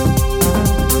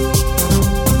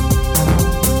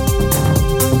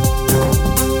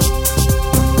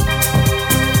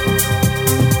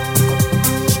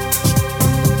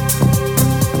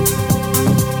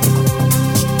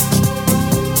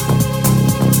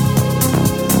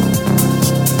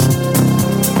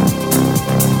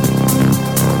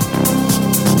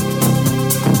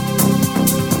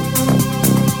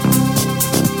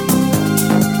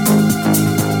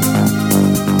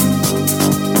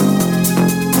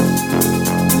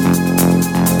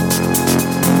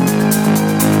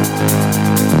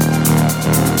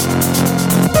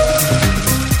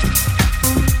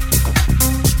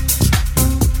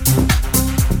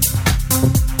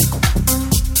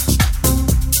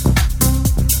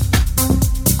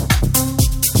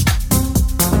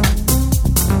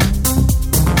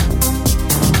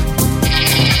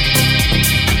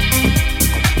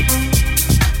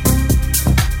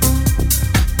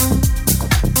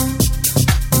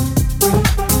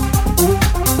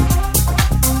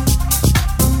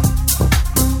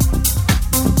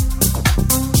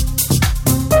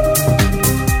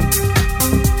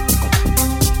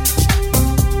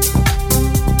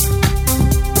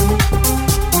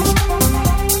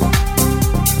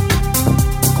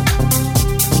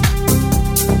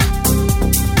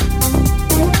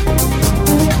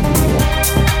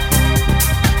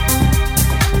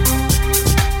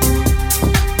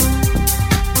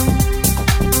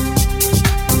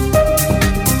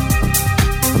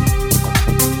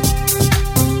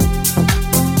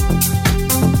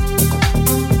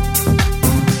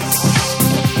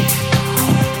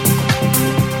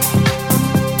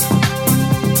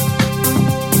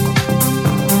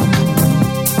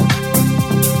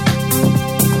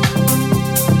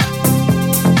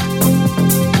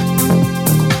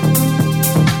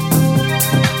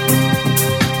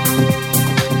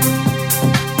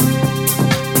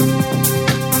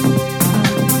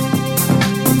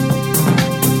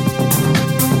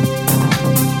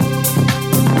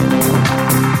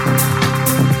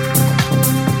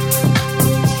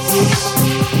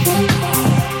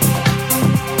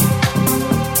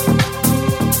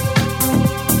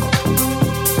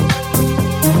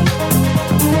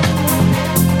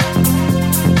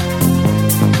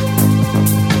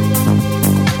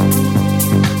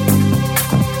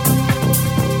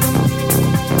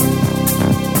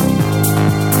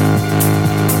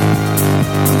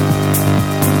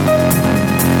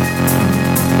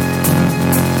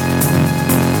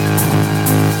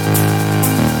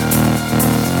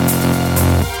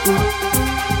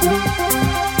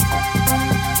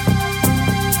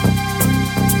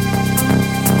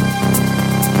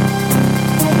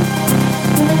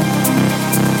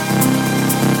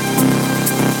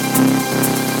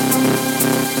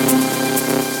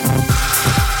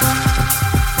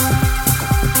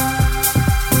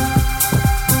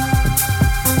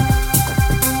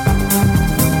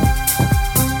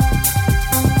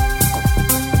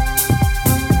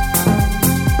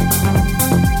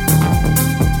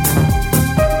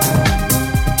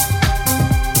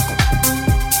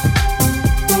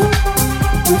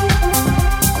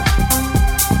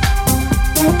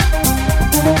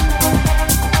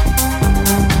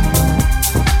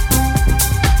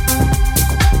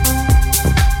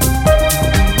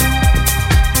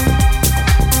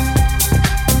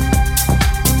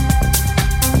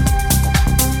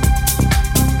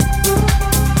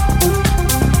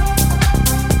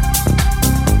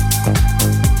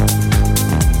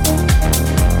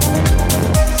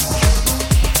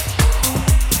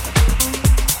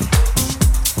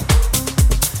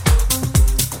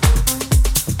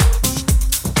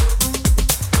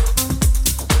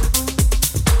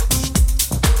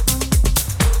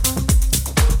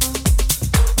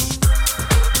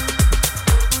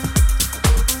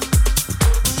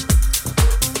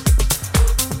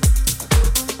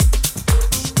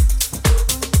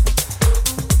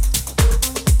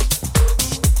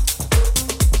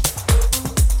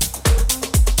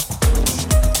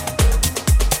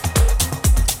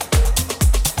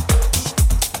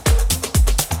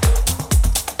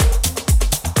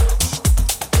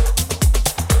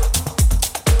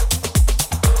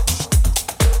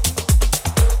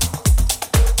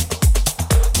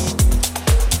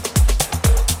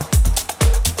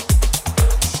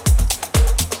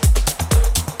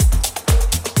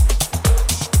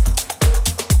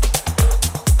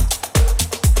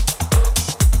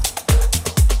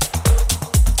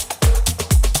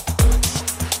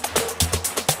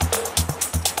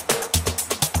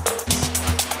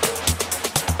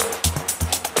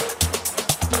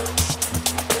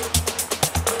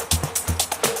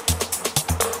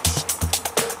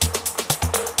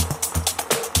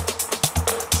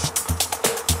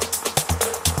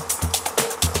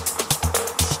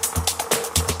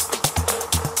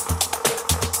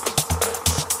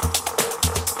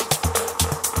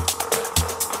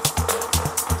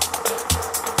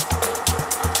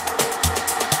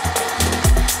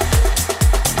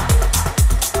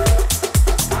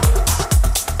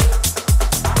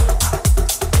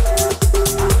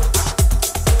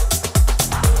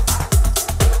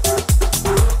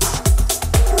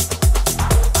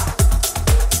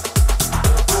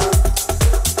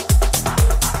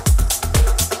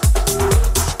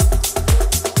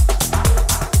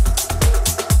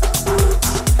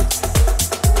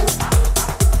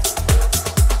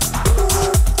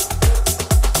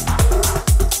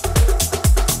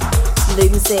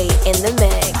 Loomsy in the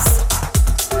mix.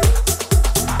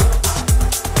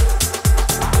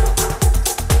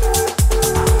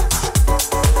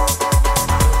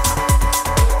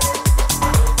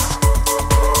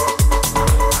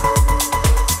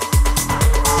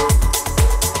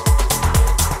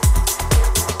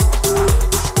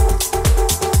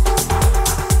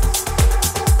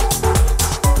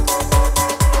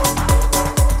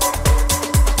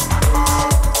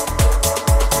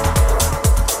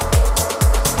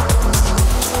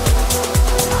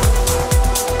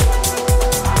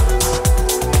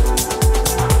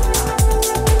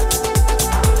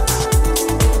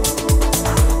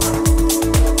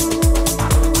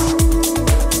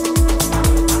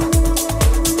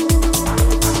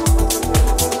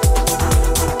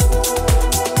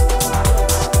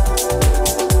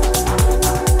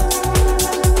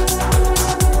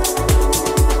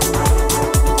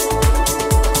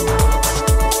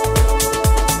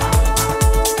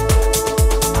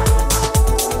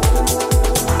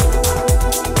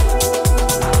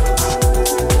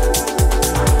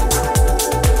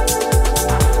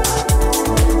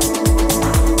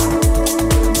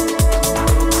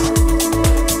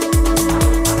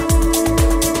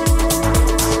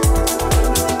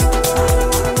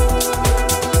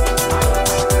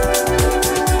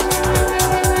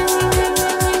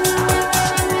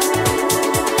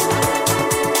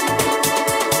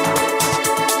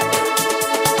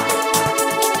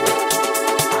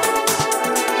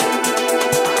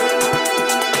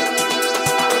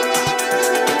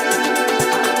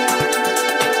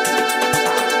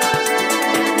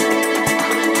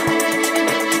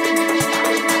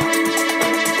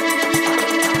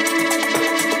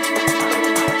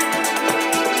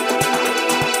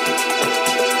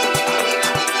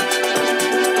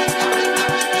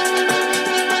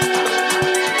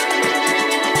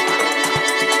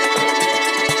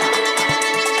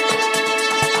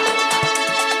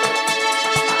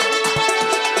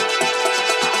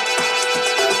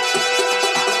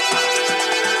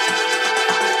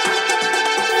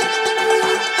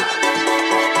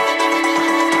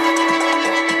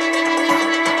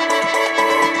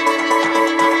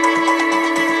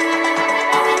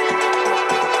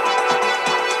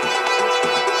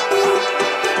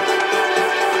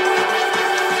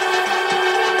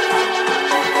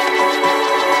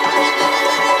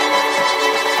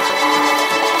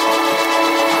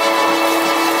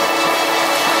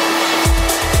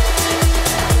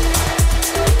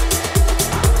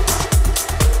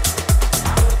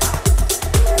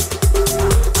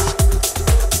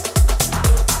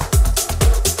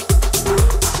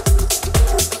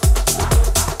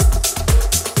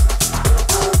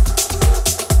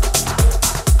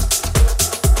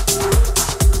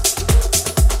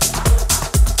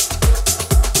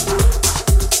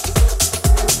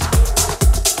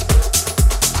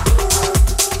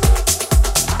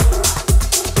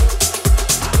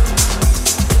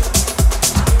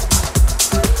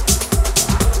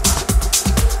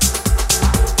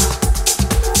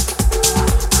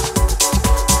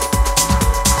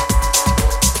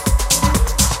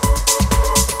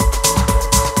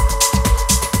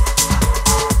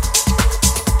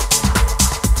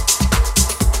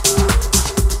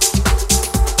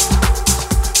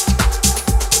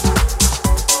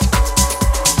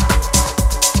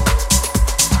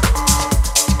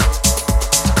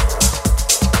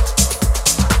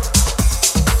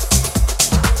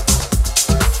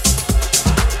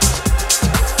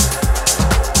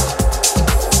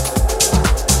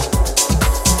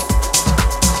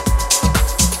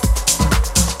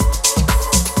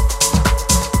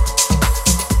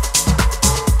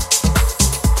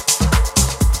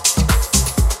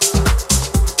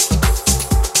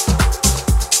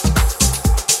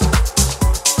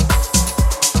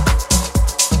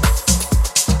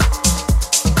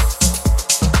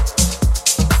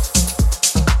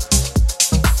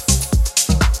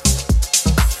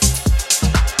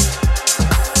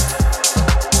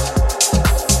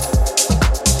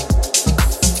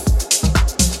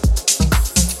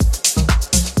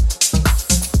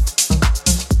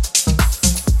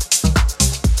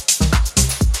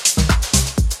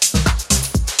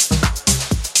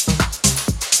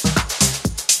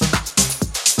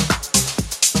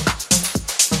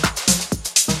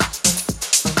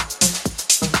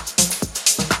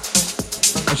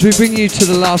 As we bring you to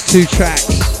the last two tracks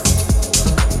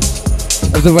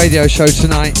of the radio show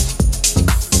tonight,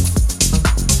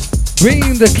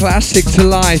 bringing the classic to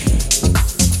life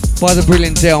by the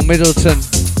brilliant Dale Middleton.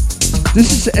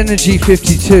 This is Energy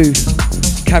 52,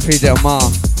 Cafe Del Mar.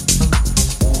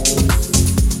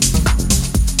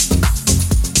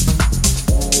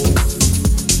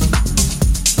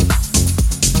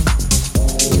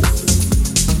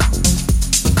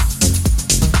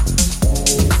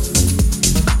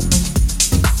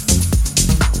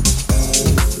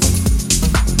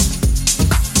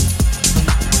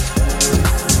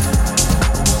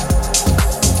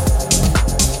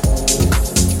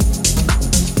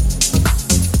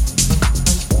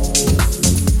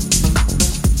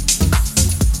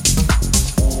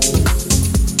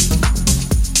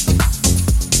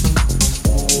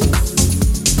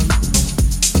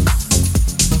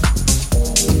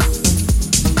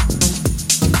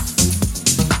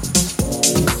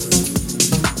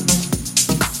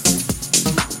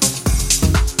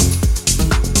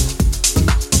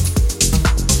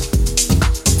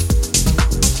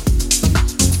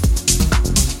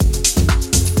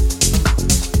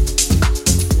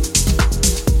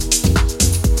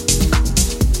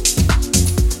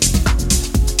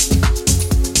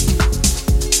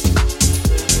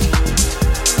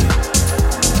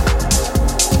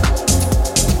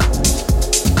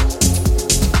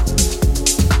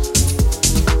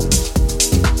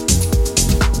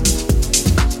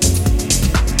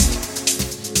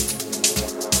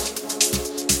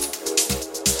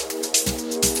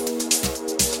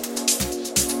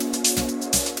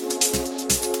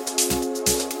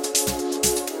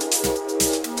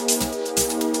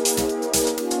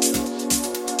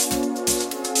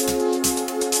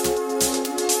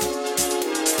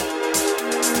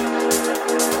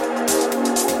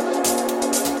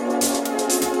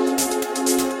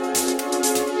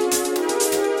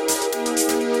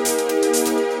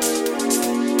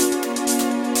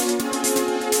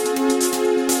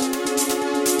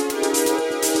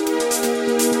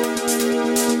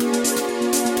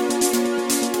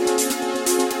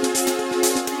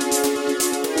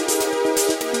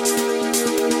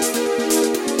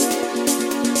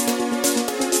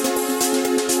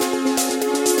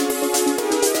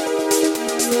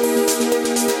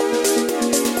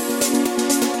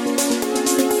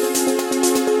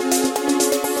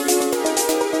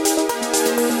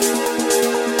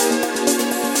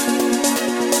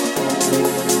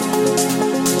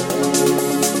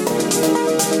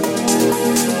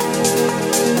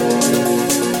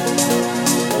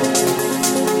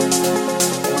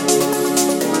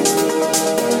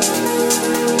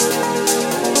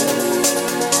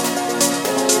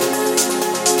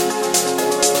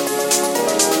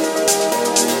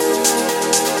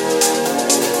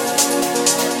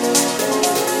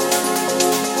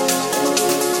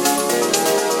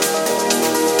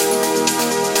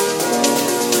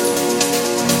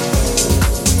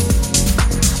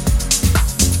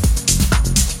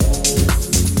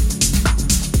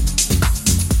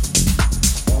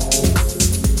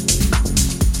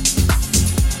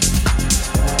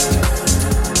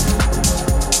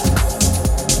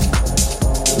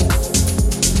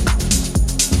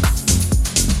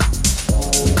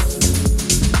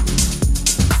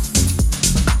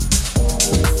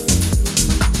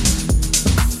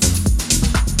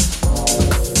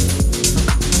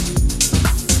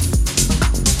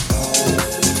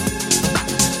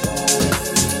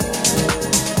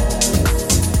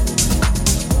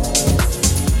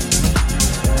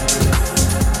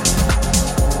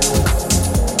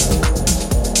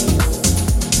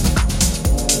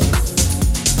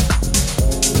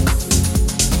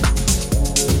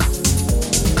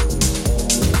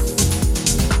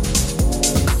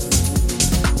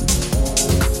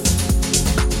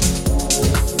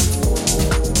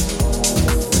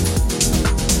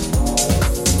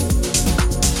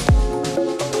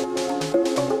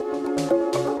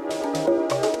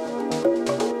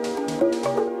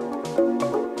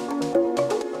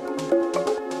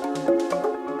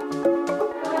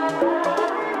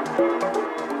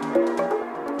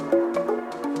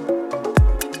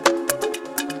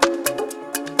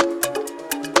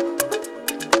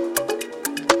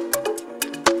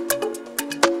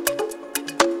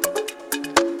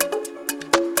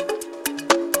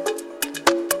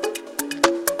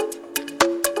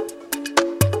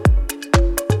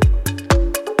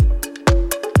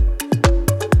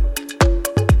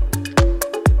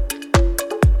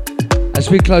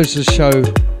 we close the show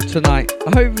tonight. I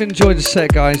hope you've enjoyed the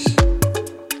set, guys.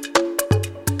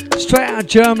 Straight out of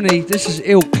Germany, this is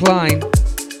Il Klein,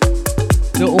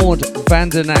 the Ord van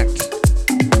der Nacht.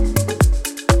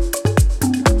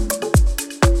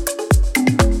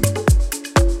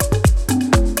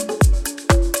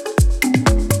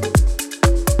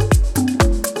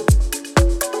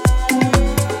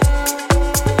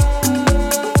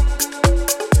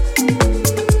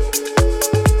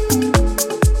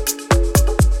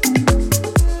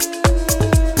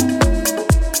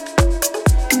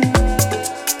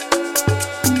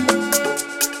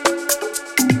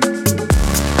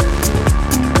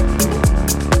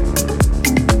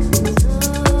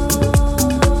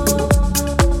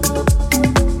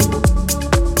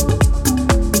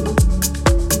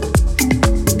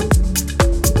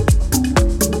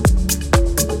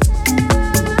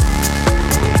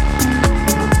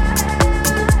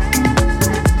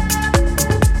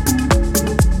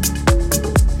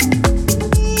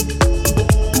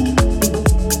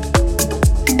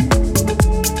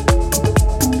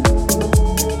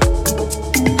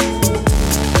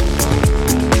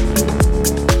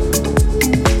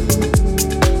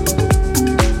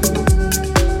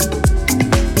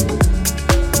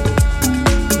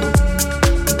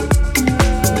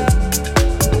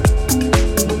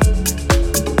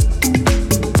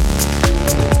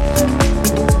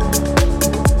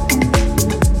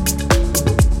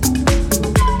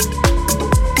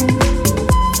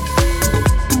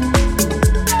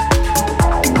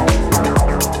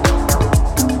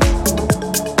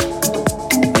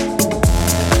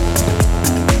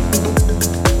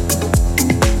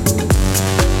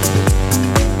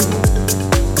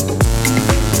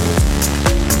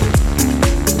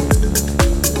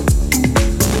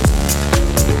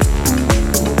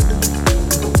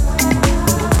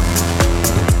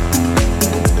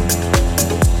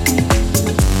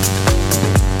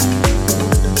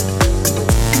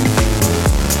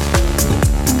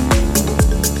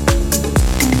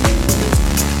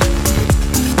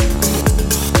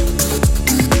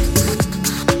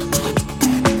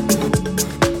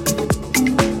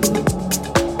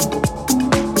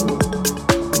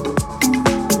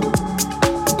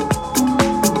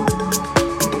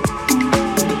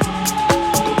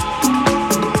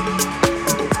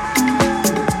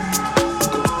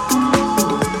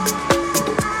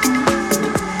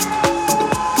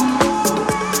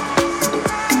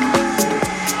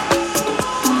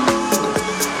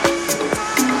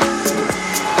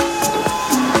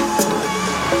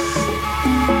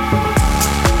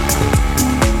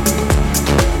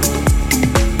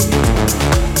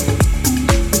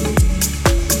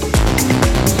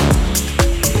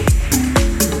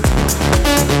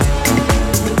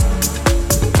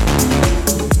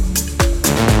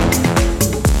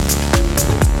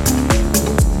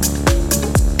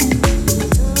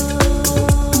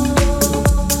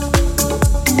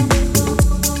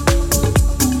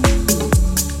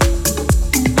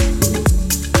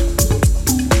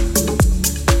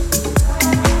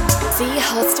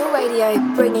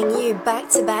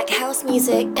 back-to-back house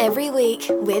music every week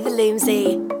with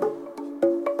Loomsy.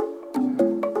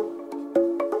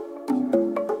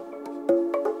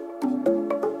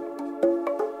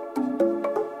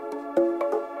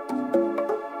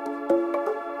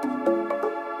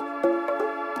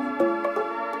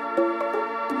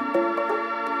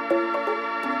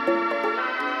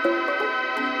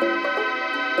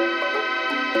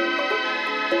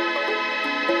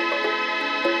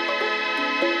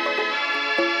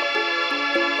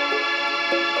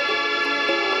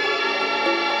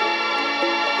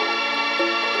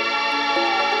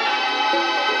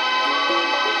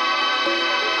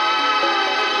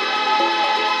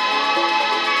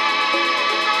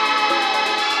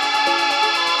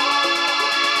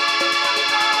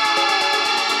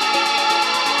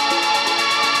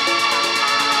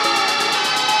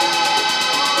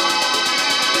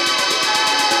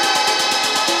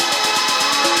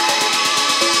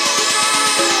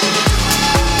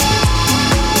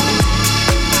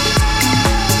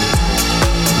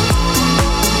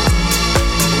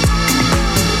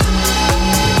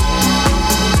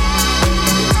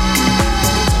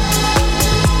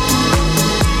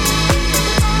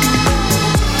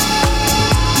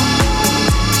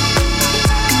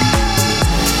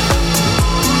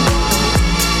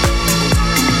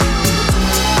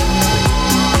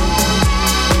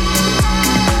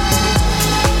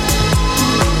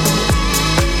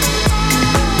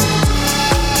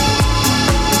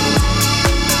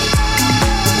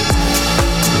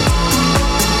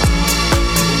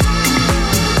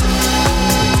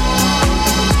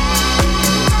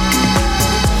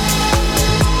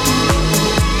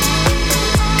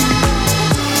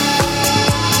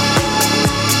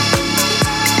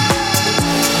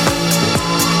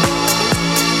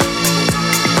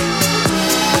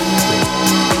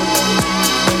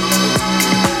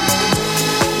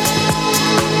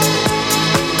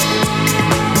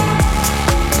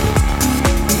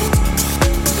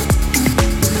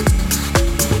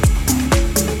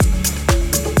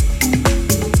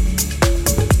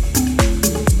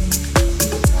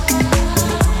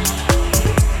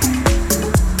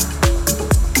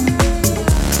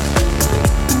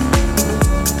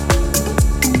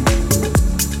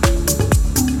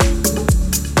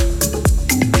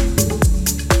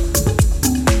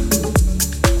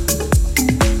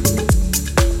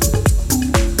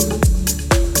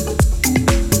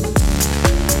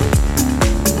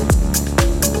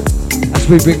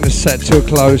 we bring the set to a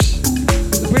close.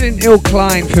 The brilliant Il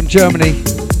Klein from Germany,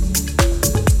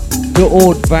 the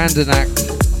Ord Vandenacht.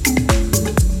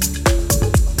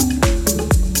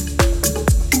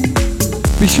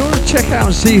 Be sure to check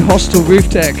out Z Hostel Roof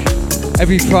Deck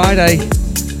every Friday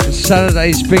and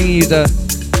Saturdays, bringing you the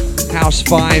house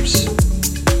vibes.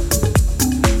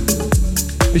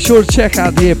 Be sure to check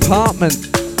out The Apartment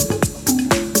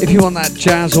if you want that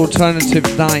jazz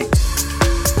alternative night.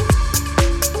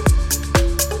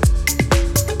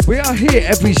 We are here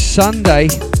every Sunday.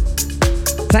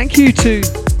 Thank you to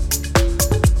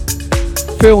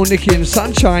Phil, Nicky and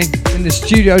Sunshine in the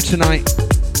studio tonight,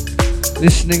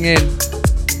 listening in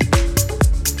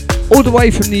all the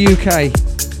way from the UK.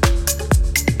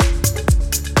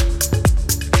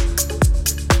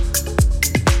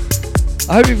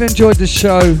 I hope you've enjoyed the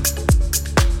show.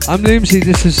 I'm Loomsy,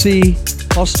 this is C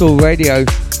Hostel Radio.